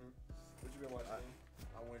 Mm-hmm. What you been watching?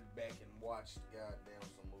 I went back and watched goddamn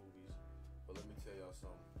some movies, but let me tell y'all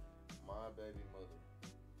something. My baby mother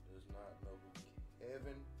does not know who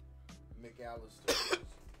Kevin McAllister is.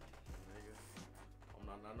 Nigga.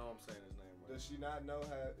 I know I'm saying his name right. Does she not know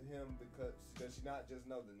him because does she not just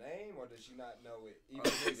know the name or does she not know it? Even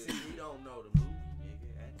Nigga, you don't know the movie, nigga.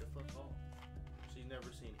 At the fuck off. She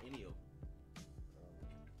never seen any of them.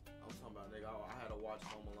 I'm talking about, nigga. I had to watch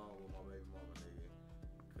Home Alone with my baby mama, nigga,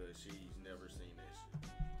 cause she's never seen that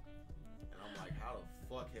shit. And I'm like, how the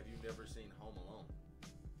fuck have you never seen Home Alone?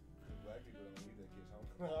 Black people don't need their kids home.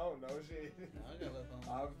 I don't know shit.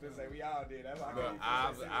 I was just say we all did. That's why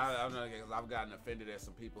I'm not because I've gotten offended at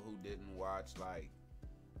some people who didn't watch like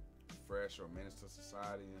Fresh or Minister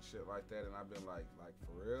Society and shit like that, and I've been like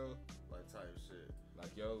for real, Like type shit.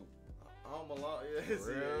 like yo, Home Alone, yeah, For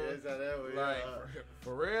see, real? yeah, it's how that way, like yeah.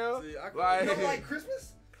 for real, See, like You don't like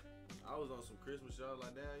Christmas? I was on some Christmas show,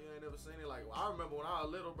 like, damn, you ain't never seen it. Like, I remember when I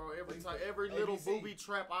was little, bro, every ABC. little booby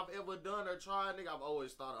trap I've ever done or tried, nigga, I've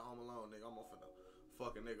always thought of Home Alone, nigga. I'm gonna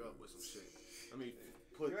fuck a nigga up with some shit. I mean,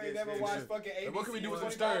 put You this ain't never nigga- watched fucking ABC. What can we do with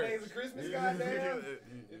some 25 Thurs? Days of Christmas, goddamn.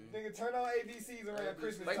 Nigga, turn on ABCs around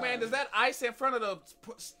Christmas like time. man, does that ice in front of the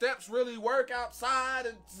steps really work outside?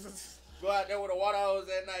 And Go out there with a water hose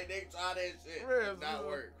at night, nigga, try that shit. Real, Not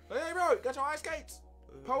work. Hey bro, you got your ice skates?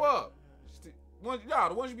 Pull up.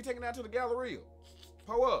 The ones you be taking out to the Galleria.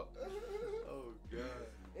 Pull up. Oh, God.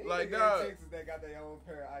 Any Like, nigga dog. in Texas that got their own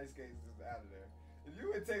pair of ice skates is out of there. If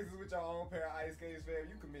you in Texas with your own pair of ice skates, fam,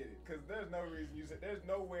 you committed. Cause there's no reason you said there's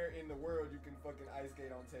nowhere in the world you can fucking ice skate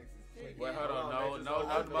on Texas. Wait, hold on,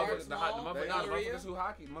 no, the motherfuckers who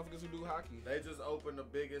hockey, motherfuckers who do hockey. They just opened the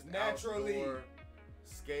biggest Naturally. outdoor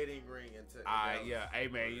skating ring in Texas. Yeah, hey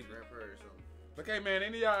man, Grand Prairie or something. okay man,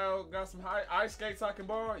 any of y'all got some ice skates I can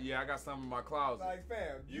borrow? Yeah, I got some in my closet. Like,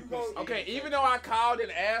 fam, you You go. Okay, even though I called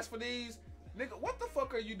and asked for these, nigga, what the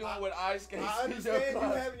fuck are you doing with ice skates? I in your understand you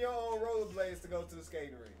closet? having your own rollerblades to go to the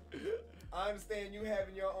skating ring. I understand you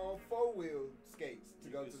having your own 4-wheel skates to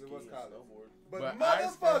go to the what's called. But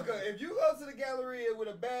ice motherfucker, if you go to the Galleria with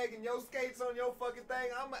a bag and your skates on your fucking thing,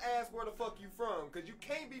 I'ma ask where the fuck you from, cause you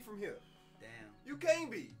can't be from here. Damn. You can't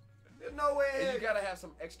be. There's no way. And you gotta have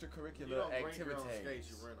some You extracurricular don't bring your own skates, activities.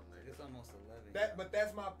 you rent them, nigga. It's almost 11. But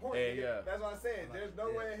that's my point. Yeah, nigga. yeah. That's what I said. There's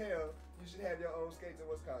no way in hell you should have your own skates in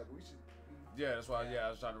what's called. We should. Yeah, that's why. Yeah, I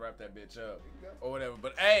was trying to wrap that bitch up Yeah. or whatever.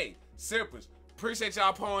 But hey, Sippers, appreciate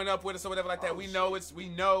y'all pulling up with us or whatever like that. We know.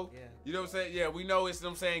 Yeah. You know what I'm saying? Yeah, we know it's. You know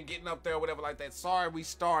what I'm saying, getting up there or whatever like that. Sorry we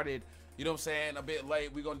started. You know what I'm saying, a bit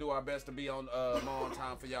late. We're gonna do our best to be on more on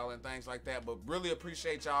time for y'all and things like that. But really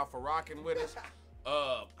appreciate y'all for rocking with us.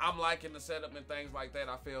 I'm liking the setup and things like that.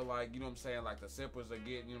 I feel like, you know what I'm saying, like the Sippers are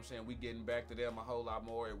getting, you know what I'm saying, we getting back to them a whole lot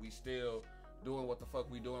more, and we still doing what the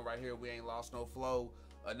fuck we doing right here. We ain't lost no flow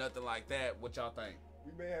or nothing like that. What y'all think?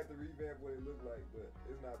 We may have to revamp what it looked like, but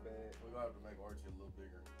it's not bad. We're gonna have to make Archie a little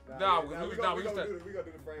bigger. We gonna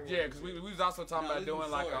do the framework. Yeah, because we was also talking about leave them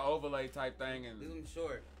doing like an short. overlay type thing. And Leave them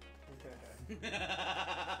short.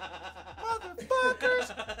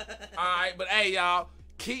 motherfuckers. All right, but hey, y'all,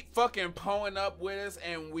 keep fucking pulling up with us,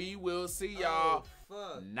 and we will see y'all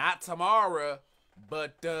Fuck. not tomorrow,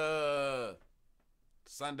 but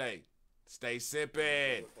Sunday. Stay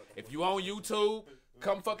sipping. If you on YouTube,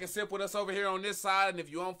 come fucking sip with us over here on this side, and if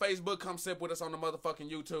you on Facebook, come sip with us on the motherfucking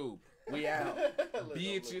YouTube. We out,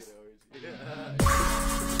 bitches. Damn.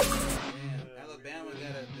 Alabama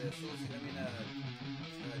got a.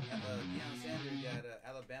 Deion Sanders got a.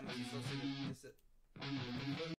 Alabama associated.